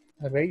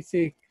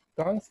basic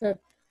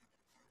concept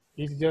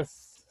is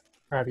just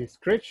a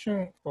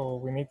description,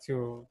 or we need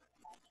to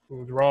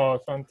draw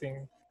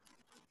something?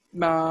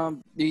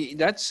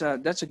 That's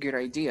a good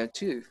idea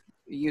too.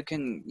 You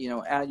can,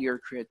 add your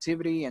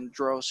creativity and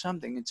draw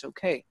something. It's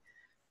okay.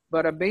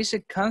 But a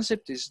basic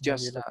concept is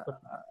just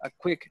a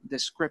quick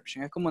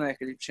description. Es como una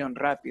descripción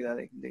rápida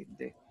de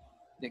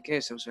qué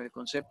es, o sea, el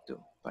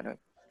concepto,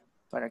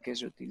 para qué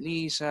se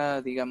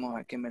utiliza, digamos,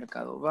 a qué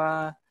mercado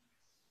va,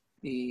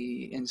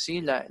 y en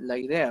sí la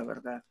idea,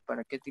 ¿verdad?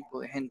 Para qué tipo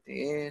de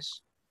gente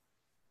es.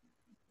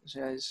 O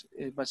sea, es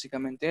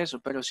básicamente eso.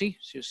 Pero sí,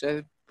 si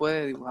usted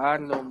puede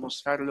dibujarlo,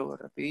 mostrarlo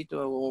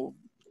rapidito o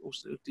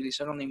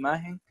utilizar una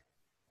imagen,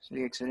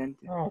 sería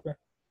excelente. Oh, okay.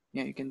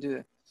 Yeah, you can do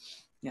that.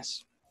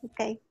 Yes.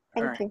 Okay,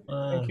 thank you.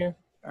 Thank you.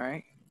 All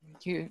right,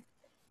 thank you.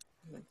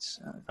 Let's.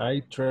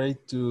 I try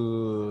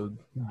to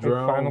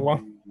draw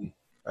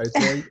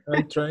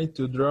I try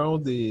to draw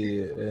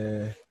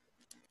the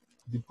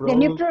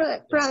new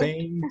product, the product.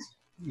 paint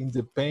in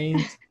the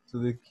paint to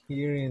the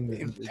here in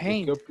the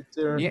Paint.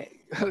 computer. Yeah,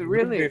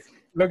 really.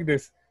 Look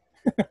this.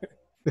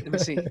 Let me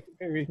see.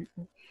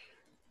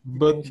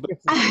 but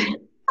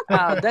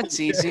Oh, that's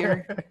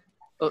easier.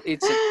 Oh,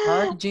 it's a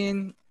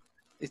charging.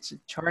 It's a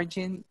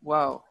charging.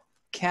 Wow,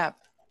 cap.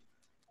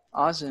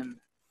 Awesome.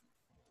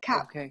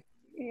 Cap. Okay.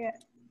 Yeah.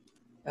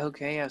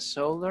 Okay, a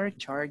solar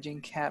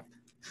charging cap.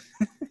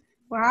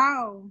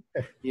 Wow.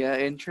 Yeah,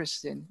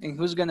 interesting. And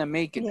who's gonna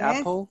make it? Yes.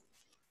 Apple?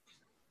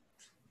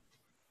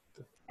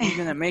 Who's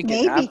gonna make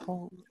it? Maybe.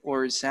 Apple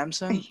or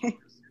Samsung?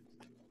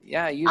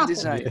 Yeah, you Apple.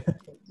 decide.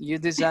 You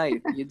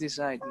decide. You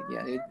decide.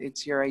 Yeah,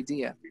 it's your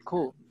idea.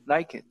 Cool.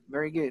 Like it.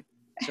 Very good.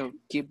 So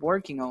keep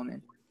working on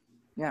it.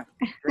 Yeah,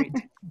 great.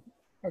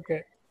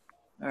 Okay.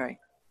 All right.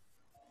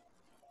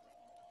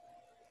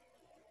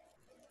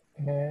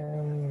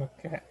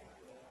 Okay.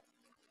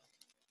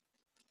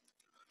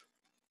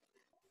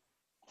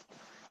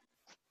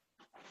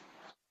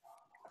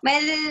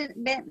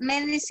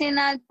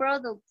 Medicinal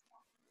product.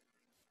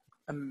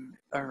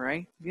 All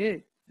right.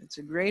 Good. It's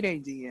a great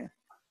idea.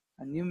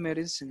 A new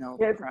medicinal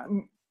Yes,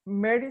 product.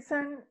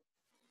 medicine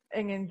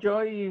and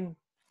enjoy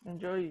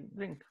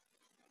drink.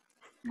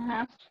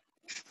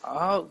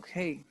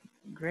 Okay.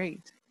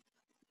 Great.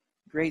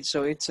 Great.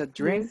 So it's a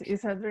drink. Yes,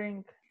 it's a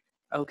drink.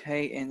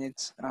 Okay, and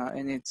it's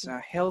a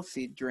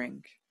healthy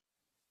drink.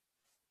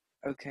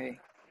 Okay.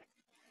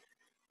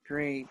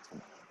 Great.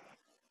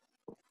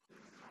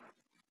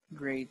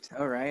 Great.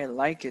 All right. I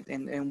like it.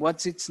 And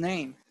what's its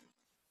name?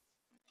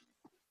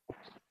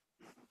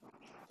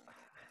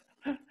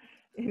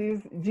 It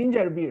is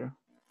ginger beer.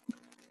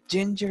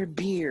 Ginger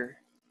beer.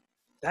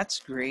 That's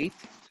great.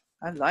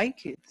 I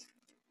like it.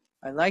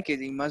 I like it.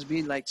 It must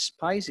be like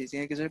spicy.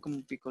 Tiene que ser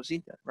como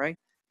picosita, right?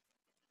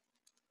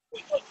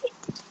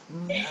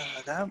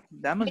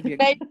 That must be a...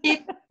 Very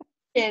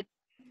cheap.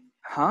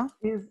 Huh?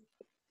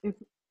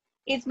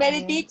 It's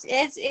very cheap.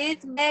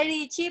 It's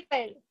very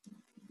cheaper.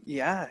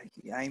 Yeah,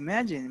 I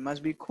imagine. It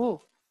must be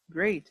cool.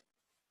 Great.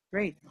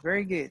 Great.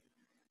 Very good.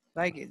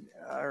 Like it.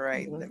 All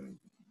right.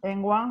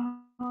 And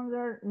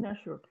 100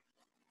 natural.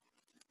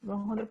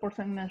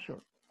 100%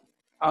 natural.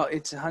 Oh,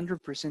 it's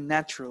 100%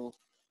 natural.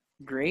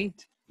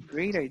 Great.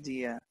 Great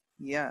idea.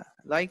 Yeah,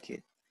 like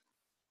it.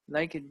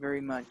 Like it very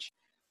much.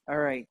 All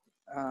right.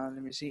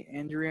 Let me see.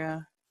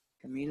 Andrea,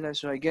 Camila.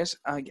 So I guess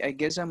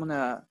I'm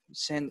gonna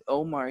send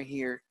Omar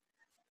here.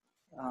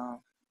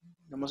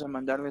 Vamos a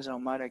mandarles a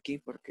Omar aquí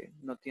porque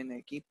no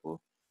tiene equipo.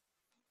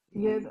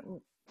 Yes,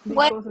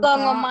 What's because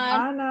going on,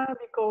 man? Anna,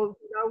 because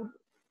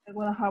they're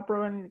gonna have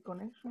problem in the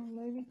connection,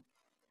 maybe.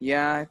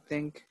 Yeah, I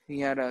think he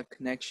had a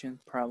connection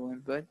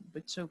problem, but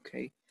it's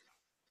okay.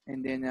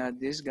 And then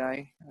this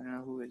guy, I don't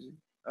know who is it.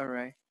 All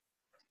right.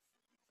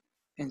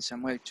 And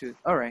Samuel too.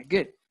 All right,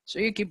 good. So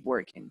you keep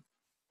working.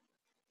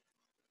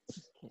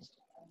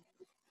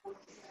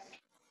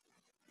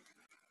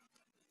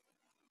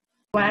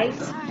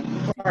 Wipes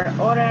for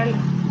oral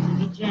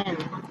hygiene.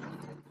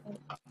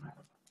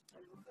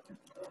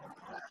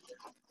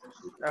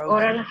 Okay.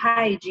 Oral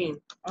hygiene.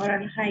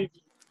 Oral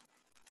hygiene.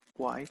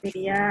 Wipes.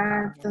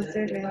 Sería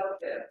entonces.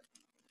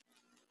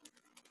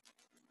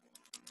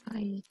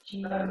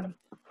 Hygiene.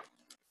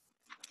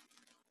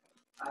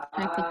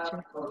 Hi,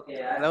 picture.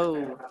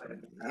 Hello.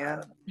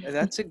 Yeah,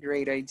 that's a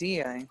great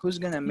idea. And who's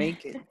gonna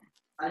make it?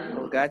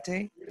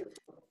 Olgate?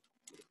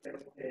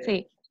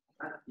 Sí.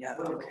 Yeah,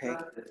 okay.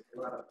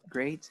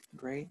 Great,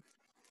 great.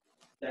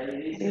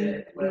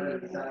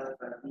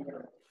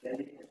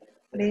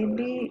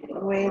 Baby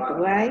wet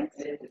wipes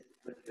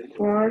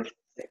for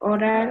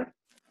oral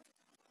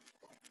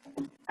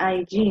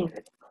hygiene.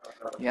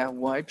 Yeah,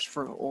 wipes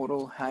for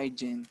oral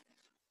hygiene.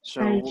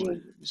 So,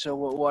 Hygiene. so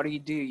what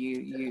do?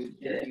 You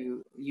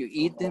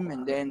eat them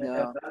and then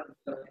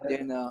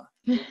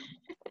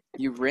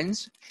you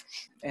rinse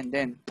and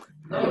then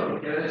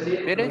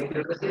spit it?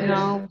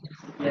 No,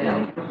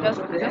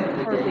 just for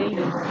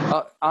babies.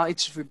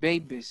 It's for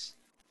babies.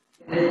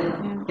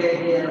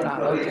 Yeah.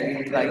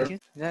 Okay, like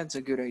it. That's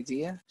a good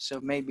idea. So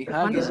maybe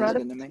One Huggies is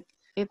product, gonna make.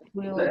 it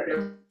will.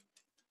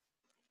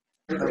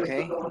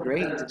 Okay,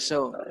 great.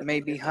 So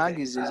maybe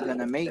Huggies is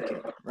gonna make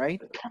it, right?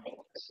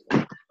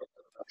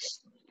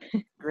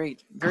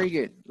 Great, very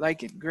good.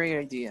 Like it. Great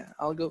idea.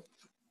 I'll go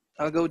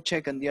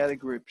check on the other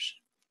groups.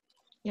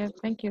 Yes,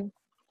 thank you.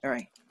 All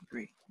right,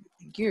 great.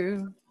 Thank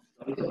you.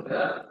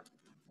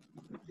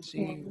 Let's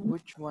see,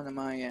 which one am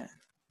I at?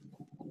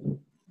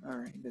 All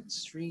right,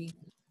 that's 3.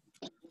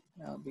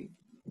 I'll be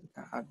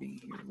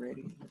here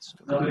ready. Let's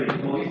go.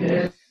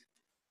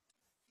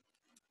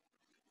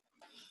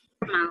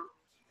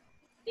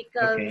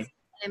 Because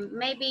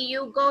maybe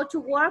you go to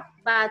work,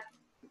 but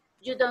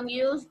you don't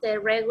use the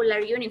regular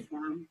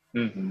uniform.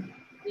 Mm-hmm.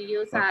 You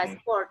use Okay.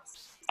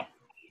 sports.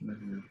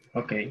 Mm-hmm.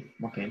 Okay.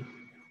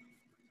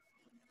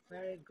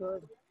 Very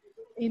good.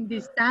 In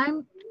this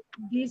time,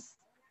 this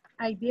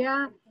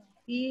idea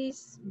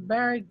is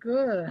very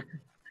good.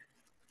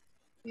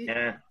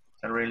 Yeah,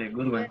 it's a really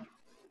good one.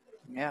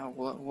 Yeah,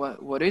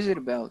 what is it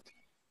about?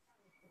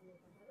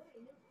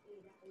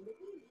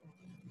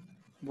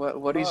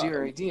 What is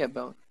your idea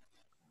about?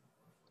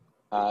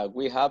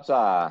 We have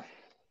 4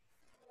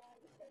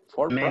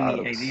 Many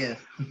products. ideas.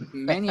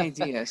 Many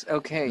ideas.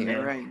 Okay, all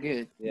Yes. right,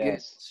 good, good.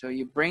 Yes. So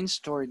you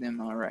brainstorm them,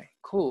 all right,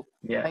 cool.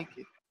 Yeah.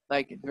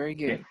 Like it, very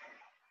good. Okay.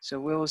 So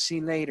we will see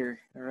later,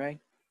 all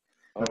right?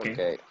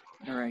 Okay.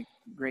 All right,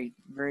 great,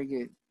 very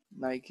good,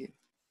 like it.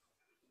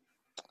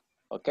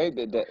 Okay.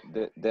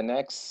 The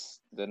next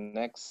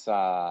Next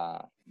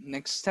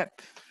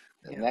step.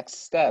 the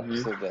next step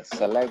is to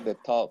select the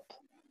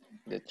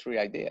 3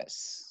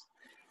 ideas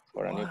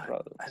for a new What?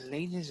 product. A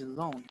lady's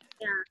alone.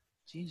 Yeah.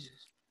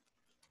 Jesus.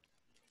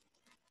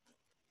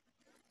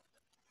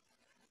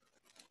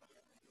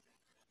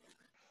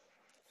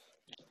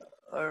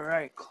 All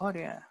right,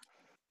 Claudia.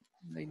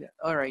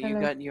 All right, you Hello.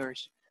 got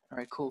yours. All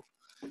right, cool.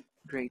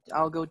 Great.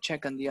 I'll go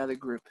check on the other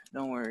group.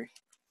 Don't worry.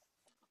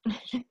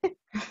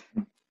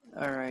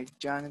 All right,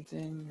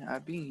 Jonathan,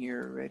 I've been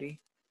here already.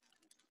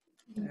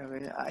 All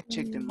right, I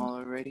checked them all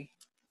already.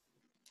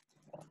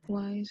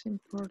 Why is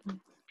important?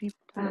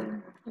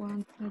 People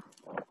want to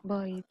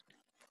buy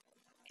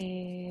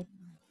it.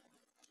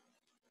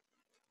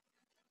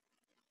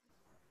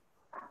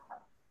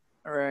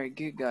 All right,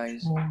 good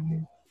guys.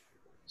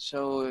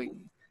 So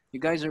you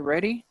guys are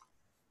ready?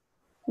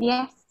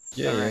 Yes,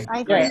 All right,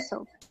 I great. think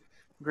so.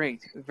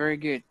 Great, very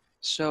good.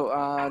 So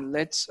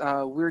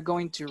we're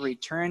going to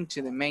return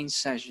to the main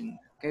session.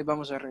 Okay,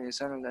 vamos a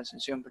regresar a la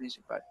sesión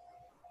principal.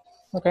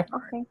 Okay.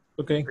 Okay.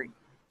 Okay. Great,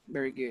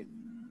 very good.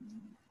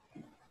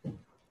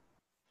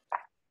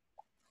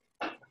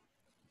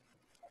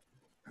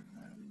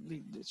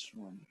 Leave this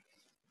one.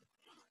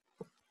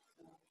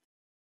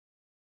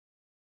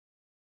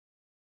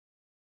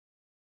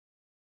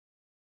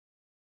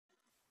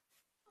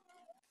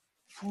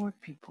 Four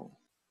people.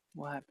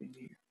 What happened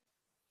here?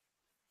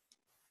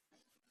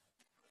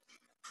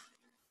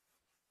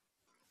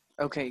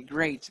 Okay,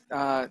 great.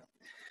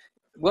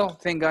 Well,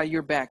 thank God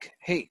you're back.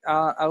 Hey,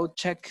 I'll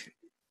check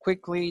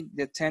quickly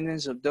the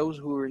attendance of those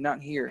who are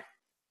not here.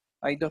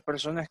 Hay 2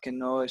 personas que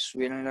no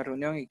estuvieron en la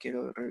reunión y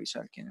quiero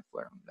revisar quiénes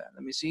fueron.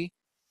 Let me see.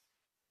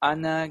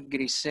 Ana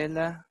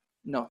Grisela,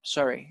 no,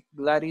 sorry,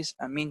 Gladys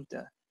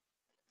Aminta.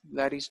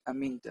 Gladys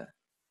Aminta.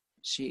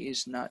 She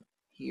is not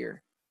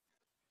here.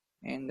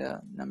 And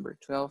number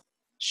 12,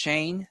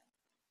 Shane.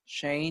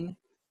 Shane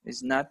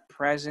is not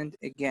present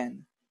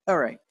again. All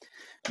right,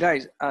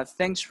 guys,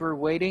 thanks for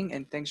waiting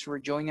and thanks for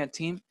joining our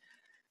team.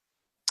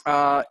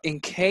 En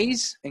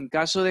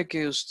caso de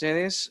que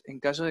ustedes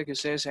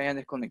se hayan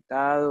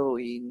desconectado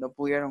y no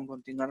pudieron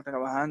continuar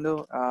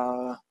trabajando,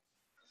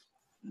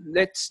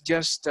 let's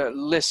just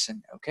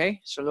listen, okay?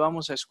 Solo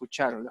vamos a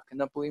escuchar. Los que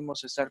no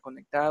pudimos estar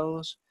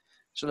conectados,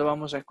 solo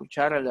vamos a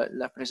escuchar a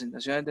las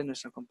presentaciones de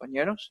nuestros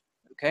compañeros,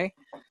 okay?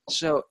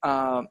 So,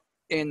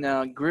 in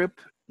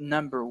group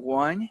number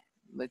 1,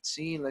 let's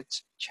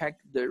check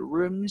the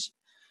rooms.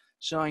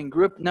 So in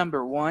group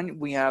number 1,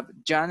 we have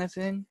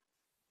Jonathan,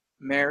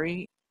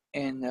 Mary,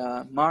 and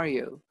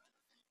Mario.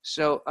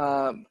 So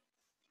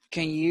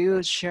can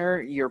you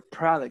share your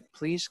product,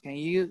 please? Can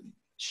you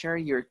share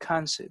your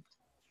concept?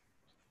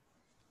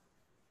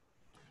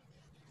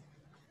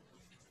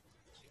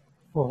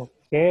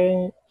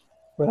 Okay.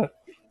 Well,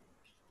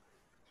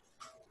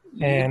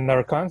 and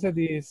our concept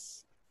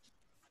is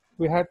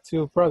we had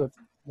 2 products.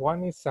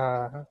 One is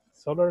a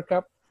solar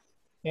cap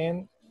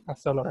and a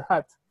solar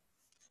hat.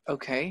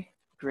 Okay,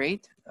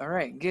 great. All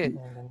right, good.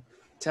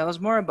 Tell us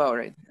more about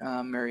it,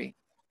 Mary.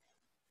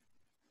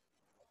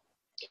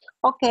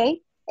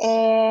 Okay,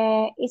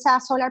 it's a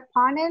solar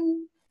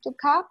panel to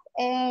cap,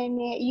 and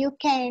you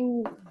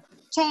can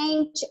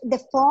change the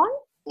font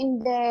in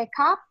the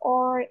cap,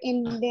 or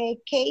in the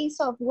case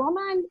of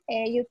woman,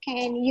 you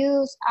can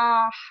use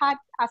a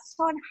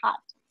sun hat,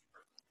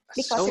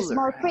 because it's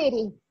more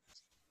pretty.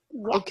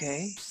 Yes.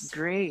 Okay,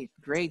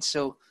 great.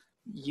 So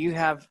you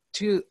have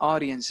 2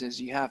 audiences.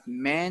 You have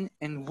men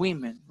and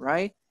women,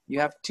 right? You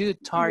have 2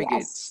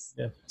 targets.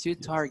 Yes. 2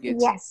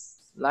 targets.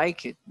 Yes.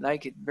 Like it.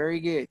 Very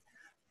good.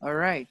 All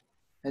right,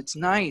 that's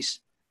nice.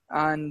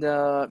 And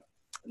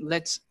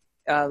let's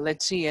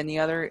see, any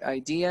other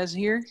ideas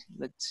here?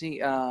 Let's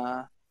see,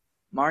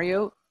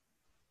 Mario.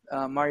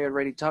 Mario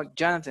already talked.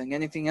 Jonathan,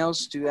 anything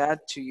else to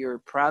add to your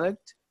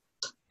product?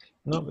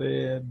 No,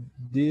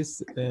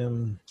 this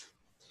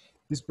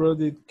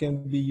product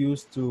can be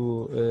used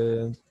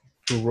to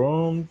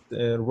running.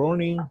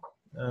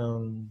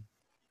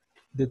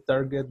 The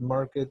target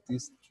market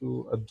is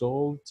to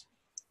adult,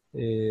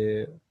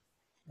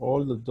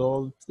 all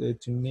adult,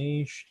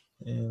 teenage,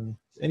 and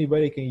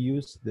anybody can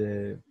use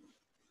the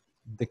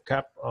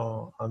cap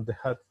on the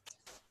hat.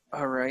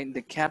 All right,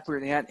 the cap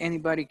or the hat,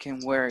 anybody can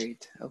wear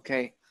it.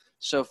 Okay,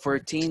 so for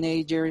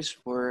teenagers,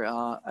 for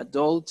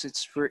adults,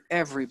 it's for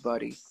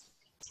everybody.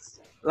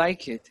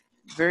 Like it,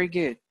 very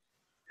good.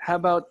 How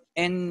about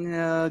in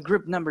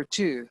group number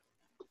 2?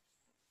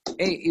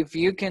 Hey, if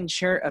you can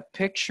share a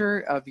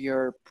picture of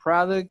your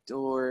product,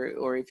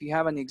 or if you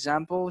have an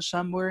example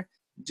somewhere,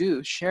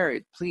 do share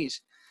it,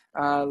 please.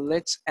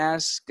 Let's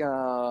ask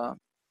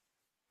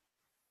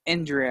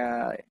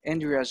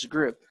Andrea's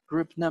group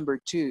number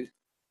 2,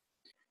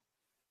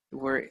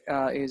 where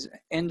is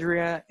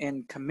Andrea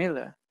and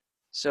Camila.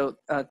 So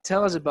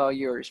tell us about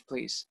yours,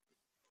 please.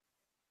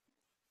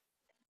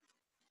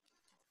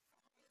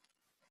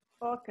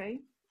 Okay.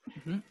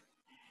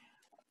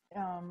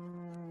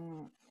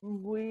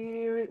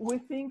 We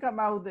think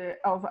about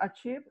of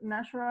achieve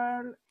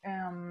natural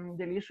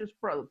delicious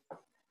product.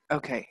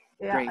 Okay,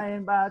 yeah,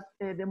 great. But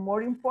the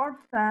more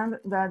important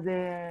that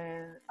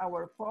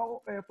our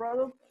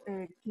product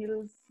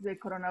kills the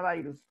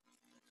coronavirus.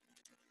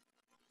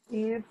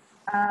 It's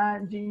a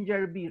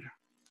ginger beer.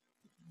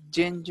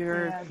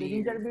 Ginger The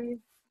beer.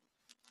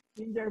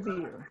 ginger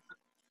beer.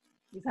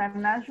 It's a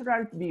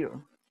natural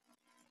beer.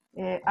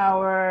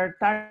 Our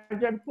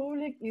target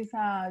public is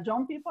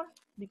young people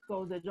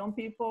because the young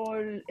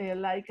people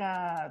like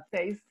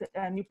taste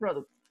a new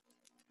product.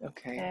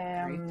 Okay,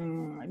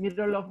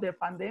 Middle of the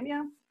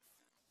pandemic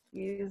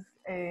is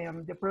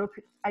the product,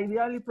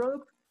 ideally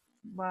product,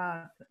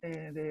 but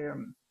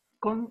to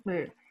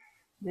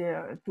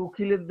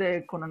kill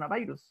the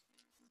coronavirus.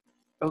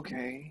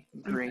 Okay,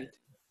 great.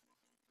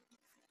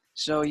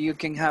 So you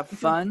can have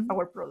fun.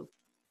 Our product.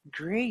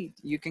 Great.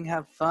 You can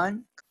have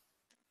fun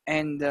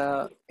and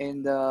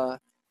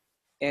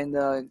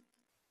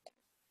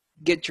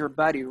get your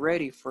body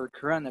ready for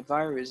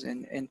coronavirus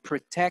and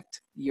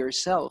protect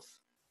yourself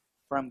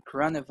from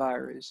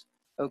coronavirus.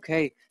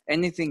 Okay.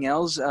 Anything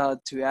else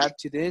to add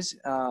to this,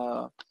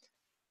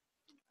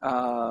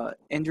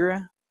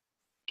 Indra?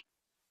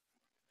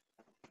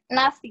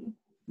 Nothing.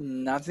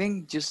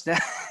 Nothing. Just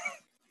that.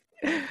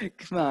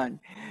 Come on.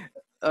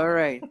 All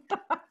right.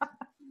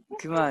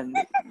 Come on.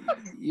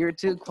 You're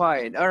too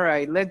quiet. All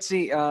right. Let's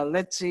see.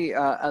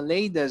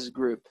 Aleida's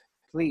group,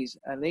 please.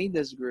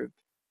 Aleida's group.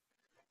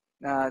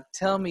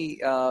 Tell me,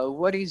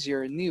 what is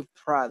your new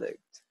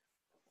product?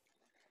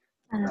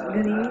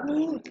 Good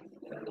evening.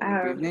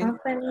 Our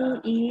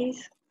company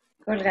is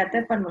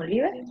Colgate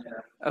Palmolive.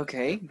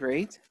 Okay,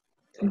 great.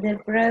 The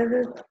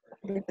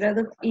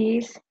product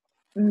is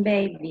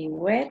baby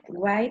wet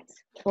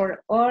wipes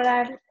for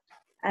oral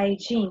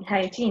hygiene.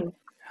 Hygiene.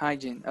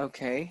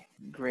 Okay,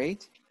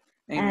 great.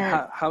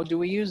 And how do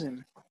we use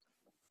them?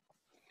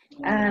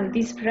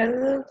 This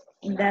product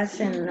does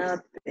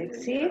not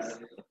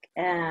exist.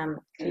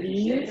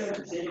 Cleans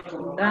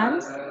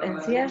gums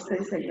and tears, so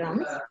it's a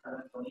gums.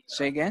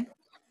 Say again?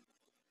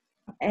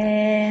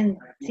 And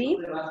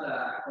teeth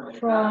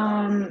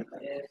from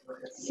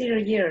 0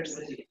 years.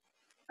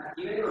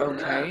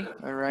 Okay,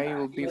 all right. It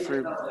will be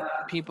for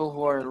people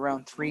who are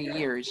around 3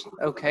 years.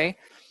 Okay.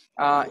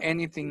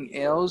 Anything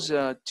else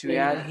to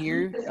add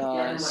here?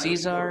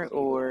 Cesar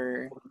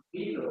or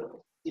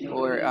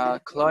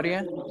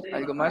Claudia?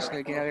 ¿Algo más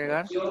que quieran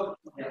agregar?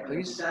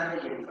 Please.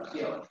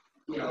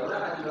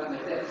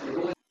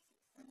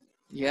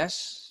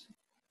 Yes.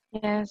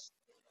 Yes.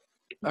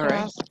 All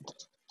right.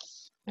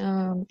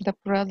 The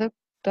product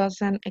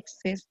doesn't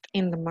exist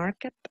in the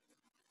market.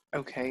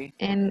 Okay.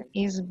 And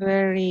is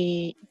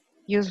very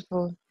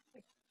useful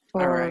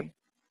for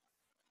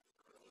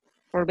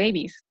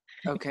babies.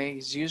 Okay,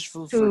 it's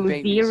useful for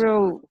babies.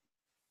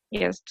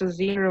 To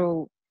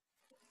 0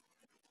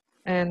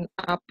 and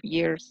up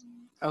years.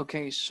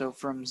 Okay, so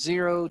from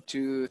 0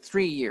 to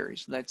 3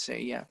 years, let's say,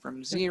 yeah,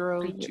 from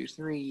 0 to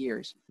 3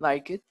 years.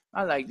 Like it?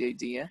 I like the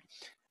idea.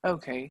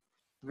 Okay,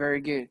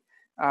 very good.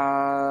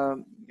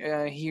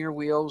 Here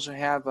we also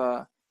have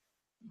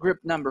group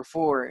number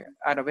 4,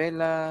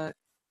 Arabella,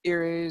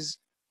 Iris,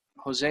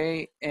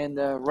 Jose, and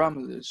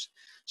Romulus.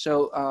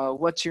 So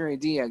what's your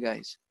idea,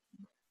 guys?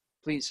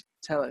 Please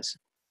tell us.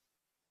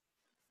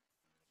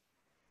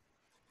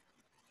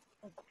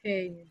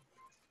 Okay.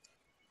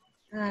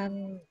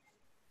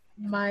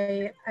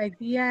 My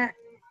idea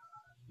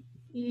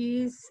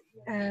is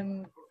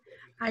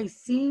I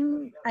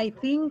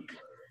think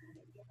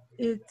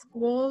it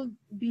would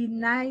be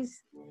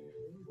nice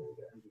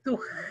to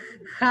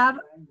have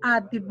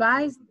a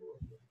device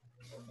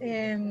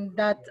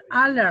that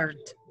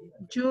alert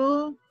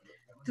you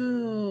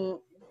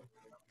to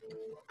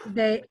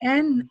the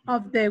end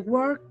of the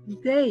work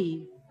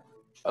day.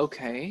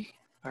 Okay,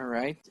 all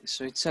right.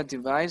 So it's a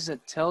device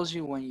that tells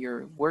you when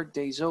your work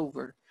day is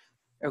over.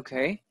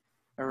 Okay,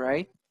 all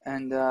right.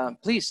 And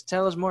please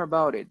tell us more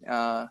about it.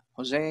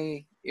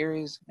 Jose,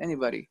 Iris,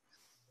 anybody?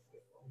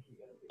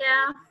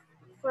 Yeah,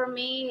 for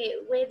me,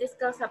 we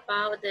discussed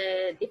about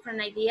the different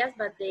ideas,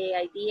 but the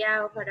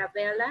idea of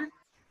Arabella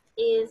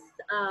is,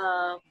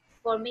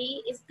 for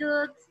me, is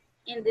good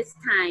in this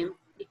time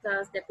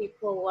because the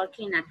people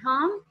working at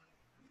home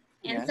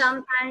and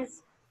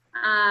sometimes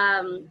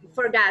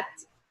forgot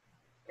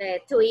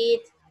to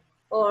eat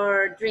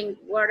or drink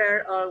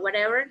water or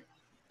whatever.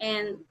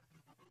 And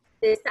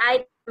this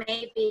item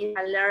may be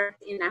alert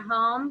in a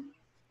home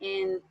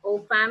and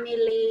all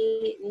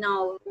family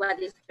know what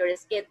is your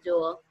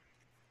schedule.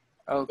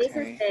 Okay. This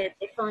is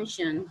the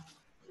function.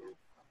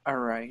 All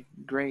right,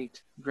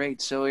 great.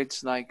 So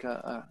it's like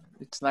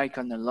it's like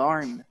an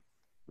alarm,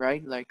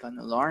 right? Like an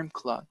alarm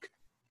clock.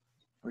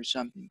 or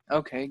something.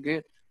 Okay,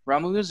 good.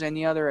 Romulus,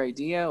 any other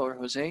idea, or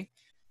Jose?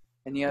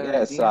 Any other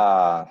Yes,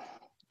 idea?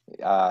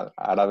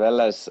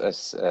 Arabella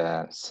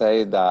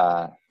said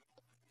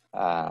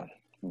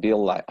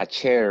build like a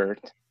chair,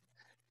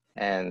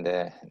 and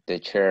the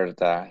chair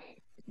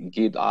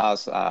give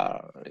us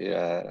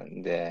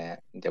the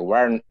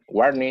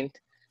warning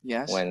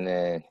Yes.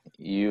 when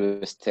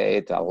you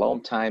stayed a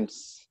long time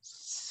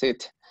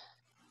sit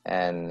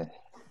and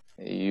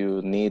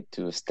you need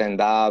to stand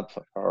up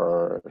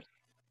or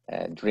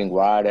drink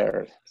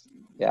water.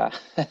 Yeah.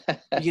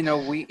 You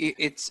know,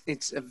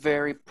 it's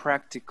very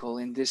practical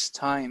in this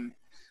time.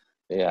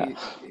 Yeah.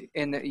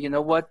 And you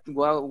know what?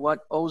 Well,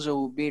 what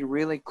also would be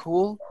really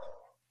cool?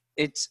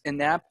 It's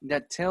an app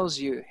that tells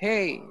you,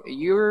 hey,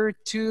 you're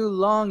too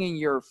long in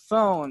your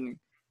phone.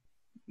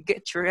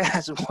 Get your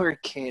ass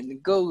working.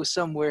 Go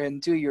somewhere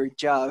and do your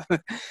job.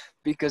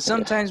 Because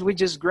sometimes we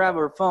just grab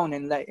our phone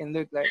and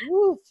look like,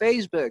 woo,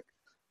 Facebook.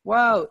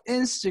 Wow,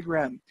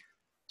 Instagram,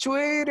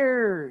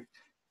 Twitter.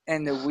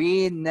 And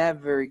we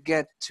never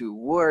get to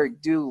work,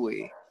 do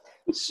we?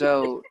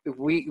 So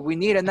we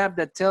need an app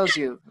that tells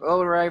you,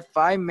 all right,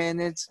 5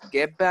 minutes,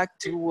 get back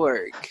to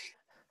work.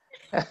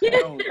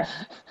 Oh,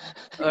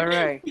 all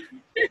right,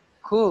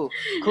 cool.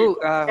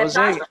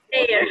 Jose.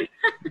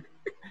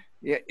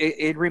 Yeah,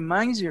 it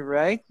reminds you,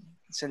 right?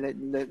 So le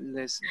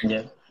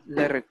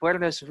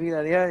recuerda su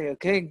vida diaria.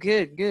 Okay,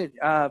 good.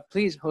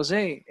 Please,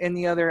 Jose,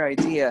 any other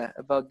idea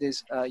about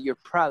this, your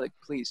product,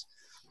 please?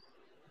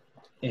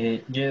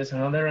 Yes,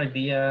 another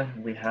idea,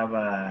 we have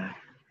a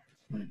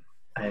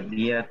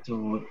idea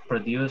to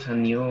produce a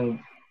new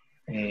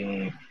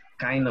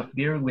kind of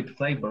beer with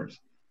flavors,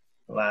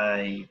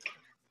 like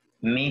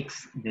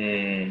mix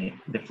the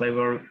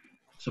flavor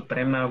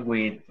Suprema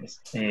with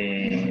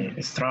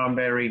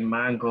strawberry,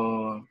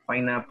 mango,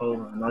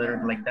 pineapple,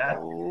 another like that.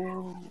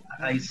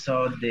 I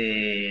saw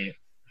this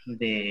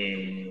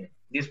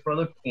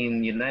product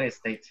in United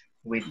States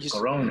with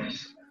Corona.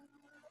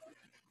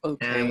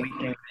 Okay. And we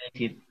can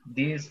make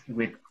this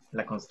with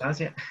La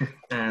Constancia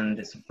and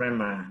the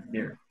Suprema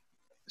beer.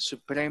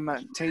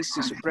 Suprema,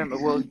 tasty Suprema.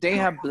 Well, they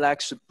have black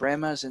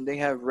Supremas and they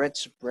have red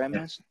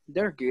Supremas.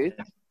 They're good.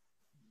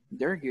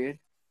 They're good.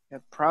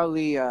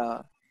 Probably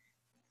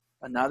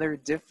another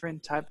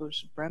different type of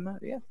Suprema.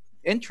 Yeah,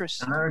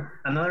 interesting.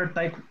 Another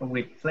type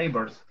with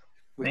flavors.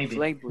 With maybe.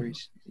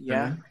 flavors,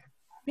 yeah.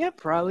 Yeah,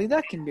 probably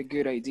that can be a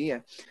good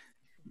idea.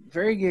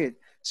 Very good.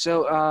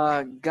 So,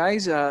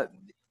 guys, I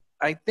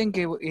think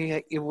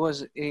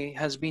it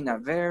has been a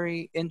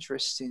very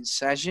interesting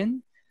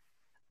session.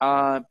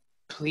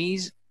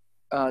 Please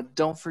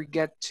don't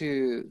forget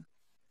to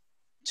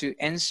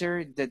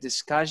answer the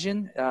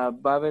discussion. Va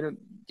a haber,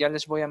 ya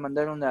les voy a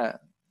mandar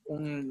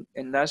un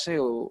enlace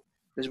o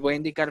les voy a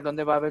indicar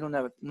dónde va a haber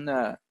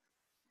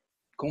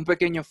con un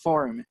pequeño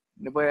form.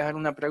 Les voy a dejar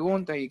una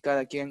pregunta y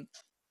cada quien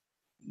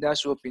da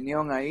su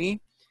opinión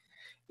ahí.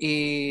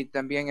 Y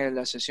también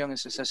la sesión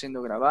se está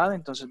siendo grabada,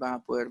 entonces van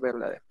a poder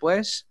verla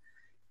después.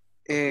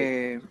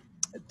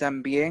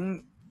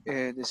 También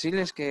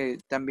decirles que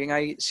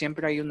también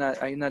siempre hay una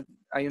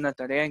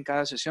tarea en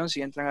cada sesión.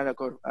 Si entran a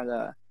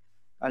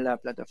la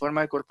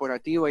plataforma de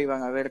corporativo, ahí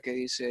van a ver que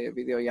dice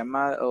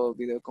videollamada o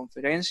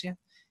videoconferencia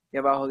y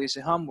abajo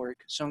dice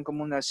homework. Son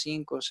como unas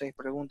 5 o 6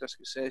 preguntas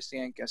que ustedes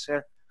tienen que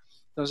hacer.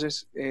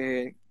 Entonces,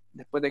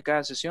 después de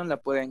cada sesión la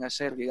pueden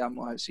hacer,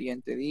 digamos, al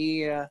siguiente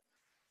día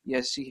y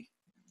así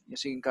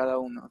en cada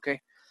uno, ¿ok?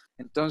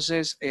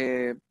 Entonces,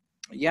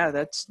 yeah,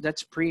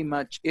 that's pretty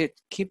much it.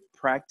 Keep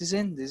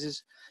practicing.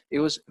 It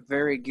was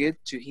very good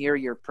to hear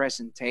your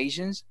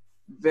presentations.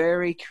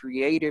 Very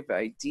creative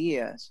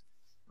ideas,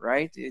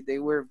 right? They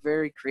were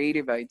very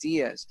creative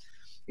ideas.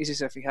 Y si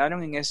se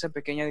fijaron en esa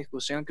pequeña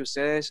discusión que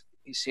ustedes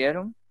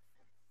hicieron,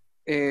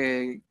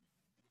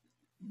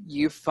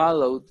 you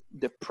followed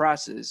the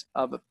process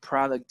of a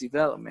product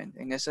development.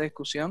 En esa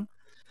discusión,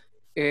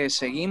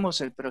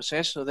 seguimos el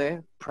proceso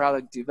de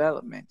product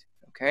development,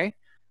 ¿ok?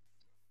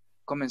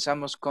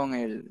 Comenzamos con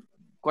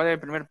 ¿cuál es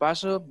el primer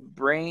paso?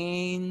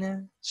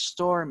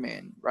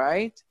 Brainstorming,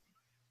 right?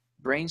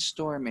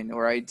 Brainstorming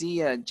or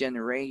idea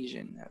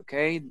generation,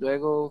 ¿ok?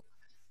 Luego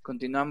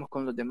continuamos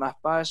con los demás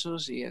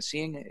pasos y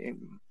así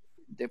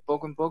de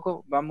poco en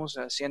poco vamos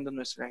haciendo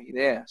nuestras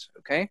ideas,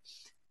 ¿ok?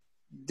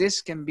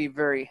 This can be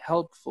very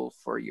helpful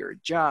for your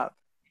job,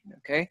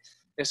 ¿ok?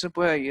 Eso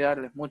puede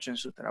ayudarles mucho en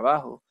su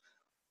trabajo.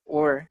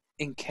 Or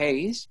in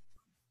case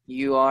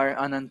you are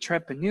an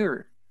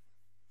entrepreneur.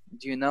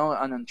 Do you know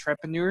an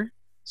entrepreneur?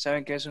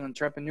 ¿Saben qué es un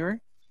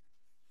entrepreneur?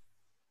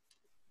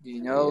 Do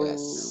you know?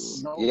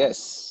 Yes. No.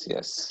 Yes.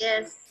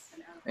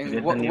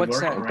 And what's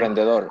that?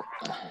 Emprendedor.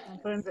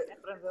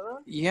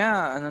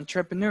 Yeah, an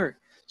entrepreneur.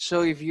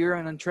 So if you're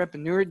an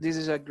entrepreneur, this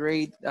is a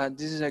great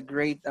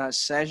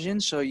session.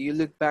 So you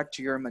look back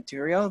to your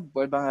material,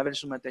 vuelvan a ver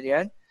su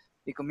material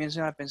y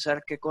comiencen a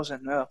pensar qué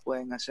cosas nuevas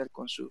pueden hacer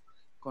con su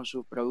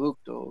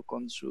producto o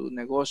con su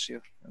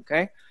negocio.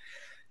 Okay.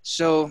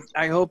 So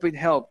I hope it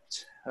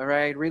helped. All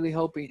right. Really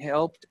hope it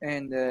helped,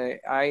 and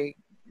I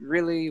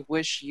really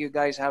wish you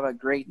guys have a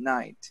great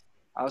night.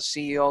 I'll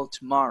see you all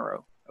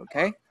tomorrow.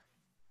 Okay?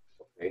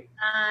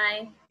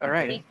 Bye. All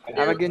right. Thank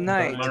Have a you. good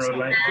night.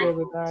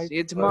 See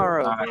you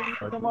tomorrow.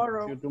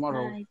 Tomorrow. See you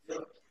tomorrow.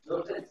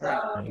 All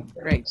right.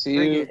 Great. See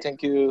Very you. good.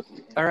 Thank you.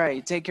 All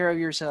right. Take care of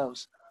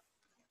yourselves.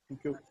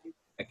 Thank you.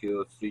 Thank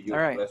you. See you. All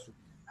right.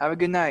 Have a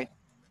good night.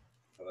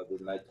 Have a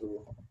good night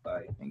too.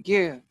 Bye. Thank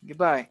you.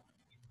 Goodbye.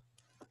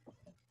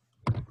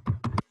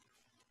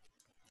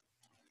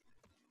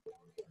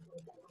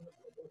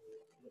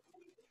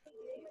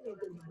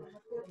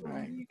 All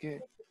right.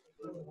 Good.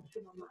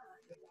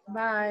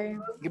 Bye.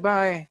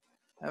 Goodbye.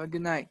 Have a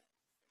good night.